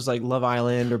shows like Love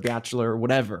Island or Bachelor or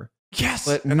whatever. Yes,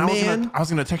 but and man, I was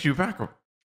gonna text you back.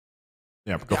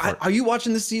 Yeah, go for it. Are you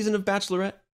watching this season of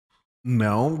Bachelorette?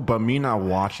 No, but me not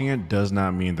watching it does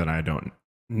not mean that I don't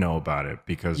know about it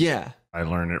because I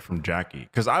learned it from Jackie.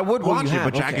 Because I would watch it,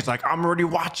 but Jackie's like, I'm already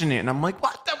watching it, and I'm like,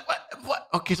 what?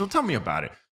 Okay, so tell me about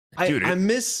it. Dude, I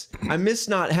miss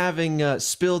not having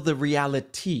spilled the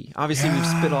reality. Obviously, we've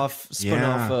spun off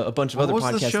a bunch of other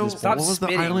podcasts. What was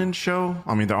the island show?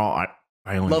 I mean, they're all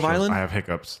island Love shows. Island? I have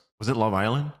hiccups. Was it Love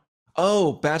Island?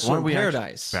 Oh, Bachelor in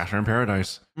Paradise. Bachelor in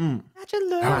Paradise. Bachelor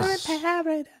in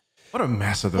Paradise. What a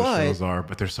mess of those shows are,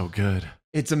 but they're so good.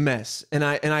 It's a mess, and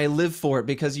I live for it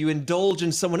because you indulge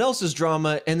in someone else's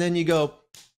drama, and then you go,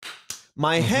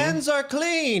 my hands are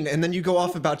clean, and then you go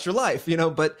off about your life, you know.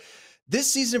 But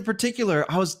this season in particular,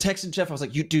 I was texting Jeff. I was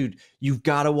like, you've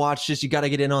got to watch this. You got to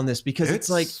get in on this because it's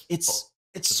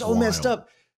so wild. messed up.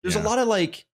 There's a lot of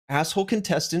like asshole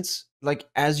contestants, like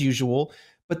as usual.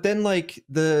 But then like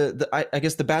I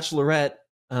guess the Bachelorette,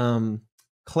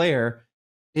 Claire,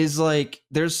 is like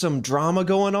there's some drama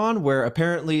going on where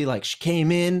apparently like she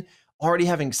came in already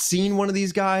having seen one of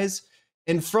these guys,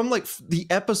 and from like the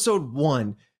episode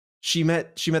 1, she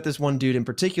met this one dude in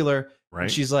particular. Right.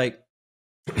 And she's like,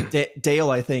 Dale,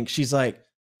 I think. She's like,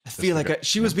 I feel like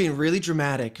she was being really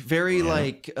dramatic, very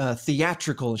like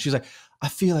theatrical. And she's like, I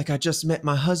feel like I just met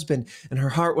my husband, and her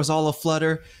heart was all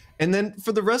aflutter. And then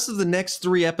for the rest of the next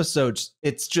 3 episodes,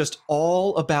 it's just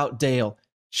all about Dale.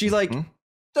 She like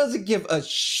doesn't give a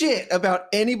shit about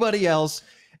anybody else.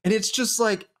 And it's just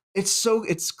like, it's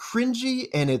cringy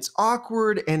and it's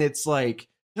awkward and it's like,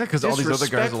 because all these other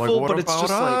guys are like, what about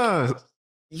us? Like,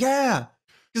 yeah.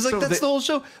 Because like that's the whole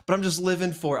show. But I'm just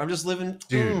living for it. I'm just living.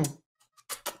 Dude.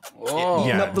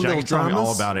 Yeah, Jackie's telling me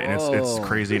all about it, and it's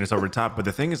crazy and it's over the top. But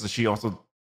the thing is that she also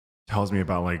tells me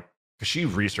about like, because she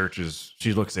researches,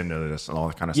 she looks into this and all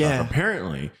that kind of stuff.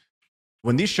 Apparently,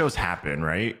 when these shows happen,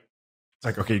 right? It's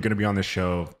like, okay, you're going to be on this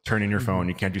show, turn in your phone,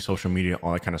 you can't do social media,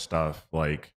 all that kind of stuff.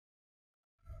 Like,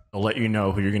 they'll let you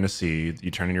know who you're going to see.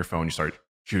 You turn in your phone, you start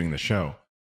shooting the show.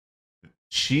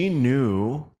 She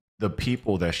knew the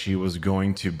people that she was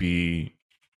going to be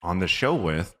on the show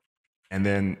with, and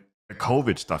then the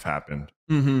COVID stuff happened.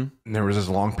 And there was this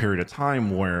long period of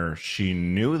time where she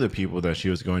knew the people that she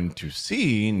was going to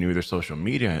see, knew their social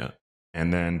media,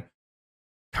 and then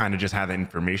kind of just had the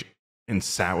information and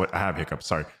sat with, I have hiccups,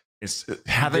 sorry.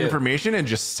 Had the information and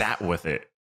just sat with it.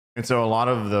 And so a lot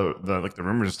of the like the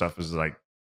rumors and stuff is like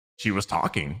she was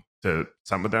talking to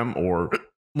some of them, or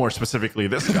more specifically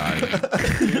this guy.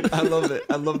 I love it.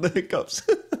 I love the hiccups.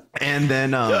 And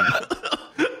then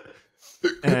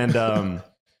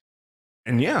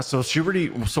and yeah, so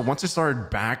once they started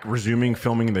back resuming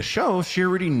filming the show, she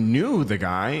already knew the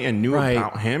guy and knew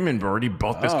about him and already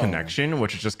built this connection,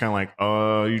 which is just kind of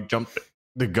like, you jumped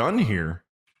the gun here.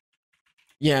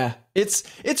 Yeah,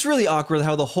 it's really awkward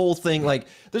how the whole thing, like,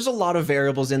 there's a lot of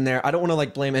variables in there. I don't want to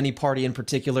like blame any party in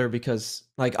particular because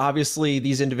like obviously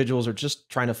these individuals are just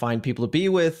trying to find people to be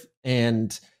with,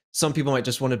 and some people might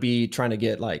just want to be trying to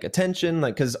get like attention,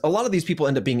 like, because a lot of these people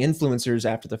end up being influencers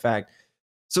after the fact.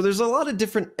 So there's a lot of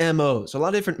different MOs, a lot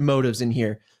of different motives in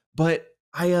here. But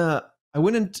I I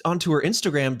went onto her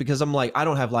Instagram because I'm like, I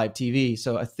don't have live TV,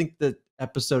 so I think the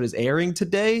episode is airing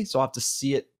today, so I'll have to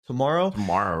see it tomorrow.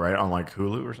 Tomorrow, right? On like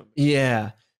Hulu or something.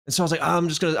 Yeah. And so I was like, I'm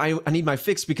just gonna. I need my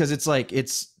fix because it's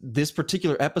this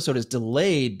particular episode is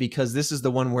delayed because this is the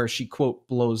one where she quote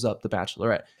blows up the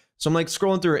Bachelorette. So I'm like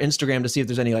scrolling through her Instagram to see if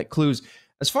there's any like clues.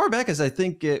 As far back as I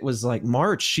think it was like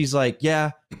March, she's like,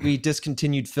 yeah, we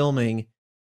discontinued filming,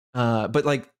 but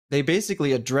like they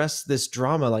basically addressed this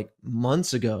drama like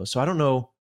months ago. So I don't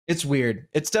know. It's weird.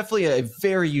 It's definitely a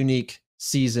very unique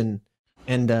season,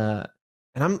 and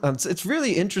it's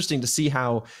really interesting to see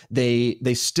how they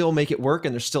still make it work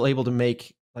and they're still able to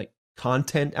make like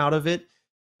content out of it,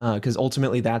 because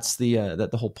ultimately that's the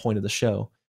whole point of the show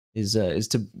is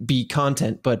to be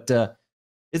content. But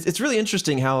it's really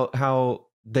interesting how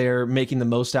they're making the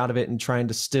most out of it and trying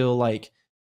to still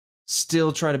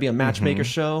try to be a matchmaker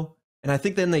show. And I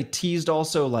think then they teased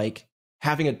also like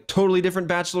having a totally different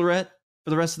Bachelorette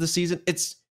for the rest of the season.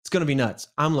 It's going to be nuts.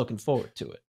 I'm looking forward to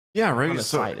it. Yeah, right.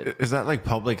 So is that like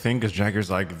public thing? Because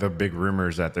Jagger's like the big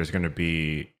rumors that there's going to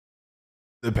be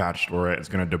the Bachelorette is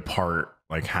going to depart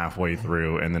like halfway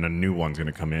through, and then a new one's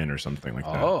going to come in or something like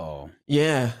that. Oh,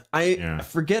 yeah. I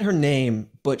forget her name,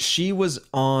 but she was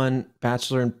on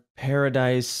Bachelor in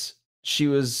Paradise. She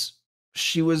was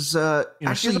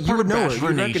actually you would know her. You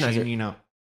would recognize her,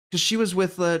 because she was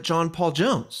with John Paul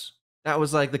Jones. That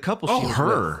was like the couple. She was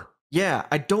with. Yeah,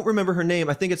 I don't remember her name.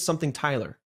 I think it's something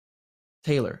Taylor.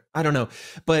 I don't know,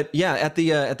 but yeah, at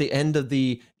the end of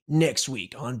the next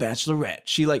week on Bachelorette,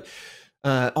 she like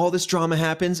all this drama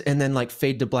happens, and then like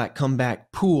fade to black, come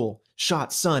back, pool,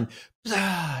 shot, sun.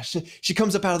 She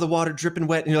comes up out of the water, dripping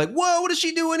wet, and you're like, whoa, what is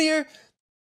she doing here?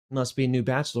 Must be a new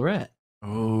Bachelorette.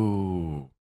 Oh,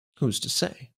 who's to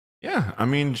say? Yeah, I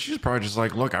mean, she's probably just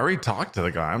like, look, I already talked to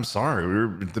the guy. I'm sorry.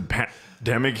 The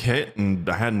pandemic hit, and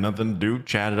I had nothing to do.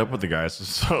 Chatted up with the guys,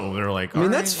 so they're like, I mean,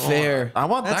 that's fair. I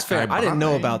want that's that guy. I didn't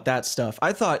know about that stuff.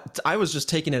 I thought I was just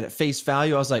taking it at face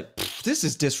value. I was like, this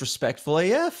is disrespectful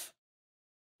AF.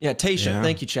 Yeah, Tasha,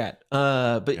 thank you, chat.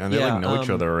 But yeah, they like know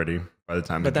each other already by the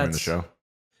time they join the show.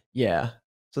 Yeah.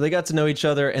 So they got to know each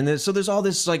other, and so there's all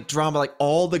this like drama. Like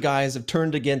all the guys have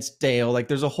turned against Dale. Like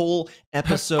there's a whole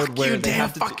episode where they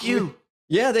have to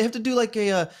Yeah, they have to do like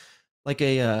a what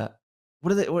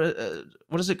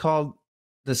is it called?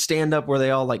 The stand up where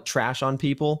they all like trash on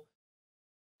people.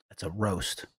 That's a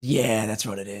roast. Yeah, that's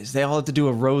what it is. They all have to do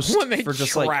a roast when they for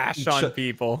just trash on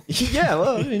people. Yeah,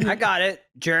 well, I mean, I got it,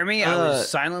 Jeremy. I was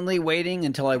silently waiting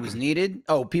until I was needed.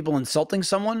 Oh, people insulting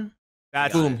someone.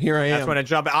 That's boom. Here I am. That's when it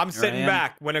jumped. I'm sitting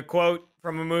back when a quote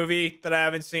from a movie that I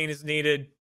haven't seen is needed.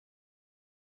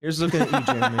 Here's looking at you,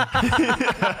 Jeremy.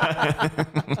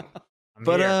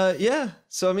 But yeah.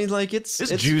 So I mean, like it's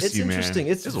juicy, it's interesting.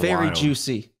 man. It's very wild.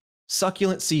 Juicy,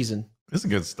 succulent season. This is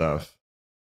good stuff.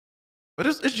 But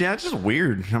it's just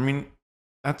weird. I mean,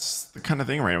 that's the kind of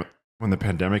thing, right? When the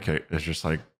pandemic hit, it's just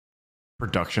like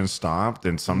production stopped,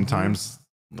 and sometimes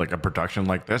like a production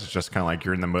like this, it's just kind of like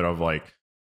you're in the middle of like.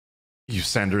 You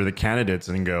send her the candidates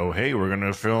and go, hey, we're going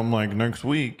to film like next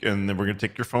week. And then we're going to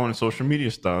take your phone and social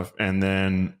media stuff. And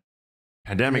then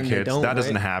pandemic hits. That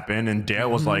doesn't happen. And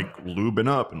Dale was like lubing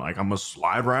up and like, I'm going to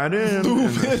slide right in.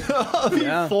 Lubing up.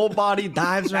 Yeah. Full body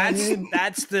dives right in.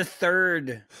 That's the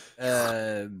third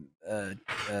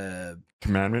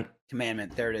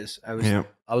commandment. There it is. I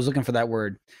was looking for that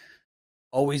word.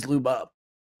 Always lube up.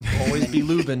 Always be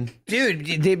lubing.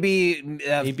 Dude, they'd be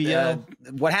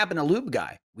what happened to Lube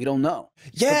Guy? We don't know.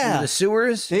 Yeah. The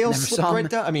sewers. Dale slipped right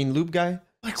down. I mean, Lube Guy.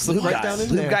 Slipped right down in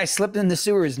there. Lube Guy slipped in the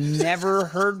sewers. Never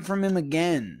heard from him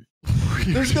again.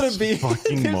 There's going to be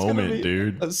fucking moment,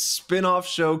 dude. A spin-off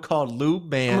show called Lube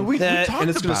Man. I mean, and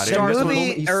it's going to start the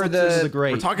movie or the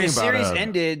We're talking the about series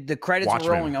ended, the credits Watchmen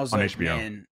were rolling. I was on like, HBO.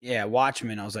 man, yeah,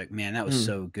 Watchmen. I was like, man, that was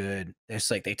so good.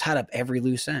 It's like they tied up every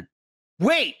loose end.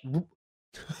 Wait, who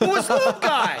was Lube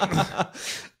Guy?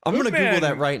 I'm going to Google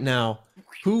that right now.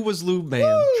 Who was Lube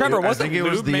Man? Trevor, wasn't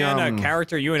Lube Man a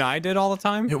character you and I did all the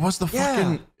time? It was the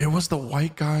fucking, it was the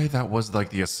white guy that was like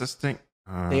the assistant.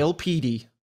 Dale Petey.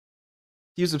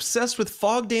 He was obsessed with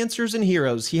fog dancers and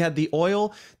heroes. He had the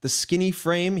oil, the skinny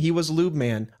frame. He was Lube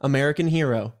Man, American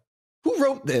hero. Who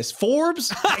wrote this?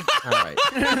 Forbes? All right.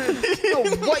 No,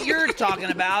 what you're talking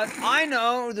about, I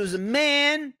know. There was a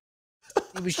man.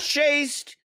 He was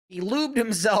chased. He lubed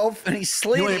himself and he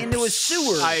slid into a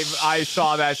sewer. I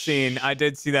saw that scene. I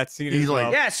did see that scene. He's as well.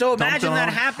 like, yeah, so imagine that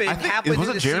happened. Was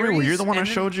it Jeremy? Were you the one I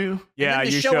showed you? Yeah,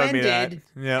 you showed me that.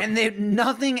 Yep. And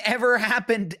nothing ever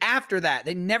happened after that.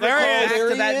 They never called back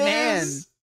to that man.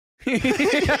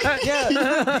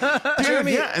 Yeah.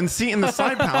 Jeremy, yeah, and see in the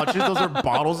side pouches, those are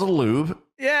bottles of lube.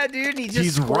 Yeah, dude.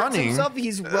 He's running.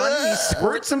 He's running. He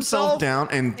squirts himself down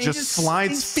and just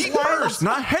slides feet first,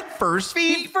 not head first.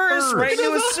 Feet first, right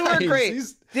into a sewer grate.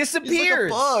 Disappears. He's like a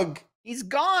bug. He's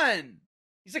gone.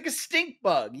 He's like a stink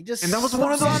bug. He just and that was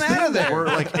one of those out of things there. where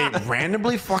like it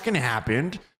randomly fucking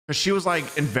happened because she was like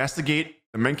the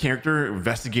main character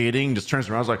investigating, just turns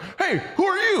around, was like, "Hey, who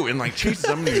are you?" and like chases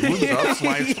him and he moves up,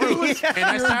 slides through. And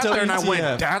I sat there and I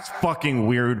went, "That's fucking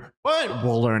weird," but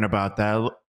we'll learn about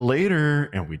that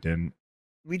later, and we didn't.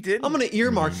 I'm gonna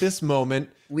earmark this moment.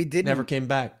 We didn't. Never came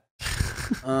back.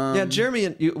 Yeah,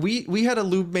 Jeremy, we had a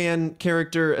Lube Man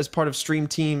character as part of Stream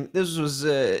Team. This was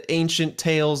ancient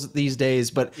tales these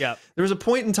days, but there was a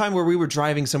point in time where we were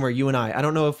driving somewhere, you and I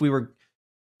don't know if we were,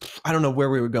 I don't know where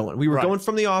we were going. We were going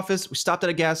from the office, we stopped at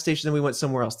a gas station, then we went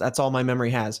somewhere else. That's all my memory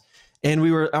has. And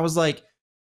I was like,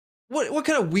 what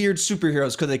kind of weird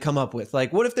superheroes could they come up with?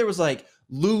 Like, what if there was like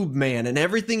Lube Man and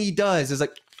everything he does is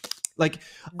like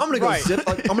I'm gonna go zip,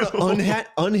 like, I'm gonna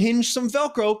unhinge some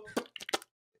Velcro.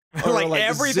 Like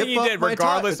everything he did,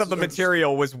 regardless of the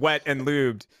material, was wet and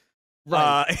lubed.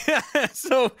 Right.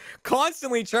 So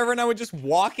constantly, Trevor and I would just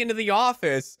walk into the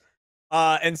office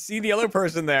and see the other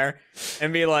person there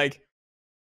and be like,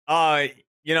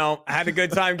 you know, I had a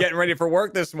good time getting ready for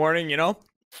work this morning, you know?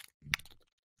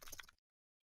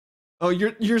 Oh,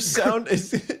 your sound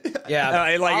is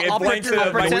yeah. Like it blinks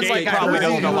it. My gate like probably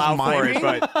doesn't allow for it,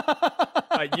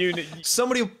 but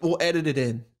somebody will edit it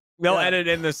in. They'll edit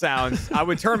in the sounds. I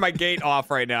would turn my gate off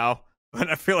right now,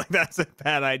 but I feel like that's a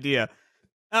bad idea.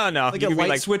 I don't know. Like a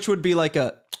light switch would be like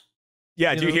a.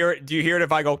 Yeah. Do you hear it? Do you hear it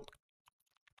if I go?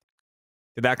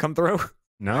 Did that come through?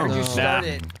 No. I heard you start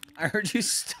it. I heard you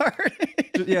start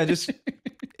it. Yeah, just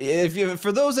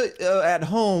for those at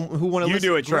home who want to listen,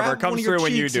 do it, Trevor. Come through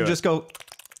when you do it. Just go.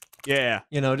 Yeah.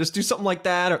 You know, just do something like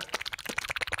that, or.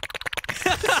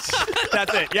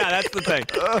 That's it. Yeah, that's the thing.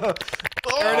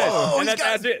 There it is. And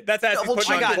that's as he's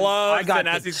putting on gloves and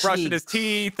as he's brushing his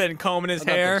teeth and combing his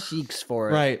hair. The cheeks for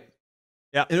it. Right.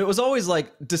 Yeah. And it was always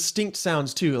like distinct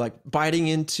sounds too, like biting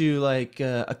into like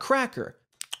a cracker.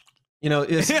 You know,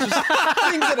 it's just things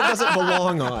that it doesn't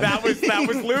belong on. That was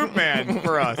Loop Man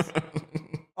for us.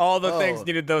 All the things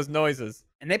needed those noises.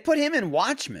 And they put him in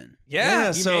Watchmen.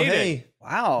 Yeah, so hey,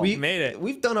 wow, we made it.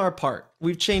 We've done our part.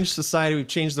 We've changed society. We've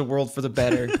changed the world for the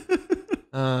better.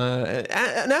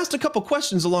 And asked a couple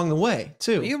questions along the way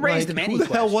too. You raised many questions.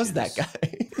 Who the hell was questions.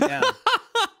 that guy?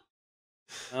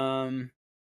 Yeah.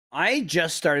 I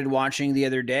just started watching the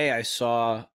other day. I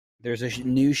saw there's a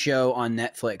new show on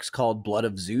Netflix called Blood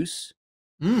of Zeus.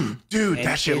 Dude,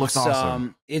 that shit looks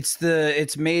awesome.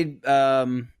 It's made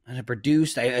and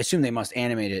produced. I assume they must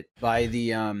animate it by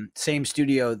the same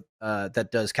studio that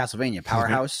does Castlevania,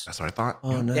 Powerhouse. That's what I thought.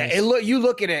 Oh, nice. Yeah, you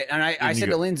look at it, and I said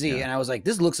to Lindsay, and I was like,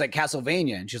 "This looks like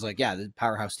Castlevania," and she's like, "Yeah, the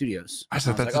Powerhouse Studios." I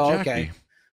said, "That's like, okay."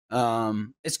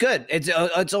 It's good.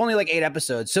 It's only like 8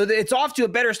 episodes, so it's off to a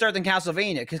better start than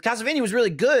Castlevania, because Castlevania was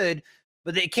really good,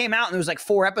 but it came out and there was like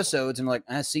 4 episodes, and like,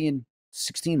 I see you in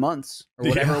 16 months or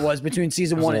whatever it was between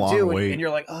season 1 and 2, and you're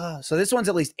like, oh, so this one's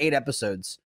at least 8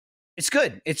 episodes. It's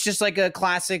good. It's just like a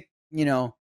classic, you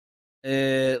know,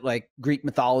 like Greek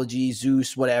mythology,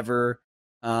 Zeus, whatever.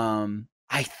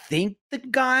 I think the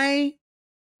guy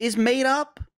is made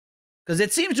up, because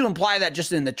it seems to imply that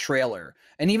just in the trailer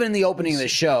and even in the opening of the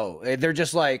show. They're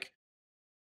just like,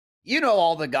 you know,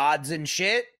 all the gods and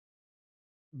shit,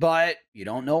 but you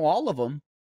don't know all of them.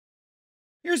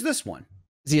 Here's this one.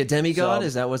 Is he a demigod?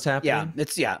 Is that what's happening?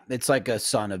 Yeah, it's like a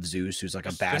son of Zeus who's like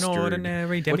a bastard. An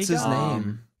ordinary demigod. What's his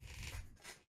name?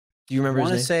 Do you remember his name?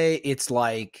 I want to say it's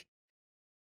like,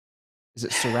 is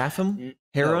it Seraphim?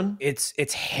 Heron? No,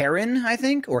 it's Heron, I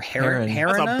think, or Heron.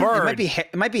 That's a bird.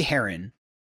 It might be Heron.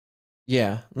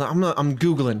 Yeah, I'm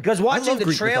googling, because watching the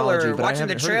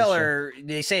trailer,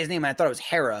 they say his name, and I thought it was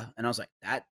Hera, and I was like,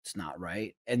 that's not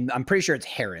right, and I'm pretty sure it's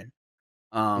Heron.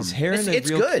 Is Heron it's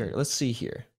real good? Character? Let's see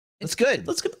here. It's good.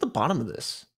 Let's get to the bottom of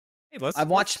this. Hey, I've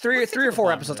watched three or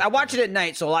four episodes. I watch it at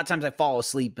night, so a lot of times I fall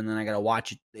asleep, and then I gotta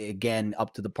watch it again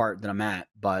up to the part that I'm at.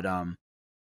 But I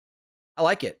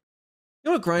like it. You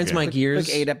know what grinds my gears?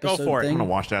 Like 8 episode Go for it. I'm gonna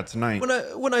watch that tonight.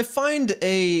 When I find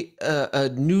a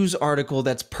news article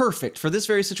that's perfect for this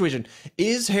very situation,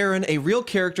 is Heron a real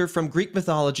character from Greek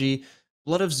mythology?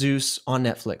 Blood of Zeus on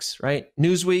Netflix, right?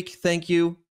 Newsweek, thank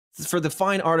you for the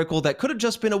fine article that could have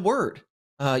just been a word.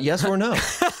 Yes or no?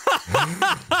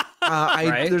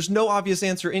 Right? There's no obvious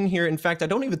answer in here. In fact, I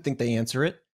don't even think they answer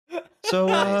it. So,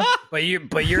 but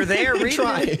you're there.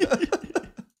 Try.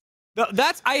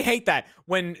 I hate that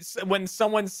when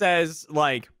someone says,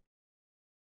 like,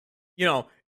 you know,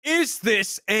 is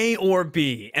this A or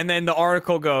B? And then the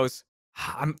article goes,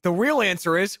 The real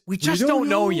answer is we just don't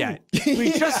know yet.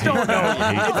 We just don't know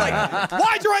yet. It's like,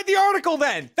 why'd you write the article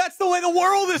then? That's the way the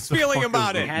world is feeling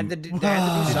about it. Did you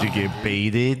get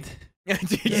baited?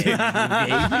 Did you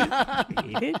get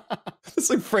baited? It's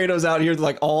like Fredo's out here,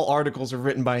 like all articles are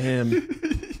written by him.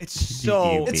 It's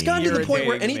gotten to the point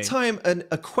where anytime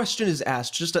a question is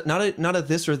asked, just not a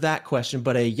this or that question,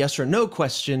 but a yes or no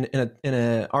question in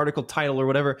an article title or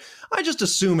whatever, I just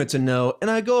assume it's a no, and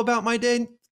I go about my day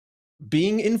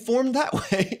being informed that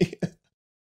way. It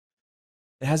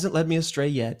hasn't led me astray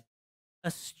yet.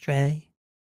 Astray.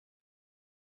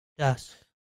 Dust.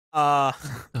 The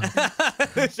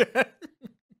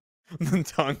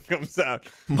tongue comes out.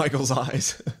 Michael's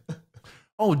eyes.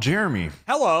 Oh, Jeremy.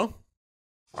 Hello.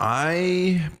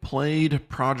 I played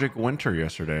Project Winter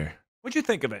yesterday. What'd you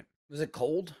think of it? Was it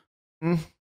cold?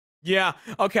 Yeah.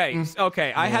 Okay. Okay.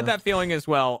 Yeah. I had that feeling as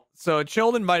well. So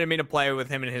Chilled invited me to play with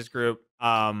him and his group.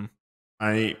 I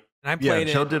played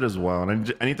Chilled did as well,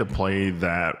 and I need to play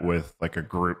that with like a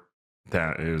group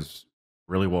that is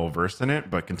really well versed in it.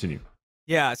 But continue.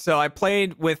 Yeah. So I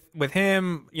played with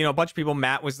him. You know, a bunch of people.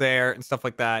 Matt was there and stuff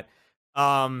like that.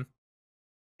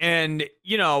 And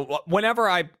you know, whenever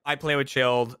I play with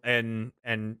Chilled and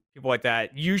people like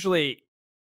that, usually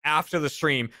after the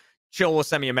stream, Chill will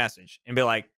send me a message and be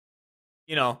like,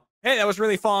 you know, hey, that was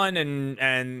really fun,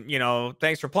 and you know,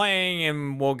 thanks for playing,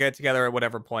 and we'll get together at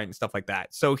whatever point and stuff like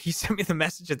that. So he sent me the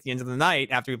message at the end of the night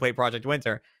after we played Project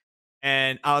Winter,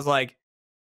 and I was like,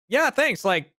 yeah, thanks,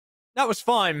 like that was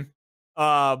fun.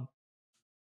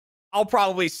 I'll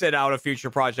probably sit out of future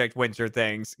Project Winter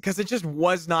things because it just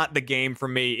was not the game for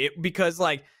me. Because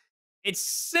like it's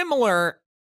similar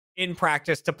in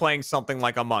practice to playing something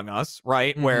like Among Us,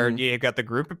 right? Mm-hmm. Where you got the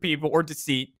group of people, or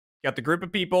Deceit, you got the group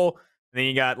of people, and then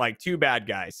you got like two bad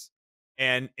guys.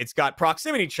 And it's got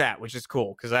proximity chat, which is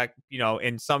cool because that, you know,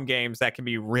 in some games that can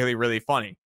be really, really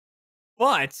funny.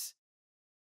 But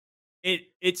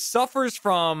it suffers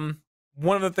from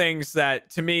one of the things that,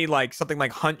 to me, like something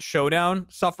like Hunt Showdown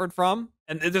suffered from.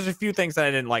 And there's a few things that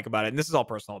I didn't like about it, and this is all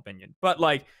personal opinion. But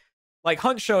like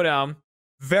Hunt Showdown,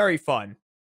 very fun.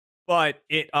 But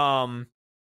it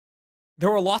there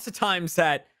were lots of times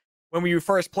that when you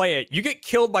first play it, you get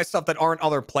killed by stuff that aren't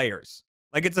other players.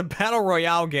 Like it's a battle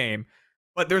royale game,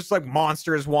 but there's like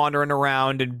monsters wandering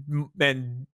around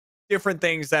and different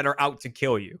things that are out to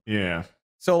kill you. Yeah.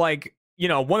 So like, you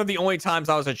know, one of the only times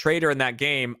I was a trader in that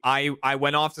game, I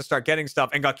went off to start getting stuff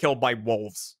and got killed by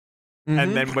wolves. Mm-hmm.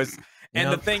 And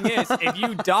then the thing is, if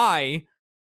you die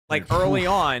like early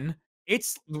on,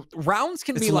 rounds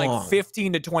can be long. Like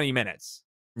 15 to 20 minutes.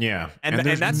 Yeah. And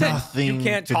that's it. You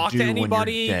can't talk to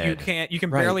anybody. You can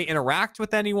barely interact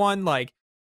with anyone. Like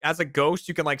as a ghost,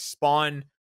 you can like spawn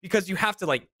because you have to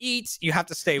like eat, you have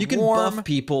to stay warm. You can buff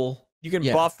people. You can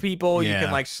buff people. Yeah. You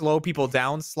can like slow people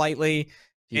down slightly.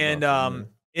 And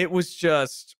it was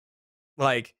just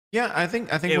like, yeah, I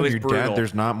think when you're dead,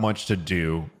 there's not much to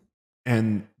do.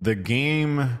 And the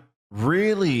game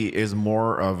really is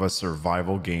more of a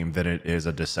survival game than it is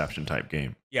a deception type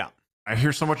game. Yeah. I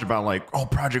hear so much about like, oh,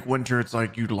 Project Winter, it's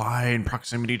like you lie in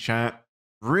proximity chat.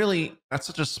 Really, that's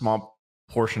such a small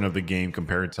portion of the game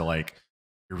compared to like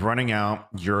you're running out,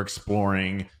 you're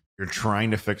exploring, you're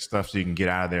trying to fix stuff so you can get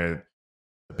out of there.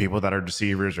 The people that are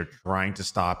deceivers are trying to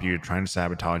stop you, trying to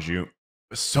sabotage you.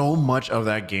 So much of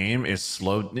that game is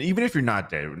slow. Even if you're not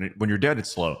dead, when you're dead,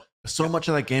 it's slow. So much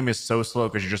of that game is so slow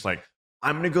because you're just like,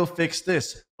 I'm going to go fix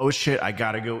this. Oh, shit, I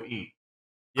got to go eat.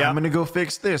 Yeah, I'm going to go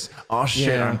fix this. Oh,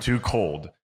 shit, I'm too cold.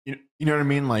 You know what I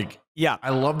mean? Like, yeah, I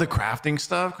love the crafting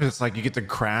stuff because it's like you get to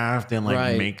craft and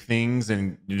like make things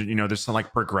and, you know, there's some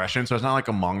like progression. So it's not like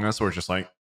Among Us where it's just like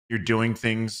you're doing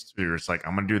things. You're just like,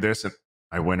 I'm going to do this and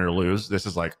I win or lose. This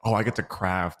is like, oh, I get to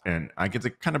craft and I get to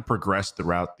kind of progress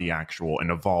throughout the actual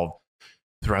and evolve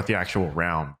throughout the actual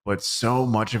round. But so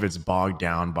much of it's bogged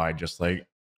down by just like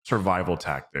survival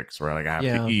tactics where like I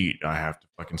have to eat, I have to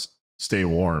fucking stay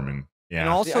warm. And and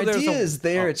also the idea is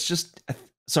there. It's just,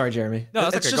 sorry, Jeremy. No,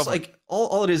 it's just like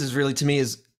all it is really to me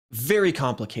is very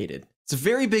complicated. It's a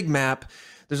very big map.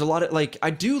 There's a lot of like, I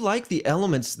do like the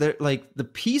elements that like the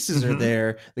pieces are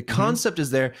there. The concept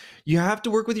is there. You have to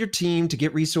work with your team to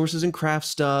get resources and craft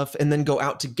stuff and then go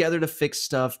out together to fix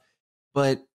stuff.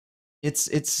 But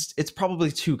it's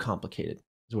probably too complicated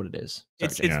is what it is.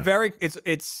 Sorry,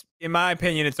 it's in my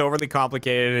opinion, it's overly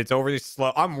complicated. It's overly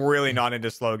slow. I'm really not into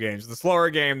slow games. The slower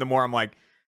game, the more I'm like,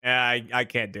 I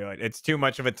can't do it. It's too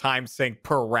much of a time sink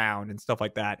per round and stuff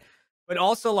like that. But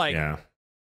also like,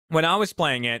 when I was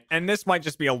playing it, and this might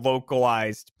just be a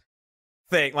localized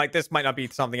thing, like this might not be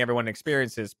something everyone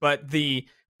experiences, but the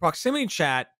proximity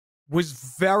chat was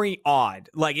very odd.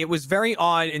 Like, it was very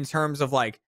odd in terms of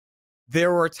like,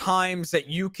 there were times that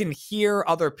you can hear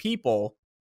other people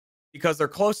because they're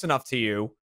close enough to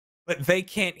you, but they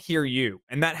can't hear you.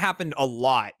 And that happened a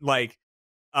lot. Like,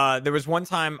 there was one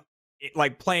time,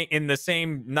 like playing in the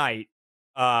same night,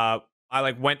 I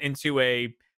like went into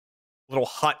a little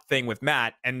hut thing with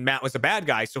Matt, and Matt was a bad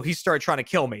guy, so he started trying to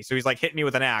kill me. So he's like hitting me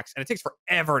with an axe, and it takes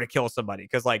forever to kill somebody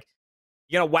because like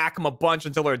you gotta whack them a bunch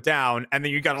until they're down, and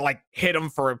then you gotta like hit them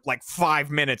for like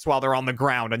 5 minutes while they're on the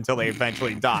ground until they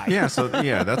eventually die. Yeah, so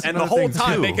yeah, that's and the whole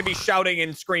time they could be shouting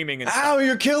and screaming and Ow, stuff.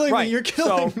 you're killing me! You're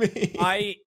killing so me!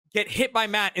 I get hit by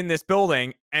Matt in this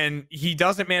building, and he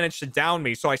doesn't manage to down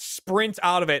me. So I sprint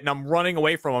out of it, and I'm running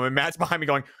away from him. And Matt's behind me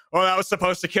going, "Oh, that was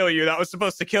supposed to kill you. That was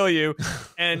supposed to kill you."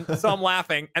 And so I'm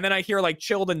laughing. And then I hear like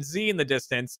Chilled and Z in the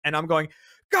distance, and I'm going,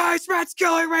 "Guys, Matt's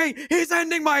killing me. He's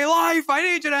ending my life. I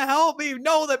need you to help me.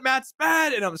 Know that Matt's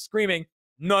bad." And I'm screaming.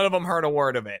 None of them heard a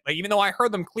word of it. Like, even though I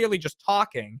heard them clearly just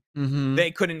talking,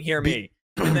 they couldn't hear me.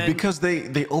 And then, because they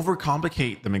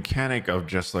overcomplicate the mechanic of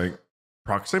just like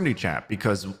proximity chat,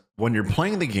 because when you're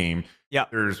playing the game,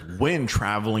 there's wind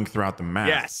traveling throughout the map.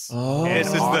 Yes. This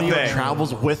is the thing.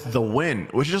 Travels with the wind,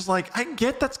 which is like, I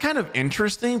get that's kind of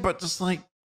interesting, but just like,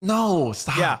 no,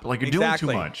 stop. Yeah, like you're doing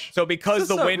too much. So because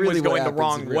the wind was going the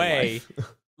wrong way,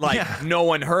 like no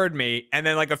one heard me. And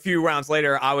then like a few rounds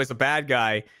later, I was a bad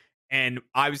guy. And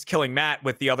I was killing Matt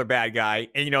with the other bad guy.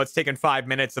 And, you know, it's taken 5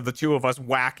 minutes of the two of us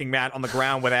whacking Matt on the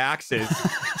ground with axes,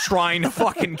 trying to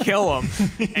fucking kill him.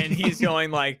 And he's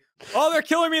going like, "Oh, they're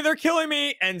killing me. They're killing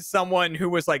me." And someone who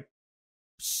was like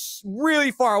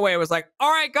really far away was like, "All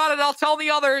right, got it. I'll tell the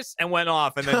others," and went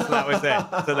off. And then so that was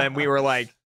it. So then we were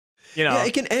like, you know,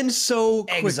 it can end so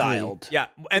quickly. Exiled. Yeah.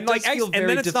 And like, and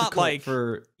then it's not like,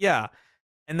 and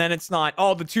then it's not,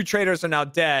 "Oh, the two traitors are now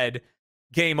dead.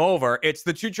 Game over." It's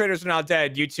the two traitors are now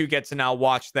dead. You two get to now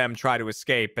watch them try to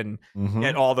escape and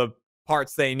get all the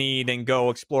parts they need and go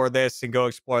explore this and go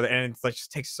explore that. And it's like,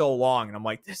 just takes so long. And I'm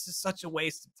like, this is such a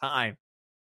waste of time.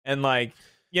 And like,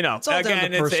 you know,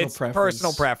 again, it's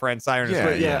personal preference. I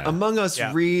understand. Yeah. Among Us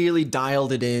really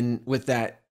dialed it in with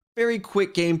that very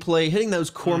quick gameplay, hitting those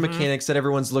core mechanics that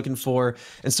everyone's looking for.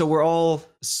 And so we're all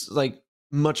like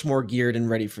much more geared and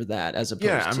ready for that, as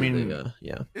opposed to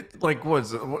it, like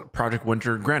was Project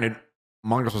Winter. Granted,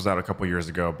 Among Us was out a couple years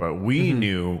ago, but we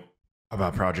knew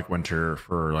about Project Winter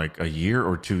for like a year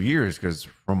or 2 years, because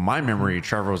from my memory,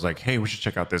 Trevor was like, "Hey, we should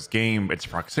check out this game. It's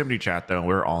proximity chat, though.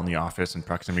 We're all in the office, and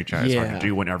proximity chat is hard to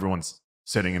do when everyone's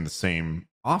sitting in the same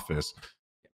office."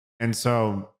 And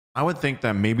so I would think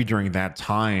that maybe during that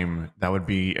time, that would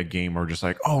be a game where just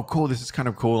like, "Oh, cool, this is kind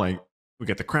of cool. Like, we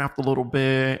get to craft a little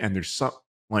bit, and there's some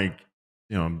like,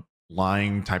 you know,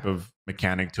 lying type of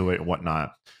mechanic to it and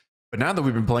whatnot." But now that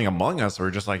we've been playing Among Us, we're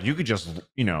just like, you could just,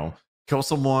 you know, kill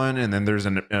someone, and then there's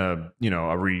an you know,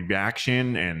 a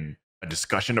reaction and a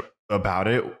discussion about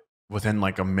it within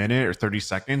like a minute or 30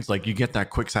 seconds. Like, you get that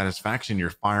quick satisfaction. You're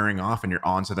firing off, and you're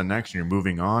on to the next, and you're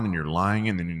moving on, and you're lying,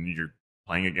 and then you're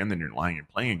playing again, then you're lying and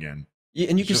playing again. Yeah,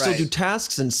 and you can still do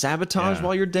tasks and sabotage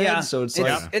while you're dead. So it's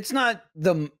like, it's not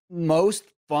the most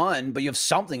fun, but you have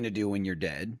something to do when you're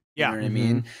dead. You know what I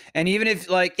mean? And even if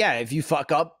like, if you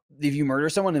fuck up, if you murder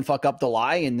someone and fuck up the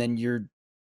lie, and then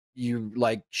you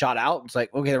like shot out, it's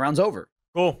like, okay, the round's over.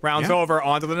 Cool, round's over.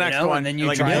 On to the next one, and then you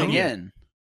like, try again.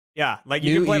 Yeah, like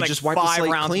you can play like just 5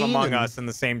 rounds of Among Us in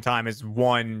the same time as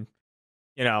one,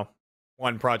 you know,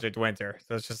 one Project Winter.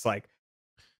 So it's just like,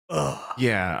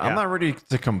 yeah, I'm not ready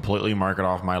to completely mark it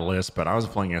off my list, but I was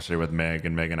playing yesterday with Meg,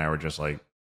 and Meg and I were just like,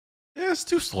 "Yeah, it's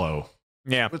too slow.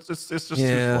 Yeah, it's just too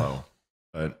slow."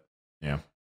 But yeah,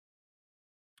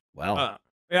 well,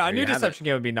 yeah, a new Deception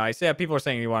game would be nice. Yeah, people are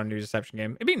saying you want a new Deception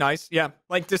game. It'd be nice. Yeah,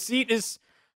 like Deceit is,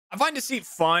 I find Deceit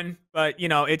fun, but you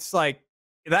know, it's like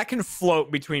that can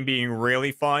float between being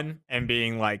really fun and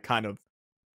being like kind of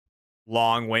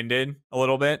long-winded a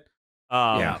little bit.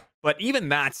 But even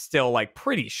that's still like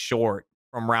pretty short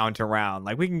from round to round.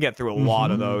 Like, we can get through a lot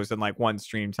of those in like one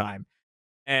stream time.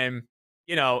 And,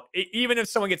 you know, even if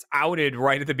someone gets outed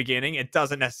right at the beginning, it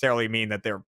doesn't necessarily mean that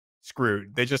they're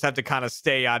screwed. They just have to kind of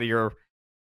stay out of your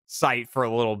sight for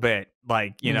a little bit.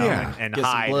 Like, you know, and get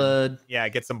hide. Some blood.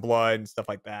 Get some blood and stuff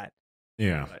like that.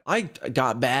 Yeah. But I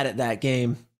got bad at that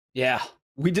game. Yeah.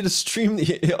 We did a stream.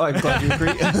 I'm glad you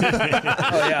agree. We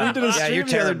did a stream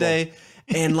the other day.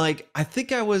 And like, I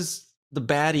think I was the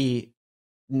baddie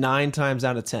 9 times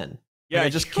out of 10. Yeah, like, I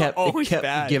just kept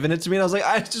giving it to me. And I was like,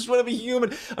 I just want to be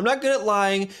human. I'm not good at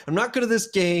lying. I'm not good at this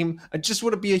game. I just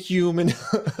want to be a human.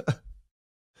 But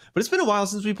it's been a while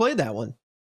since we played that one.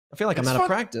 I feel like I'm out of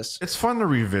practice. It's fun to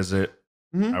revisit.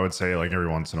 I would say like every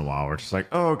once in a while, we're just like,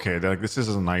 oh, okay, like this is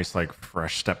a nice like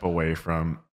fresh step away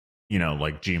from,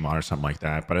 like Gmod or something like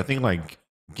that. But I think like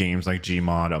games like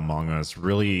Gmod, Among Us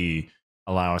really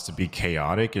allow us to be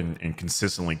chaotic and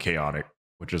consistently chaotic,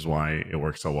 which is why it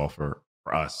works so well for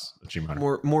us,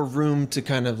 Gmod. More room to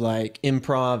kind of like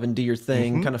improv and do your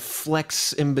thing, kind of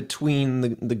flex in between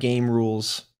the game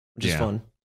rules, which is fun.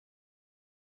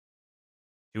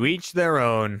 To each their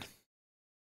own.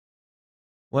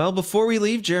 Well, before we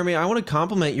leave, Jeremy, I want to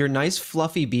compliment your nice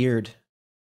fluffy beard.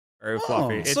 Very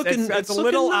fluffy. It's a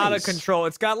little out of control.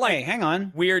 It's got like hang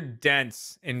on, weird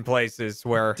dents in places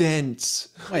where dents.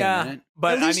 Wait a minute.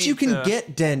 But at least you can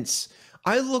get dents.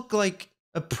 I look like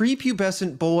a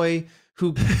prepubescent boy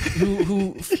who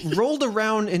rolled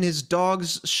around in his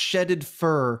dog's shedded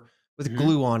fur with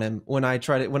glue on him when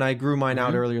I grew mine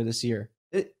out earlier this year.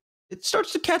 It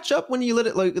starts to catch up when you let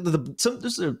it like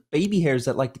there's baby hairs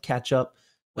that like to catch up.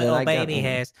 Little baby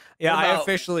hairs. Yeah, I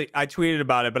tweeted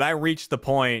about it, but I reached the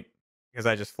point because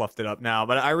I just fluffed it up now.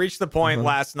 But I reached the point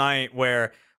last night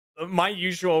where my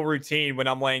usual routine when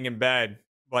I'm laying in bed,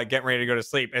 like getting ready to go to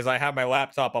sleep, is I have my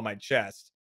laptop on my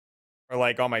chest or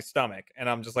like on my stomach, and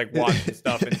I'm just like watching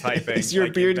stuff and typing. Is your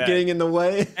beard getting in the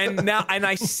way? And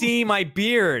I see my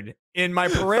beard in my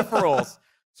peripherals.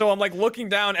 So I'm like looking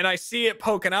down and I see it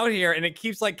poking out here, and it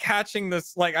keeps like catching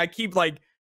this. Like I keep like,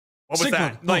 what was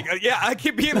that? Like, I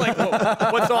keep being like,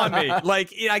 what's on me?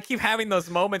 Like, I keep having those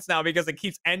moments now because it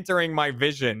keeps entering my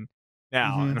vision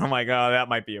now. And I'm like, oh, that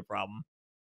might be a problem.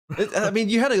 I mean,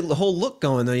 you had a whole look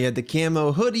going though. You had the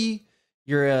camo hoodie.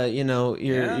 You're,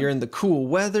 you're in the cool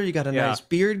weather. You got a nice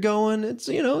beard going. It's,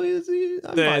 I'm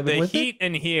vibing with heat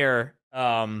in here,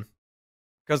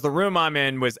 because the room I'm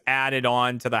in was added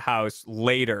on to the house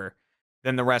later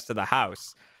than the rest of the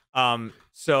house.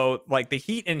 So like the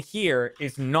heat in here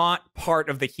is not part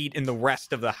of the heat in the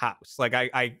rest of the house. Like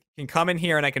I can come in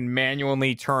here and I can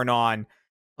manually turn on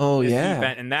this heat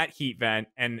vent and that heat vent,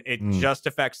 and it just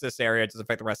affects this area. It doesn't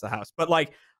affect the rest of the house. But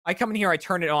like I come in here, I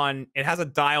turn it on. It has a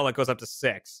dial that goes up to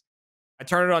 6. I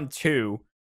turn it on 2,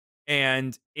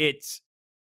 and it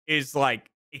is like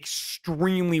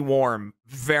extremely warm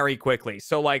very quickly.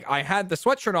 So like I had the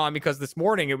sweatshirt on because this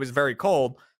morning it was very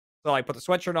cold. So I put the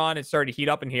sweatshirt on, it started to heat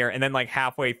up in here, and then like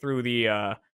halfway through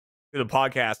the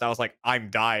podcast, I was like,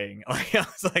 I'm dying. Like I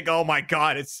was like, oh my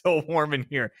god, it's so warm in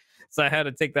here. So I had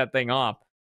to take that thing off.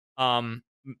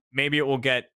 Maybe it will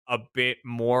get a bit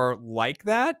more like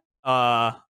that.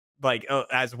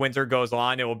 As winter goes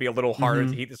on, it will be a little harder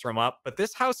to heat this room up. But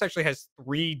this house actually has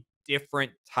 3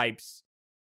 different types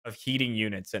of heating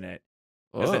units in it.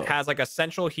 Because it has like a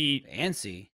central heat.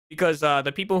 Fancy. Because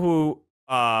the people who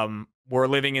were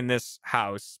living in this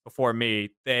house before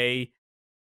me, they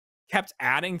kept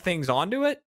adding things onto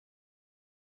it.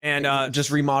 And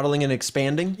just remodeling and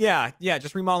expanding? Yeah,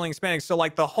 just remodeling and expanding. So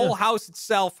like the whole house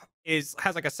itself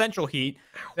has like a central heat.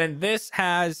 Then this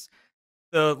has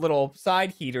the little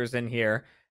side heaters in here.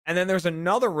 And then there's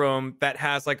another room that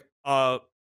has like an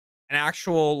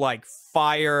actual like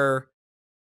fire,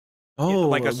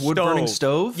 like a wood burning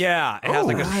stove. Yeah, it has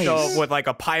like a stove with like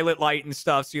a pilot light and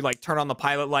stuff. So you like turn on the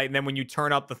pilot light, and then when you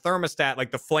turn up the thermostat,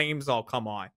 like the flames all come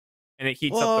on, and it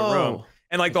heats up the room.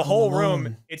 And like the whole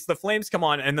room, it's the flames come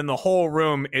on, and then the whole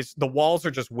room is the walls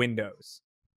are just windows.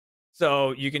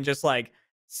 So you can just like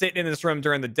sit in this room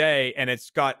during the day, and it's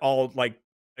got a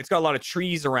lot of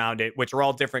trees around it, which are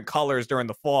all different colors during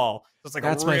the fall. So it's like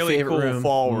a really cool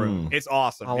fall room. It's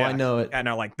awesome. Oh, I know it. I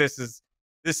know, like this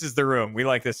is the room. We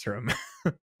like this room.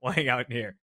 We'll hang out in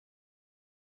here.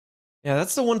 Yeah,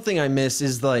 that's the one thing I miss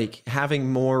is like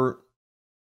having more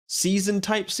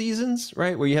seasons,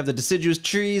 right? Where you have the deciduous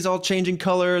trees all changing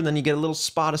color, and then you get a little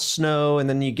spot of snow, and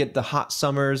then you get the hot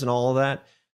summers and all of that.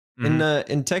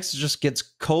 In Texas, it just gets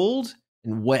cold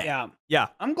and wet. Yeah.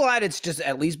 I'm glad it's just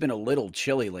at least been a little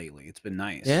chilly lately. It's been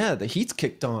nice. Yeah, the heat's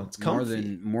kicked on. It's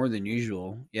comfy. More than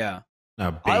usual. Yeah.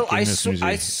 I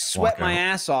sweat my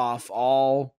ass off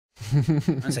all,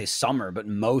 I say summer, but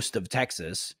most of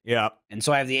Texas. Yeah. And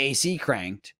so I have the AC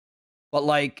cranked. But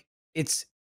like it's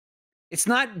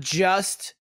not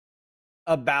just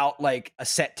about like a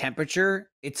set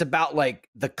temperature. It's about like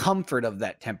the comfort of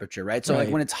that temperature, right? So like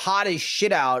when it's hot as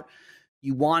shit out,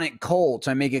 you want it cold.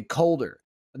 So I make it colder.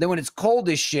 But then when it's cold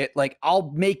as shit, like I'll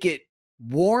make it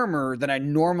warmer than I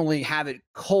normally have it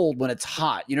cold when it's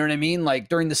hot. You know what I mean? Like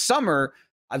during the summer,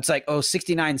 it's like,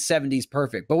 69, 70 is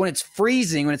perfect. But when it's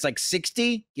freezing, when it's like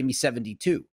 60, give me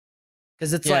 72.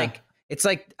 Because it's like,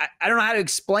 I don't know how to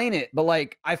explain it, but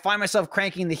like I find myself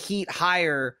cranking the heat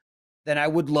higher than I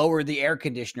would lower the air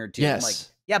conditioner to. Yes. I'm like,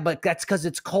 yeah, but that's because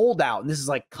it's cold out. And this is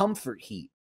like comfort heat.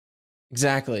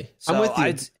 Exactly. So I'm with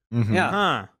you.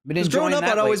 Yeah. Because growing up,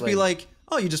 I'd always be like,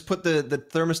 oh, you just put the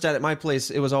thermostat at my place.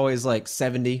 It was always like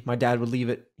 70. My dad would leave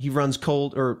it. He runs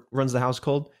cold or runs the house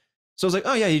cold. So I was like,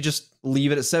 oh yeah, you just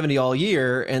leave it at 70 all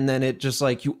year. And then it just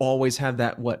like, you always have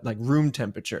that, like room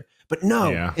temperature. But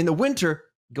no, in the winter,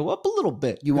 go up a little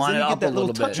bit. You want it up a little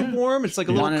bit. Touch of warm. It's like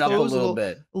a little cozy,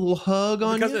 a little hug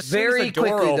on you. Because as soon as the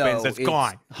door opens, it's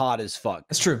gone. Hot as fuck.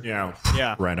 That's true. Yeah.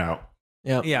 Right out.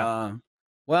 Yeah.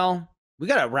 Well, we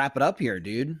gotta wrap it up here,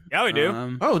 dude. Yeah, we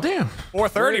do. Oh damn.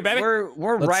 4:30, baby.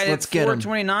 We're right at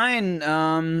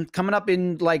 4:29. Coming up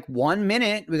in like 1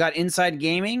 minute. We got Inside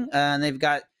Gaming, and they've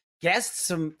got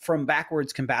guests from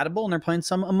Backwards Compatible, and they're playing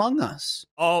some Among Us.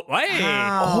 Oh, hey.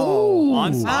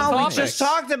 We just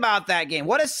talked about that game.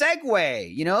 What a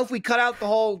segue. You know, if we cut out the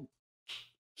whole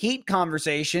Heat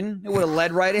conversation, it would have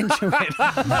led right into it.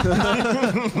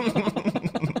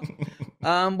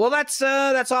 Well, that's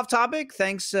off topic.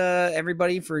 Thanks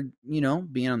everybody for being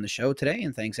on the show today,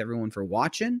 and thanks everyone for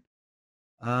watching.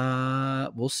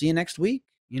 We'll see you next week.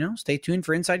 Stay tuned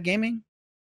for Inside Gaming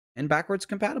and Backwards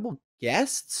Compatible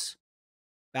guests.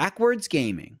 Backwards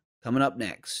Gaming coming up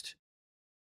next.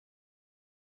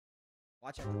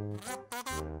 Watch it.